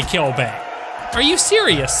really, Killbane? Are you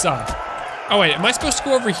serious, son? Oh wait, am I supposed to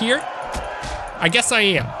go over here? I guess I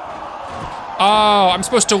am. Oh, I'm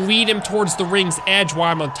supposed to lead him towards the ring's edge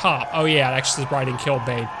while I'm on top. Oh yeah, it actually is right in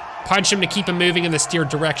Killbane. Punch him to keep him moving in the steered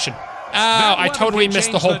direction. Oh, I totally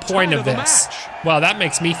missed the whole point of this. Well, that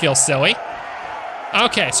makes me feel silly.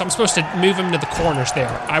 Okay, so I'm supposed to move him to the corners there.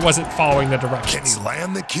 I wasn't following the directions. Can he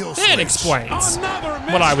land the kill switch? That explains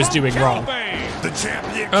what I was doing wrong. The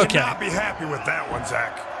champion cannot be happy with that one,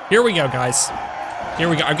 Zach. Here we go, guys. Here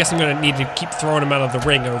we go. I guess I'm gonna need to keep throwing him out of the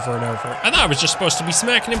ring over and over. I thought I was just supposed to be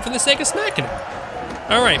smacking him for the sake of smacking him.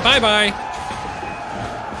 All right, bye-bye.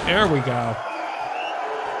 There we go.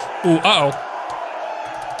 Ooh, uh-oh.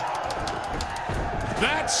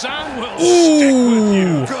 That sound will stick with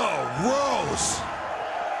you. Go, Rose.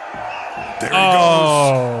 There he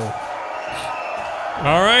goes.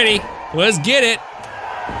 Alrighty, let's get it.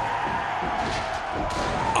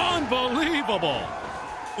 Unbelievable.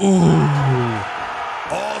 Ooh.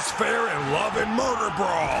 All's fair in love and murder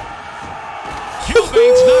brawl.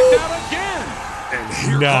 Kilbane's knocked out again. And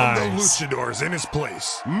here come the luchadors in his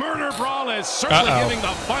place. Murder Brawl is certainly giving the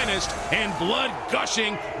finest and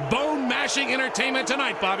blood-gushing, bone-mashing entertainment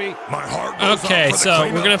tonight, Bobby. My heart goes Okay, so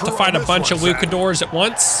we're gonna have to fight a bunch of luchadors at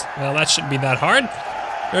once. Well, that shouldn't be that hard.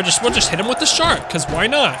 We'll just hit him with the shark, because why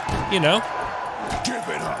not? You know. Give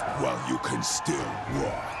it up while you can still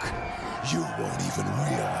walk. You won't even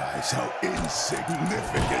realize how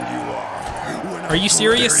insignificant you are. Are you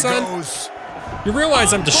serious, son? You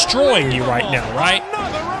realize I'm destroying you right now, right?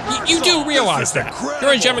 You do realize that. You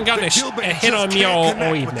realize you haven't gotten a hit on me all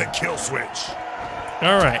evening.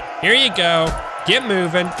 All right, here you go. Get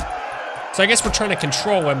moving. So I guess we're trying to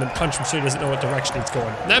control him and punch him so he doesn't know what direction he's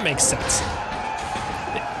going. That makes sense.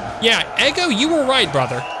 Yeah, Ego, you were right,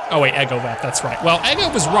 brother. Oh wait, Ego left, that's right. Well,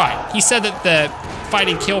 Ego was right. He said that the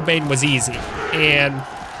fighting Kilbane was easy. And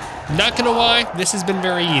not gonna lie, this has been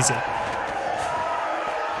very easy.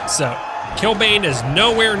 So, Kilbane is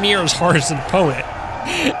nowhere near as hard as an opponent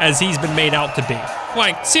as he's been made out to be.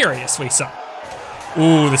 Like, seriously, son.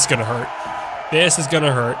 Ooh, this is gonna hurt. This is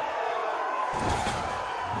gonna hurt.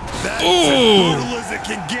 That's as brutal as it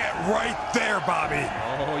can get right there, Bobby.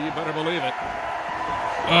 Oh, you better believe it.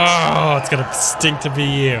 Oh, it's gonna stink to be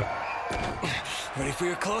you. Ready for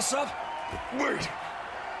your close-up? Wait!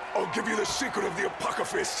 I'll give you the secret of the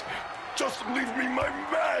Apocalypse. Just leave me my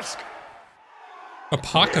mask!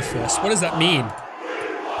 Apocalypse, what does that mean?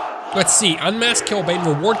 Let's see, unmask Kilbane,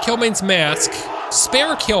 reward Kilbane's mask,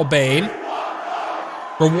 spare Kilbane,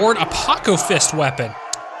 reward Apocalypse weapon.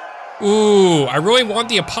 Ooh, I really want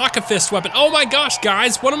the Apocalypse weapon. Oh my gosh,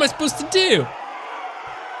 guys, what am I supposed to do?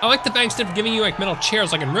 I like the fact instead of giving you like metal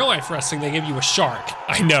chairs like in real life wrestling, they give you a shark.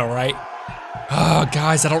 I know, right? Oh,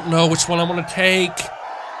 guys, I don't know which one I want to take.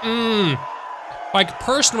 Like,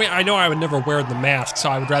 personally, I know I would never wear the mask, so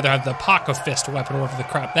I would rather have the Paco Fist weapon, or whatever the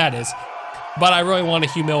crap that is. But I really want to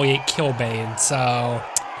humiliate Kilbane, so...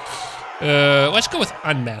 let's go with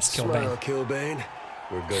unmasked Kilbane. Smile, Kilbane.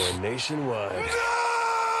 We're going nationwide. No!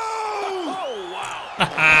 Oh, wow.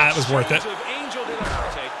 That was worth it.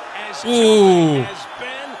 Ooh.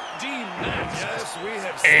 Yes, we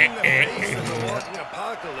have seen the face of the walking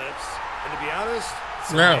apocalypse. And to be honest,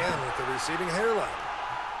 it's a man with the receding hairline.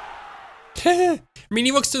 I mean,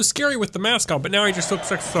 he looks so scary with the mask on, but now he just looks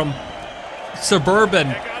like some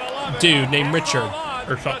suburban dude named Richard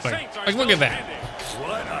or something. Like, look at that.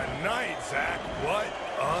 What a night, Zach. What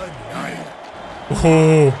a night.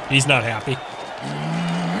 Oh, he's not happy.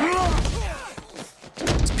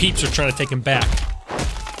 His peeps are trying to take him back.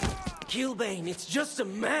 Kilbane, it's just a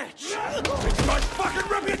match. It's my fucking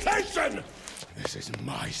reputation! This is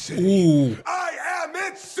my city. Ooh. I am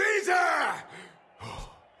its Caesar!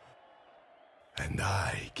 And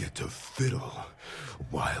I get to fiddle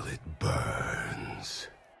while it burns.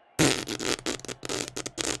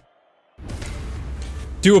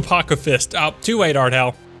 Do Apocalypse. Oh, too late, Art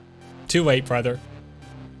Hell. Too late, brother.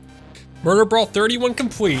 Murder Brawl 31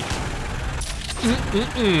 complete.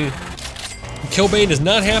 Kilbane is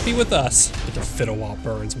not happy with us. Get to fiddle while it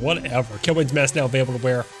burns. Whatever. Kilbane's mask now available to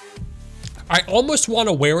wear. I almost want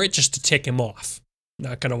to wear it just to tick him off.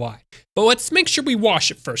 Not gonna lie. But let's make sure we wash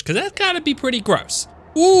it first, because that's gotta be pretty gross.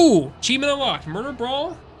 Ooh, achievement unlocked. Murder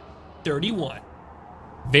Brawl 31.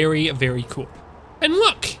 Very, very cool. And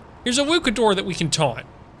look, here's a luchador that we can taunt.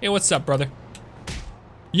 Hey, what's up, brother?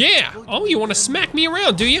 Yeah. Oh, you want to smack me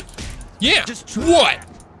around, do you? Yeah. What?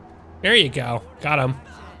 There you go. Got him.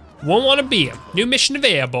 Won't want to be him. New mission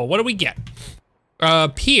available. What do we get?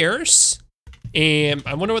 Pierce. And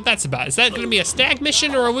I wonder what that's about. Is that going to be a Stag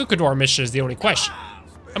mission or a luchador mission is the only question.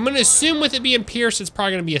 I'm going to assume with it being Pierce, it's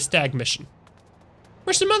probably going to be a Stag mission.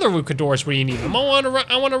 Where's some other luchadors where you need them? I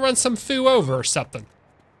want to run some foo over or something.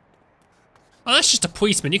 Oh, that's just a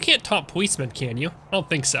policeman. You can't taunt policemen, can you? I don't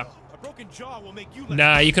think so.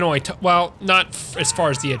 Nah, you can only, well, not as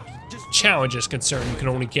far as the challenge is concerned. You can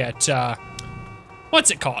only get,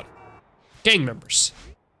 what's it called? Gang members.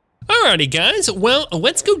 Alrighty, guys. Well,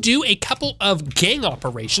 let's go do a couple of gang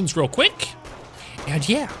operations real quick. And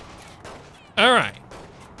yeah. Alright.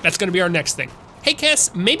 That's gonna be our next thing. Hey,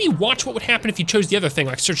 Kes, maybe watch what would happen if you chose the other thing,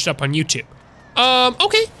 like searched up on YouTube.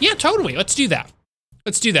 Okay, yeah, totally. Let's do that.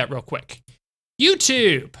 Let's do that real quick.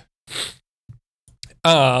 YouTube.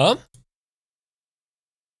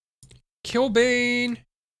 Killbane.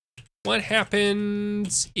 What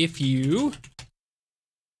happens if you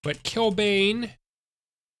let Killbane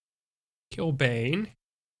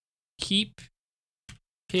keep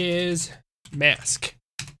his mask?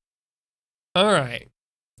 All right.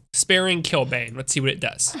 Sparing Killbane. Let's see what it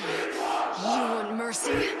does. You want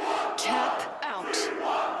mercy? Tap out.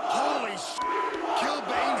 Holy shit!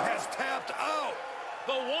 Killbane has tapped out!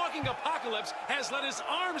 The walking apocalypse has let his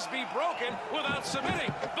arms be broken without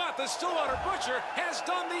submitting, but the Stillwater Butcher has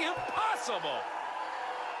done the impossible.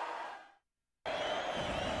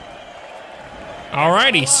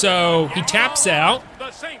 Alrighty, so he taps out.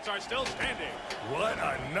 The Saints are still standing. What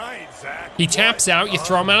a night, Zach. He taps out. You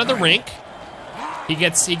throw him out of the rink. He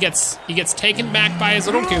gets taken back by his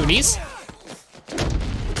little goonies.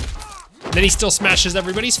 Then he still smashes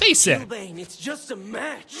everybody's face in. It's just a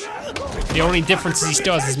match. The only difference is he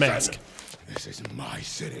still has his mask. This is my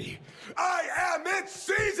city. I am its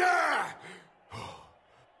Caesar!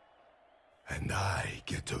 And I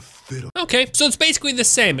get to fiddle. Okay, so it's basically the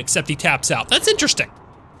same, except he taps out. That's interesting.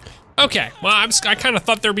 Okay, well, I kind of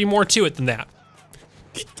thought there'd be more to it than that.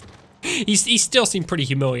 He still seemed pretty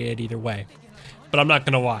humiliated either way. But I'm not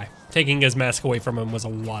gonna lie. Taking his mask away from him was a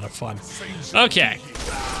lot of fun. Okay.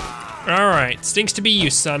 All right, stinks to be you,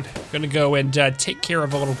 son. Gonna go and take care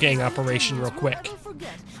of a little gang operation real quick.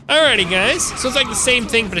 Alrighty, guys. So it's like the same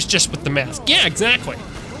thing, but it's just with the mask. Yeah, exactly.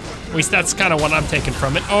 At least that's kind of what I'm taking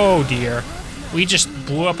from it. Oh, dear. We just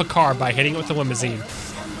blew up a car by hitting it with a limousine.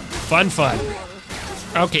 Fun, fun.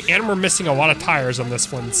 Okay, and we're missing a lot of tires on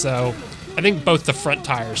this one, so I think both the front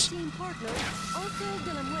tires.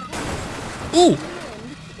 Ooh!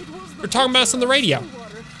 We're talking about us on the radio.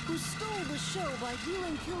 Who stole the show by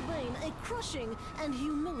dealing Killbane a crushing and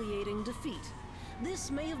humiliating defeat.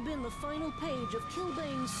 This may have been the final page of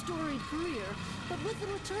Killbane's storied career, but with the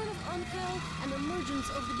return of Unkel and emergence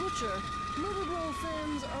of the Butcher, Murder Brawl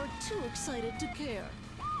fans are too excited to care.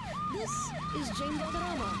 This is James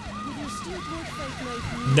Valderrama with your Steelport Fight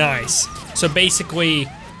Night. Nice. So basically,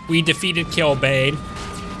 we defeated Killbane,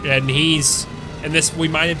 and we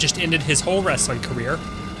might have just ended his whole wrestling career.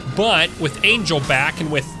 But with Angel back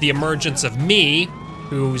and with the emergence of me,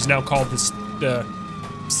 who's now called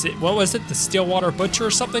what was it? The Stillwater Butcher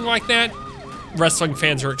or something like that? Wrestling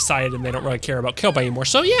fans are excited and they don't really care about Killbane anymore.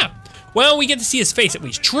 So yeah, well, we get to see his face at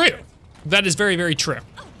least. True. That is very, very true.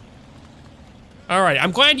 All right,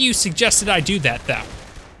 I'm glad you suggested I do that though.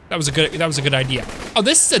 That was a good idea. Oh,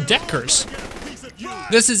 this is a Deckers.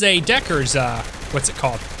 This is a Deckers, what's it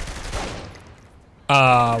called?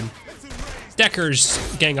 Deckers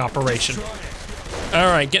gang operation. All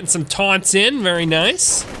right, getting some taunts in, very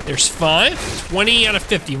nice. There's 5, 20 out of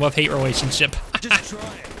 50 love-hate relationship.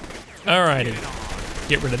 All righty,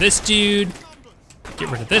 get rid of this dude. Get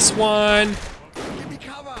rid of this one.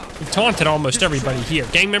 We've taunted almost everybody here.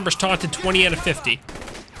 Gang members taunted 20 out of 50.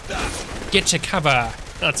 Get your cover.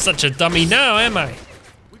 Not such a dummy now, am I?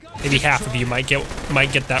 Maybe half of you might get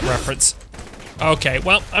that reference. Okay,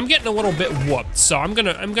 well, I'm getting a little bit whooped, so I'm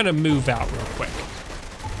gonna move out real quick.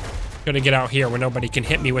 Gonna get out here where nobody can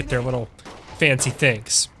hit me with their little fancy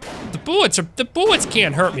things. The bullets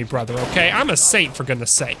can't hurt me, brother, okay? I'm a saint, for goodness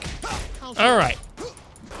sake. All right.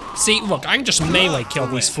 See, look, I can just melee kill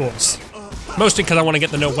these fools. Mostly because I want to get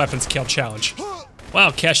the no weapons kill challenge. Wow,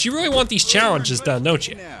 Kesh, you really want these challenges done, don't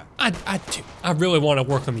you? I do. I really want to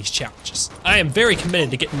work on these challenges. I am very committed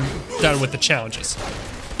to getting done with the challenges,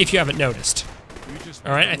 if you haven't noticed.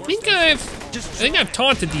 All right, I think I've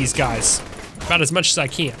taunted these guys about as much as I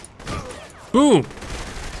can. Boom.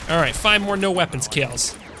 All right, 5 more no weapons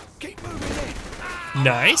kills.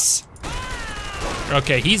 Nice.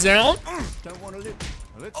 Okay, he's out.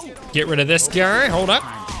 Get rid of this guy. Hold up.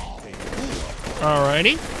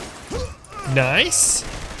 Alrighty. Nice.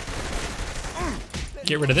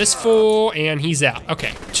 Get rid of this fool, and he's out.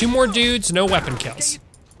 Okay, 2 more dudes, no weapon kills.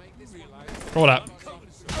 Hold up.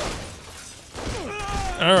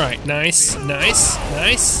 All right, nice, nice,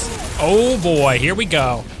 nice. Oh boy, here we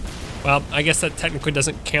go. Well, I guess that technically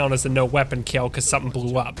doesn't count as a no weapon kill because something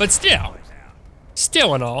blew up, but still.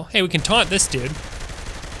 Still and all. Hey, we can taunt this dude.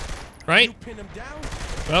 Right?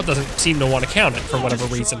 Well, it doesn't seem to want to count it for whatever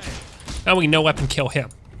reason. Now we can no weapon kill him.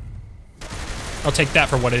 I'll take that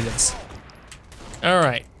for what it is. All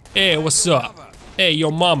right. Hey, what's up? Hey,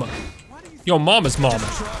 your mama. Your mama's mama.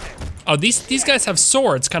 Oh, these guys have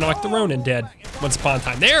swords, kind of like the Ronin did once upon a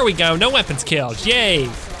time. There we go, no weapons killed, yay.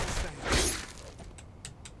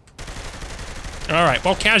 All right,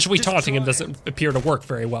 well, casually taunting him doesn't appear to work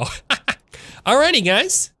very well. Alrighty,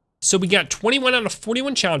 guys. So we got 21 out of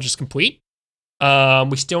 41 challenges complete.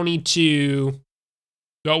 We still need to,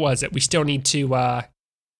 what was it? We still need to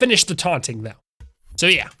finish the taunting though. So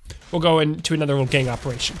yeah, we'll go into another little gang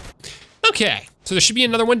operation. Okay, so there should be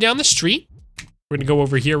another one down the street. We're gonna go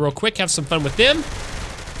over here real quick, have some fun with them.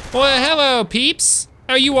 Well, hello peeps.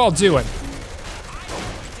 How you all doing?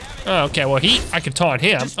 Oh, okay, well I could taunt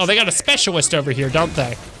him. Oh, they got a specialist over here, don't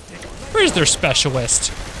they? Where's their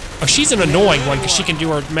specialist? Oh, she's an annoying one because she can do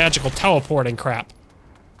her magical teleporting crap.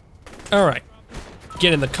 All right,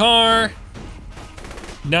 get in the car.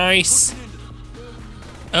 Nice.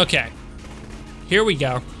 Okay, here we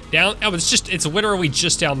go. Down, oh, it's literally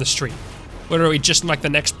just down the street. Literally just in like the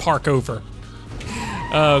next park over.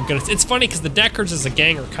 Oh goodness, it's funny because the Deckers as a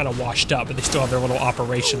gang are kind of washed up, but they still have their little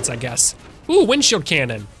operations, I guess. Ooh, windshield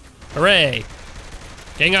cannon. Hooray.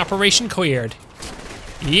 Gang operation cleared.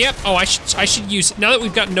 Yep, oh, I should use, now that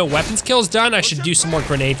we've got no weapons kills done, I should do some more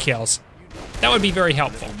grenade kills. That would be very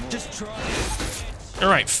helpful. All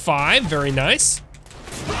right, 5, very nice.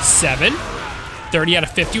 7, 30 out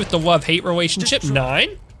of 50 with the love-hate relationship,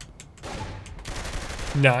 9.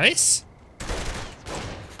 Nice.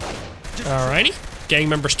 Alrighty, gang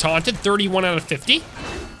members taunted, 31 out of 50.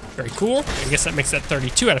 Very cool, I guess that makes that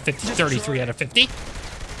 32 out of 50, 33 out of 50.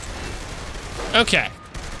 Okay,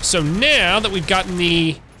 so now that we've gotten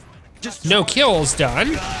the no kills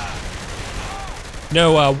done,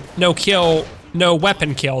 no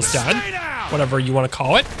weapon kills done, whatever you want to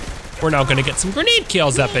call it, we're now gonna get some grenade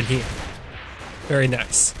kills up in here. Very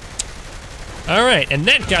nice. All right, and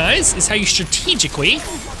that, guys, is how you strategically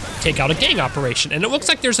take out a gang operation. And it looks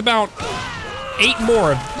like there's about 8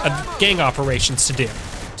 more of gang operations to do.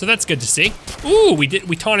 So that's good to see. Ooh, we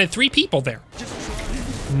taunted 3 people there.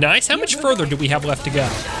 Nice, how much further do we have left to go?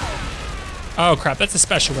 Oh crap, that's a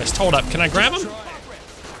specialist. Hold up, can I grab him?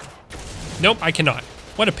 Nope, I cannot.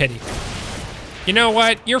 What a pity. You know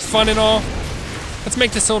what, you're fun and all. Let's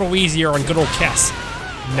make this a little easier on good old Kes.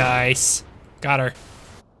 Nice, got her.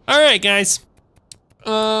 All right, guys.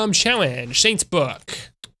 Challenge, Saints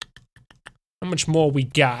Book. How much more we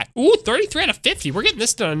got? Ooh, 33 out of 50. We're getting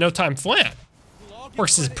this done in no time flat.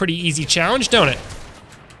 Works is a pretty easy challenge, don't it?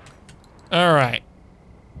 All right.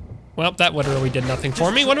 Well, that literally did nothing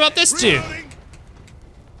for me. What about this dude?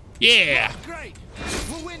 Yeah.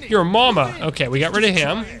 Your mama. Okay, we got rid of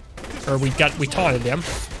him. Or we taunted him.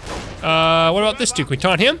 What about this dude? Can we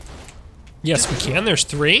taunt him? Yes, we can. There's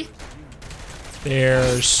 3.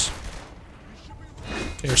 There's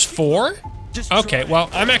 4. Okay, well,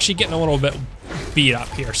 I'm actually getting a little bit beat up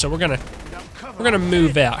here, so we're gonna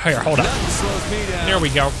move out. Here, hold up. There we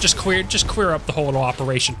go. Just clear up the whole little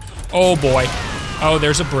operation. Oh boy. Oh,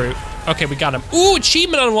 there's a brute. Okay, we got him. Ooh,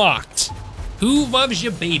 achievement unlocked. Who loves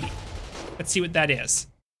you, baby? Let's see what that is.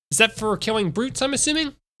 Is that for killing brutes, I'm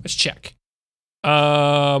assuming? Let's check.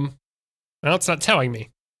 Well, it's not telling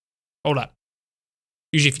me. Hold up.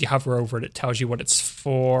 Usually if you hover over it, it tells you what it's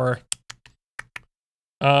for.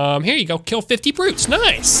 Here you go, kill 50 brutes,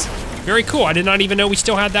 nice. Very cool, I did not even know we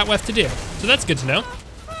still had that left to do. So that's good to know.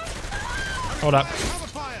 Hold up.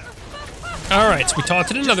 All right, so we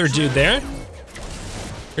taunted another dude there.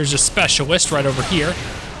 There's a specialist right over here.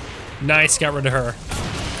 Nice, got rid of her.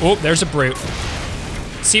 Oh, there's a brute.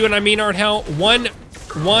 See what I mean, Art Hell? One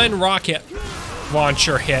rocket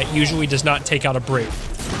launcher hit usually does not take out a brute.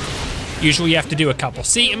 Usually you have to do a couple.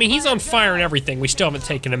 See, I mean, he's on fire and everything. We still haven't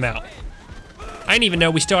taken him out. I didn't even know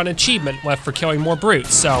we still had an achievement left for killing more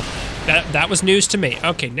brutes, so that was news to me.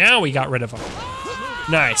 Okay, now we got rid of him.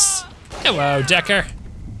 Nice. Hello, Decker.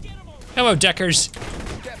 Hello, Deckers.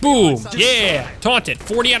 Boom, yeah, taunted.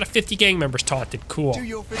 40 out of 50 gang members taunted, cool.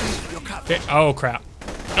 Okay. Oh, crap.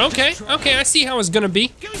 Okay, I see how it's gonna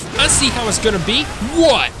be. I see how it's gonna be.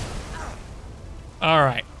 What? All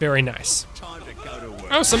right, very nice.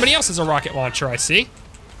 Oh, somebody else has a rocket launcher, I see.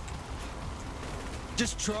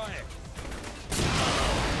 Just try it.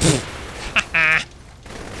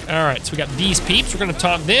 All right, so we got these peeps. We're gonna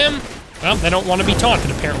taunt them. Well, they don't want to be taunted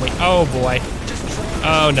apparently. Oh boy.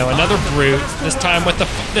 Oh no, another brute. This time with the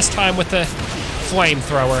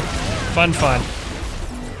flamethrower. Fun.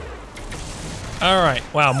 All right.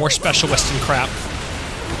 Wow, more specialists and crap.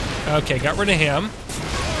 Okay, got rid of him.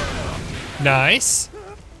 Nice.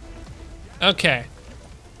 Okay.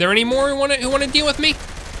 There any more who want to deal with me?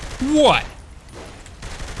 What?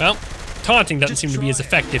 Well, taunting doesn't seem to be as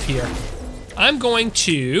effective here. I'm going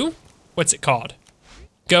to, what's it called?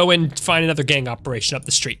 Go and find another gang operation up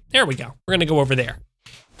the street. There we go. We're gonna go over there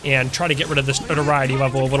and try to get rid of this notoriety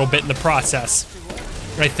level a little bit in the process,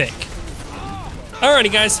 I think.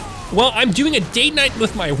 Alrighty, guys. Well, I'm doing a date night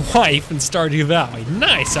with my wife in Stardew Valley.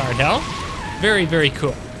 Nice, Ardell. Very, very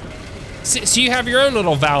cool. So you have your own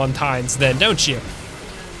little Valentines then, don't you?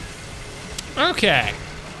 Okay.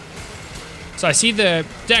 So I see the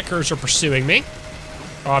Deckers are pursuing me,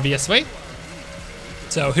 obviously.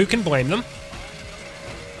 So who can blame them?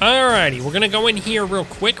 Alrighty, we're gonna go in here real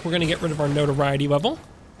quick. We're gonna get rid of our notoriety level.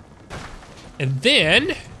 And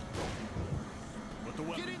then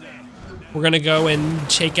we're gonna go and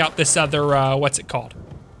check out this other, what's it called?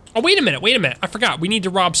 Oh, wait a minute, I forgot. We need to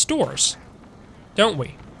rob stores, don't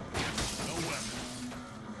we?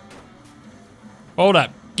 Hold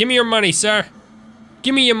up, give me your money, sir.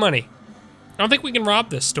 Give me your money. I don't think we can rob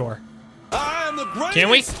this store. Can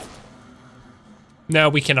we? No,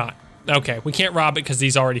 we cannot. Okay, we can't rob it because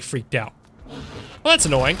he's already freaked out. Well, that's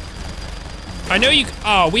annoying. I know you,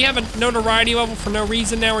 oh, we have a notoriety level for no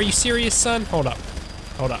reason now. Are you serious, son? Hold up,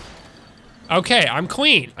 hold up. Okay, I'm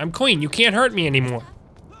clean, you can't hurt me anymore.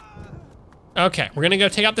 Okay, we're gonna go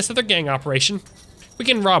take out this other gang operation. We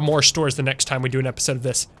can rob more stores the next time we do an episode of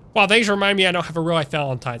this. Wow, thanks for reminding me I don't have a real life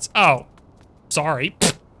Valentine's. Oh, sorry.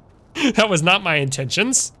 That was not my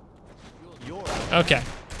intentions. Okay.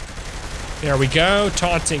 There we go,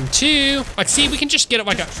 taunting 2. Like, see, we can just get it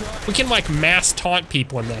like we can like mass taunt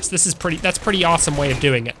people in this. This is that's pretty awesome way of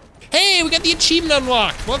doing it. Hey, we got the achievement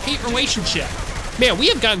unlocked. Love-hate relationship. Man, we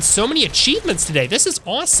have gotten so many achievements today. This is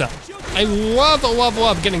awesome. I love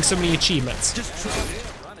getting so many achievements.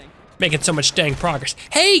 Making so much dang progress.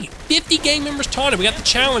 Hey, 50 gang members taunted. We got the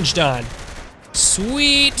challenge done.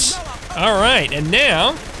 Sweet. All right, and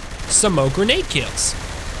now some more grenade kills.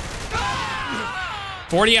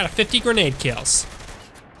 40 out of 50 grenade kills.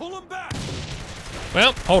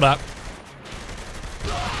 Well, hold up.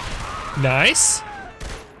 Nice.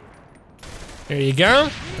 There you go.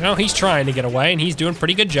 Well, he's trying to get away, and he's doing a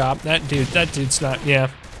pretty good job. That dude's not, yeah.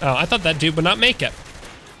 Oh, I thought that dude would not make it.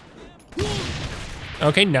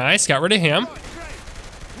 Okay, nice, got rid of him.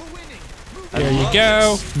 There you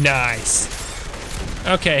go, nice.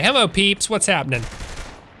 Okay, hello peeps, what's happening?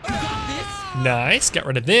 Nice, got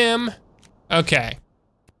rid of them. Okay.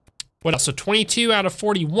 What else? So 22 out of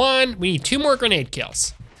 41. We need 2 more grenade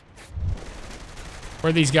kills. Where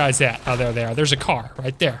are these guys at? Oh, there they are. There's a car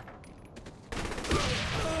right there.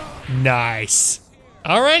 Nice.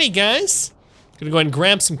 Alrighty, guys. Gonna go ahead and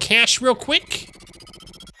grab some cash real quick.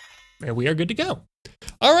 And we are good to go.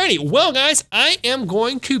 Alrighty, well, guys, I am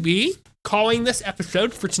going to be calling this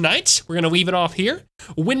episode for tonight. We're gonna leave it off here.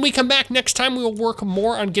 When we come back next time, we will work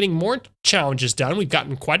more on getting more challenges done. We've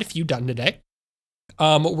gotten quite a few done today.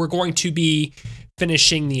 We're going to be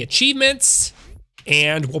finishing the achievements,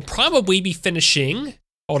 and we'll probably be finishing,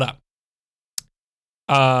 hold up.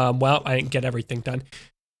 Well, I didn't get everything done.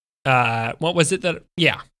 What was it that,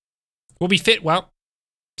 yeah. We'll be well,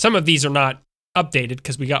 some of these are not updated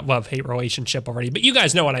because we got love-hate relationship already, but you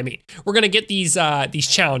guys know what I mean. We're gonna get these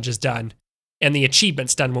challenges done and the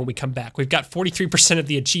achievements done when we come back. We've got 43% of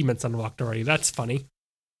the achievements unlocked already. That's funny.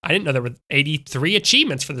 I didn't know there were 83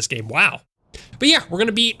 achievements for this game, wow. But yeah, we're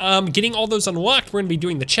gonna be getting all those unlocked. We're gonna be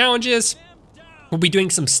doing the challenges. We'll be doing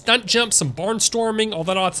some stunt jumps, some barnstorming, all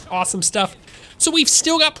that awesome stuff. So we've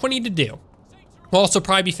still got plenty to do. We'll also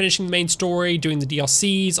probably be finishing the main story, doing the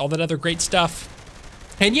DLCs, all that other great stuff.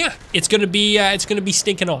 And yeah, it's gonna be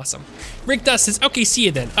stinking awesome. Rick Dust says, okay, see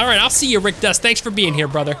you then. All right, I'll see you, Rick Dust. Thanks for being here,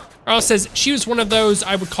 brother. Earl says, she was one of those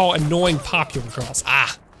I would call annoying popular girls.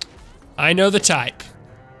 Ah, I know the type.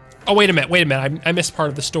 Oh, wait a minute, I missed part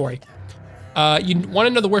of the story. You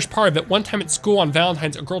wanna know the worst part of it? One time at school on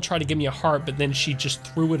Valentine's, a girl tried to give me a heart, but then she just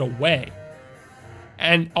threw it away.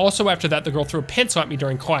 And also after that, the girl threw a pencil at me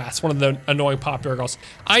during class, one of the annoying popular girls.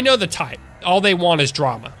 I know the type. All they want is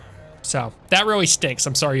drama. So that really stinks.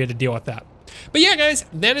 I'm sorry you had to deal with that. But yeah, guys,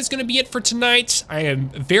 that is gonna be it for tonight. I am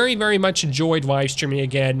very, very much enjoyed live streaming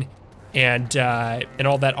again and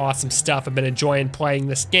all that awesome stuff. I've been enjoying playing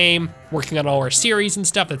this game, working on all our series and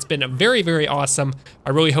stuff. That's been very, very awesome. I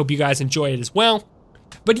really hope you guys enjoy it as well.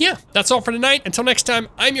 But yeah, that's all for tonight. Until next time,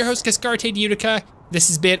 I'm your host, Kescarte DeJudica. This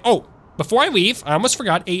has been, oh, before I leave, I almost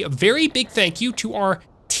forgot, a very big thank you to our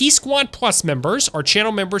T-Squad Plus members, our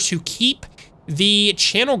channel members who keep the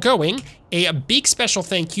channel going. A big special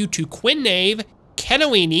thank you to Quinn Nave,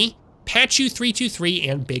 Kenowini, Pachu323,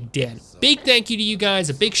 and Big Den. Big thank you to you guys,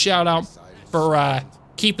 a big shout out for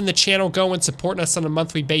keeping the channel going, supporting us on a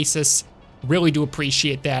monthly basis. Really do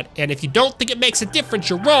appreciate that. And if you don't think it makes a difference,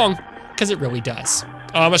 you're wrong, because it really does.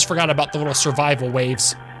 I almost forgot about the little survival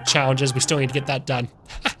waves challenges. We still need to get that done.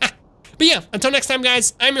 But yeah, until next time,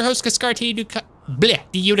 guys, I'm your host, Kescarte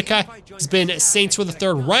DeJudica. It's been Saints for the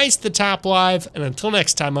Third Rise to the Top Live, and until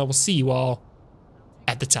next time, I will see you all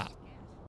at the top.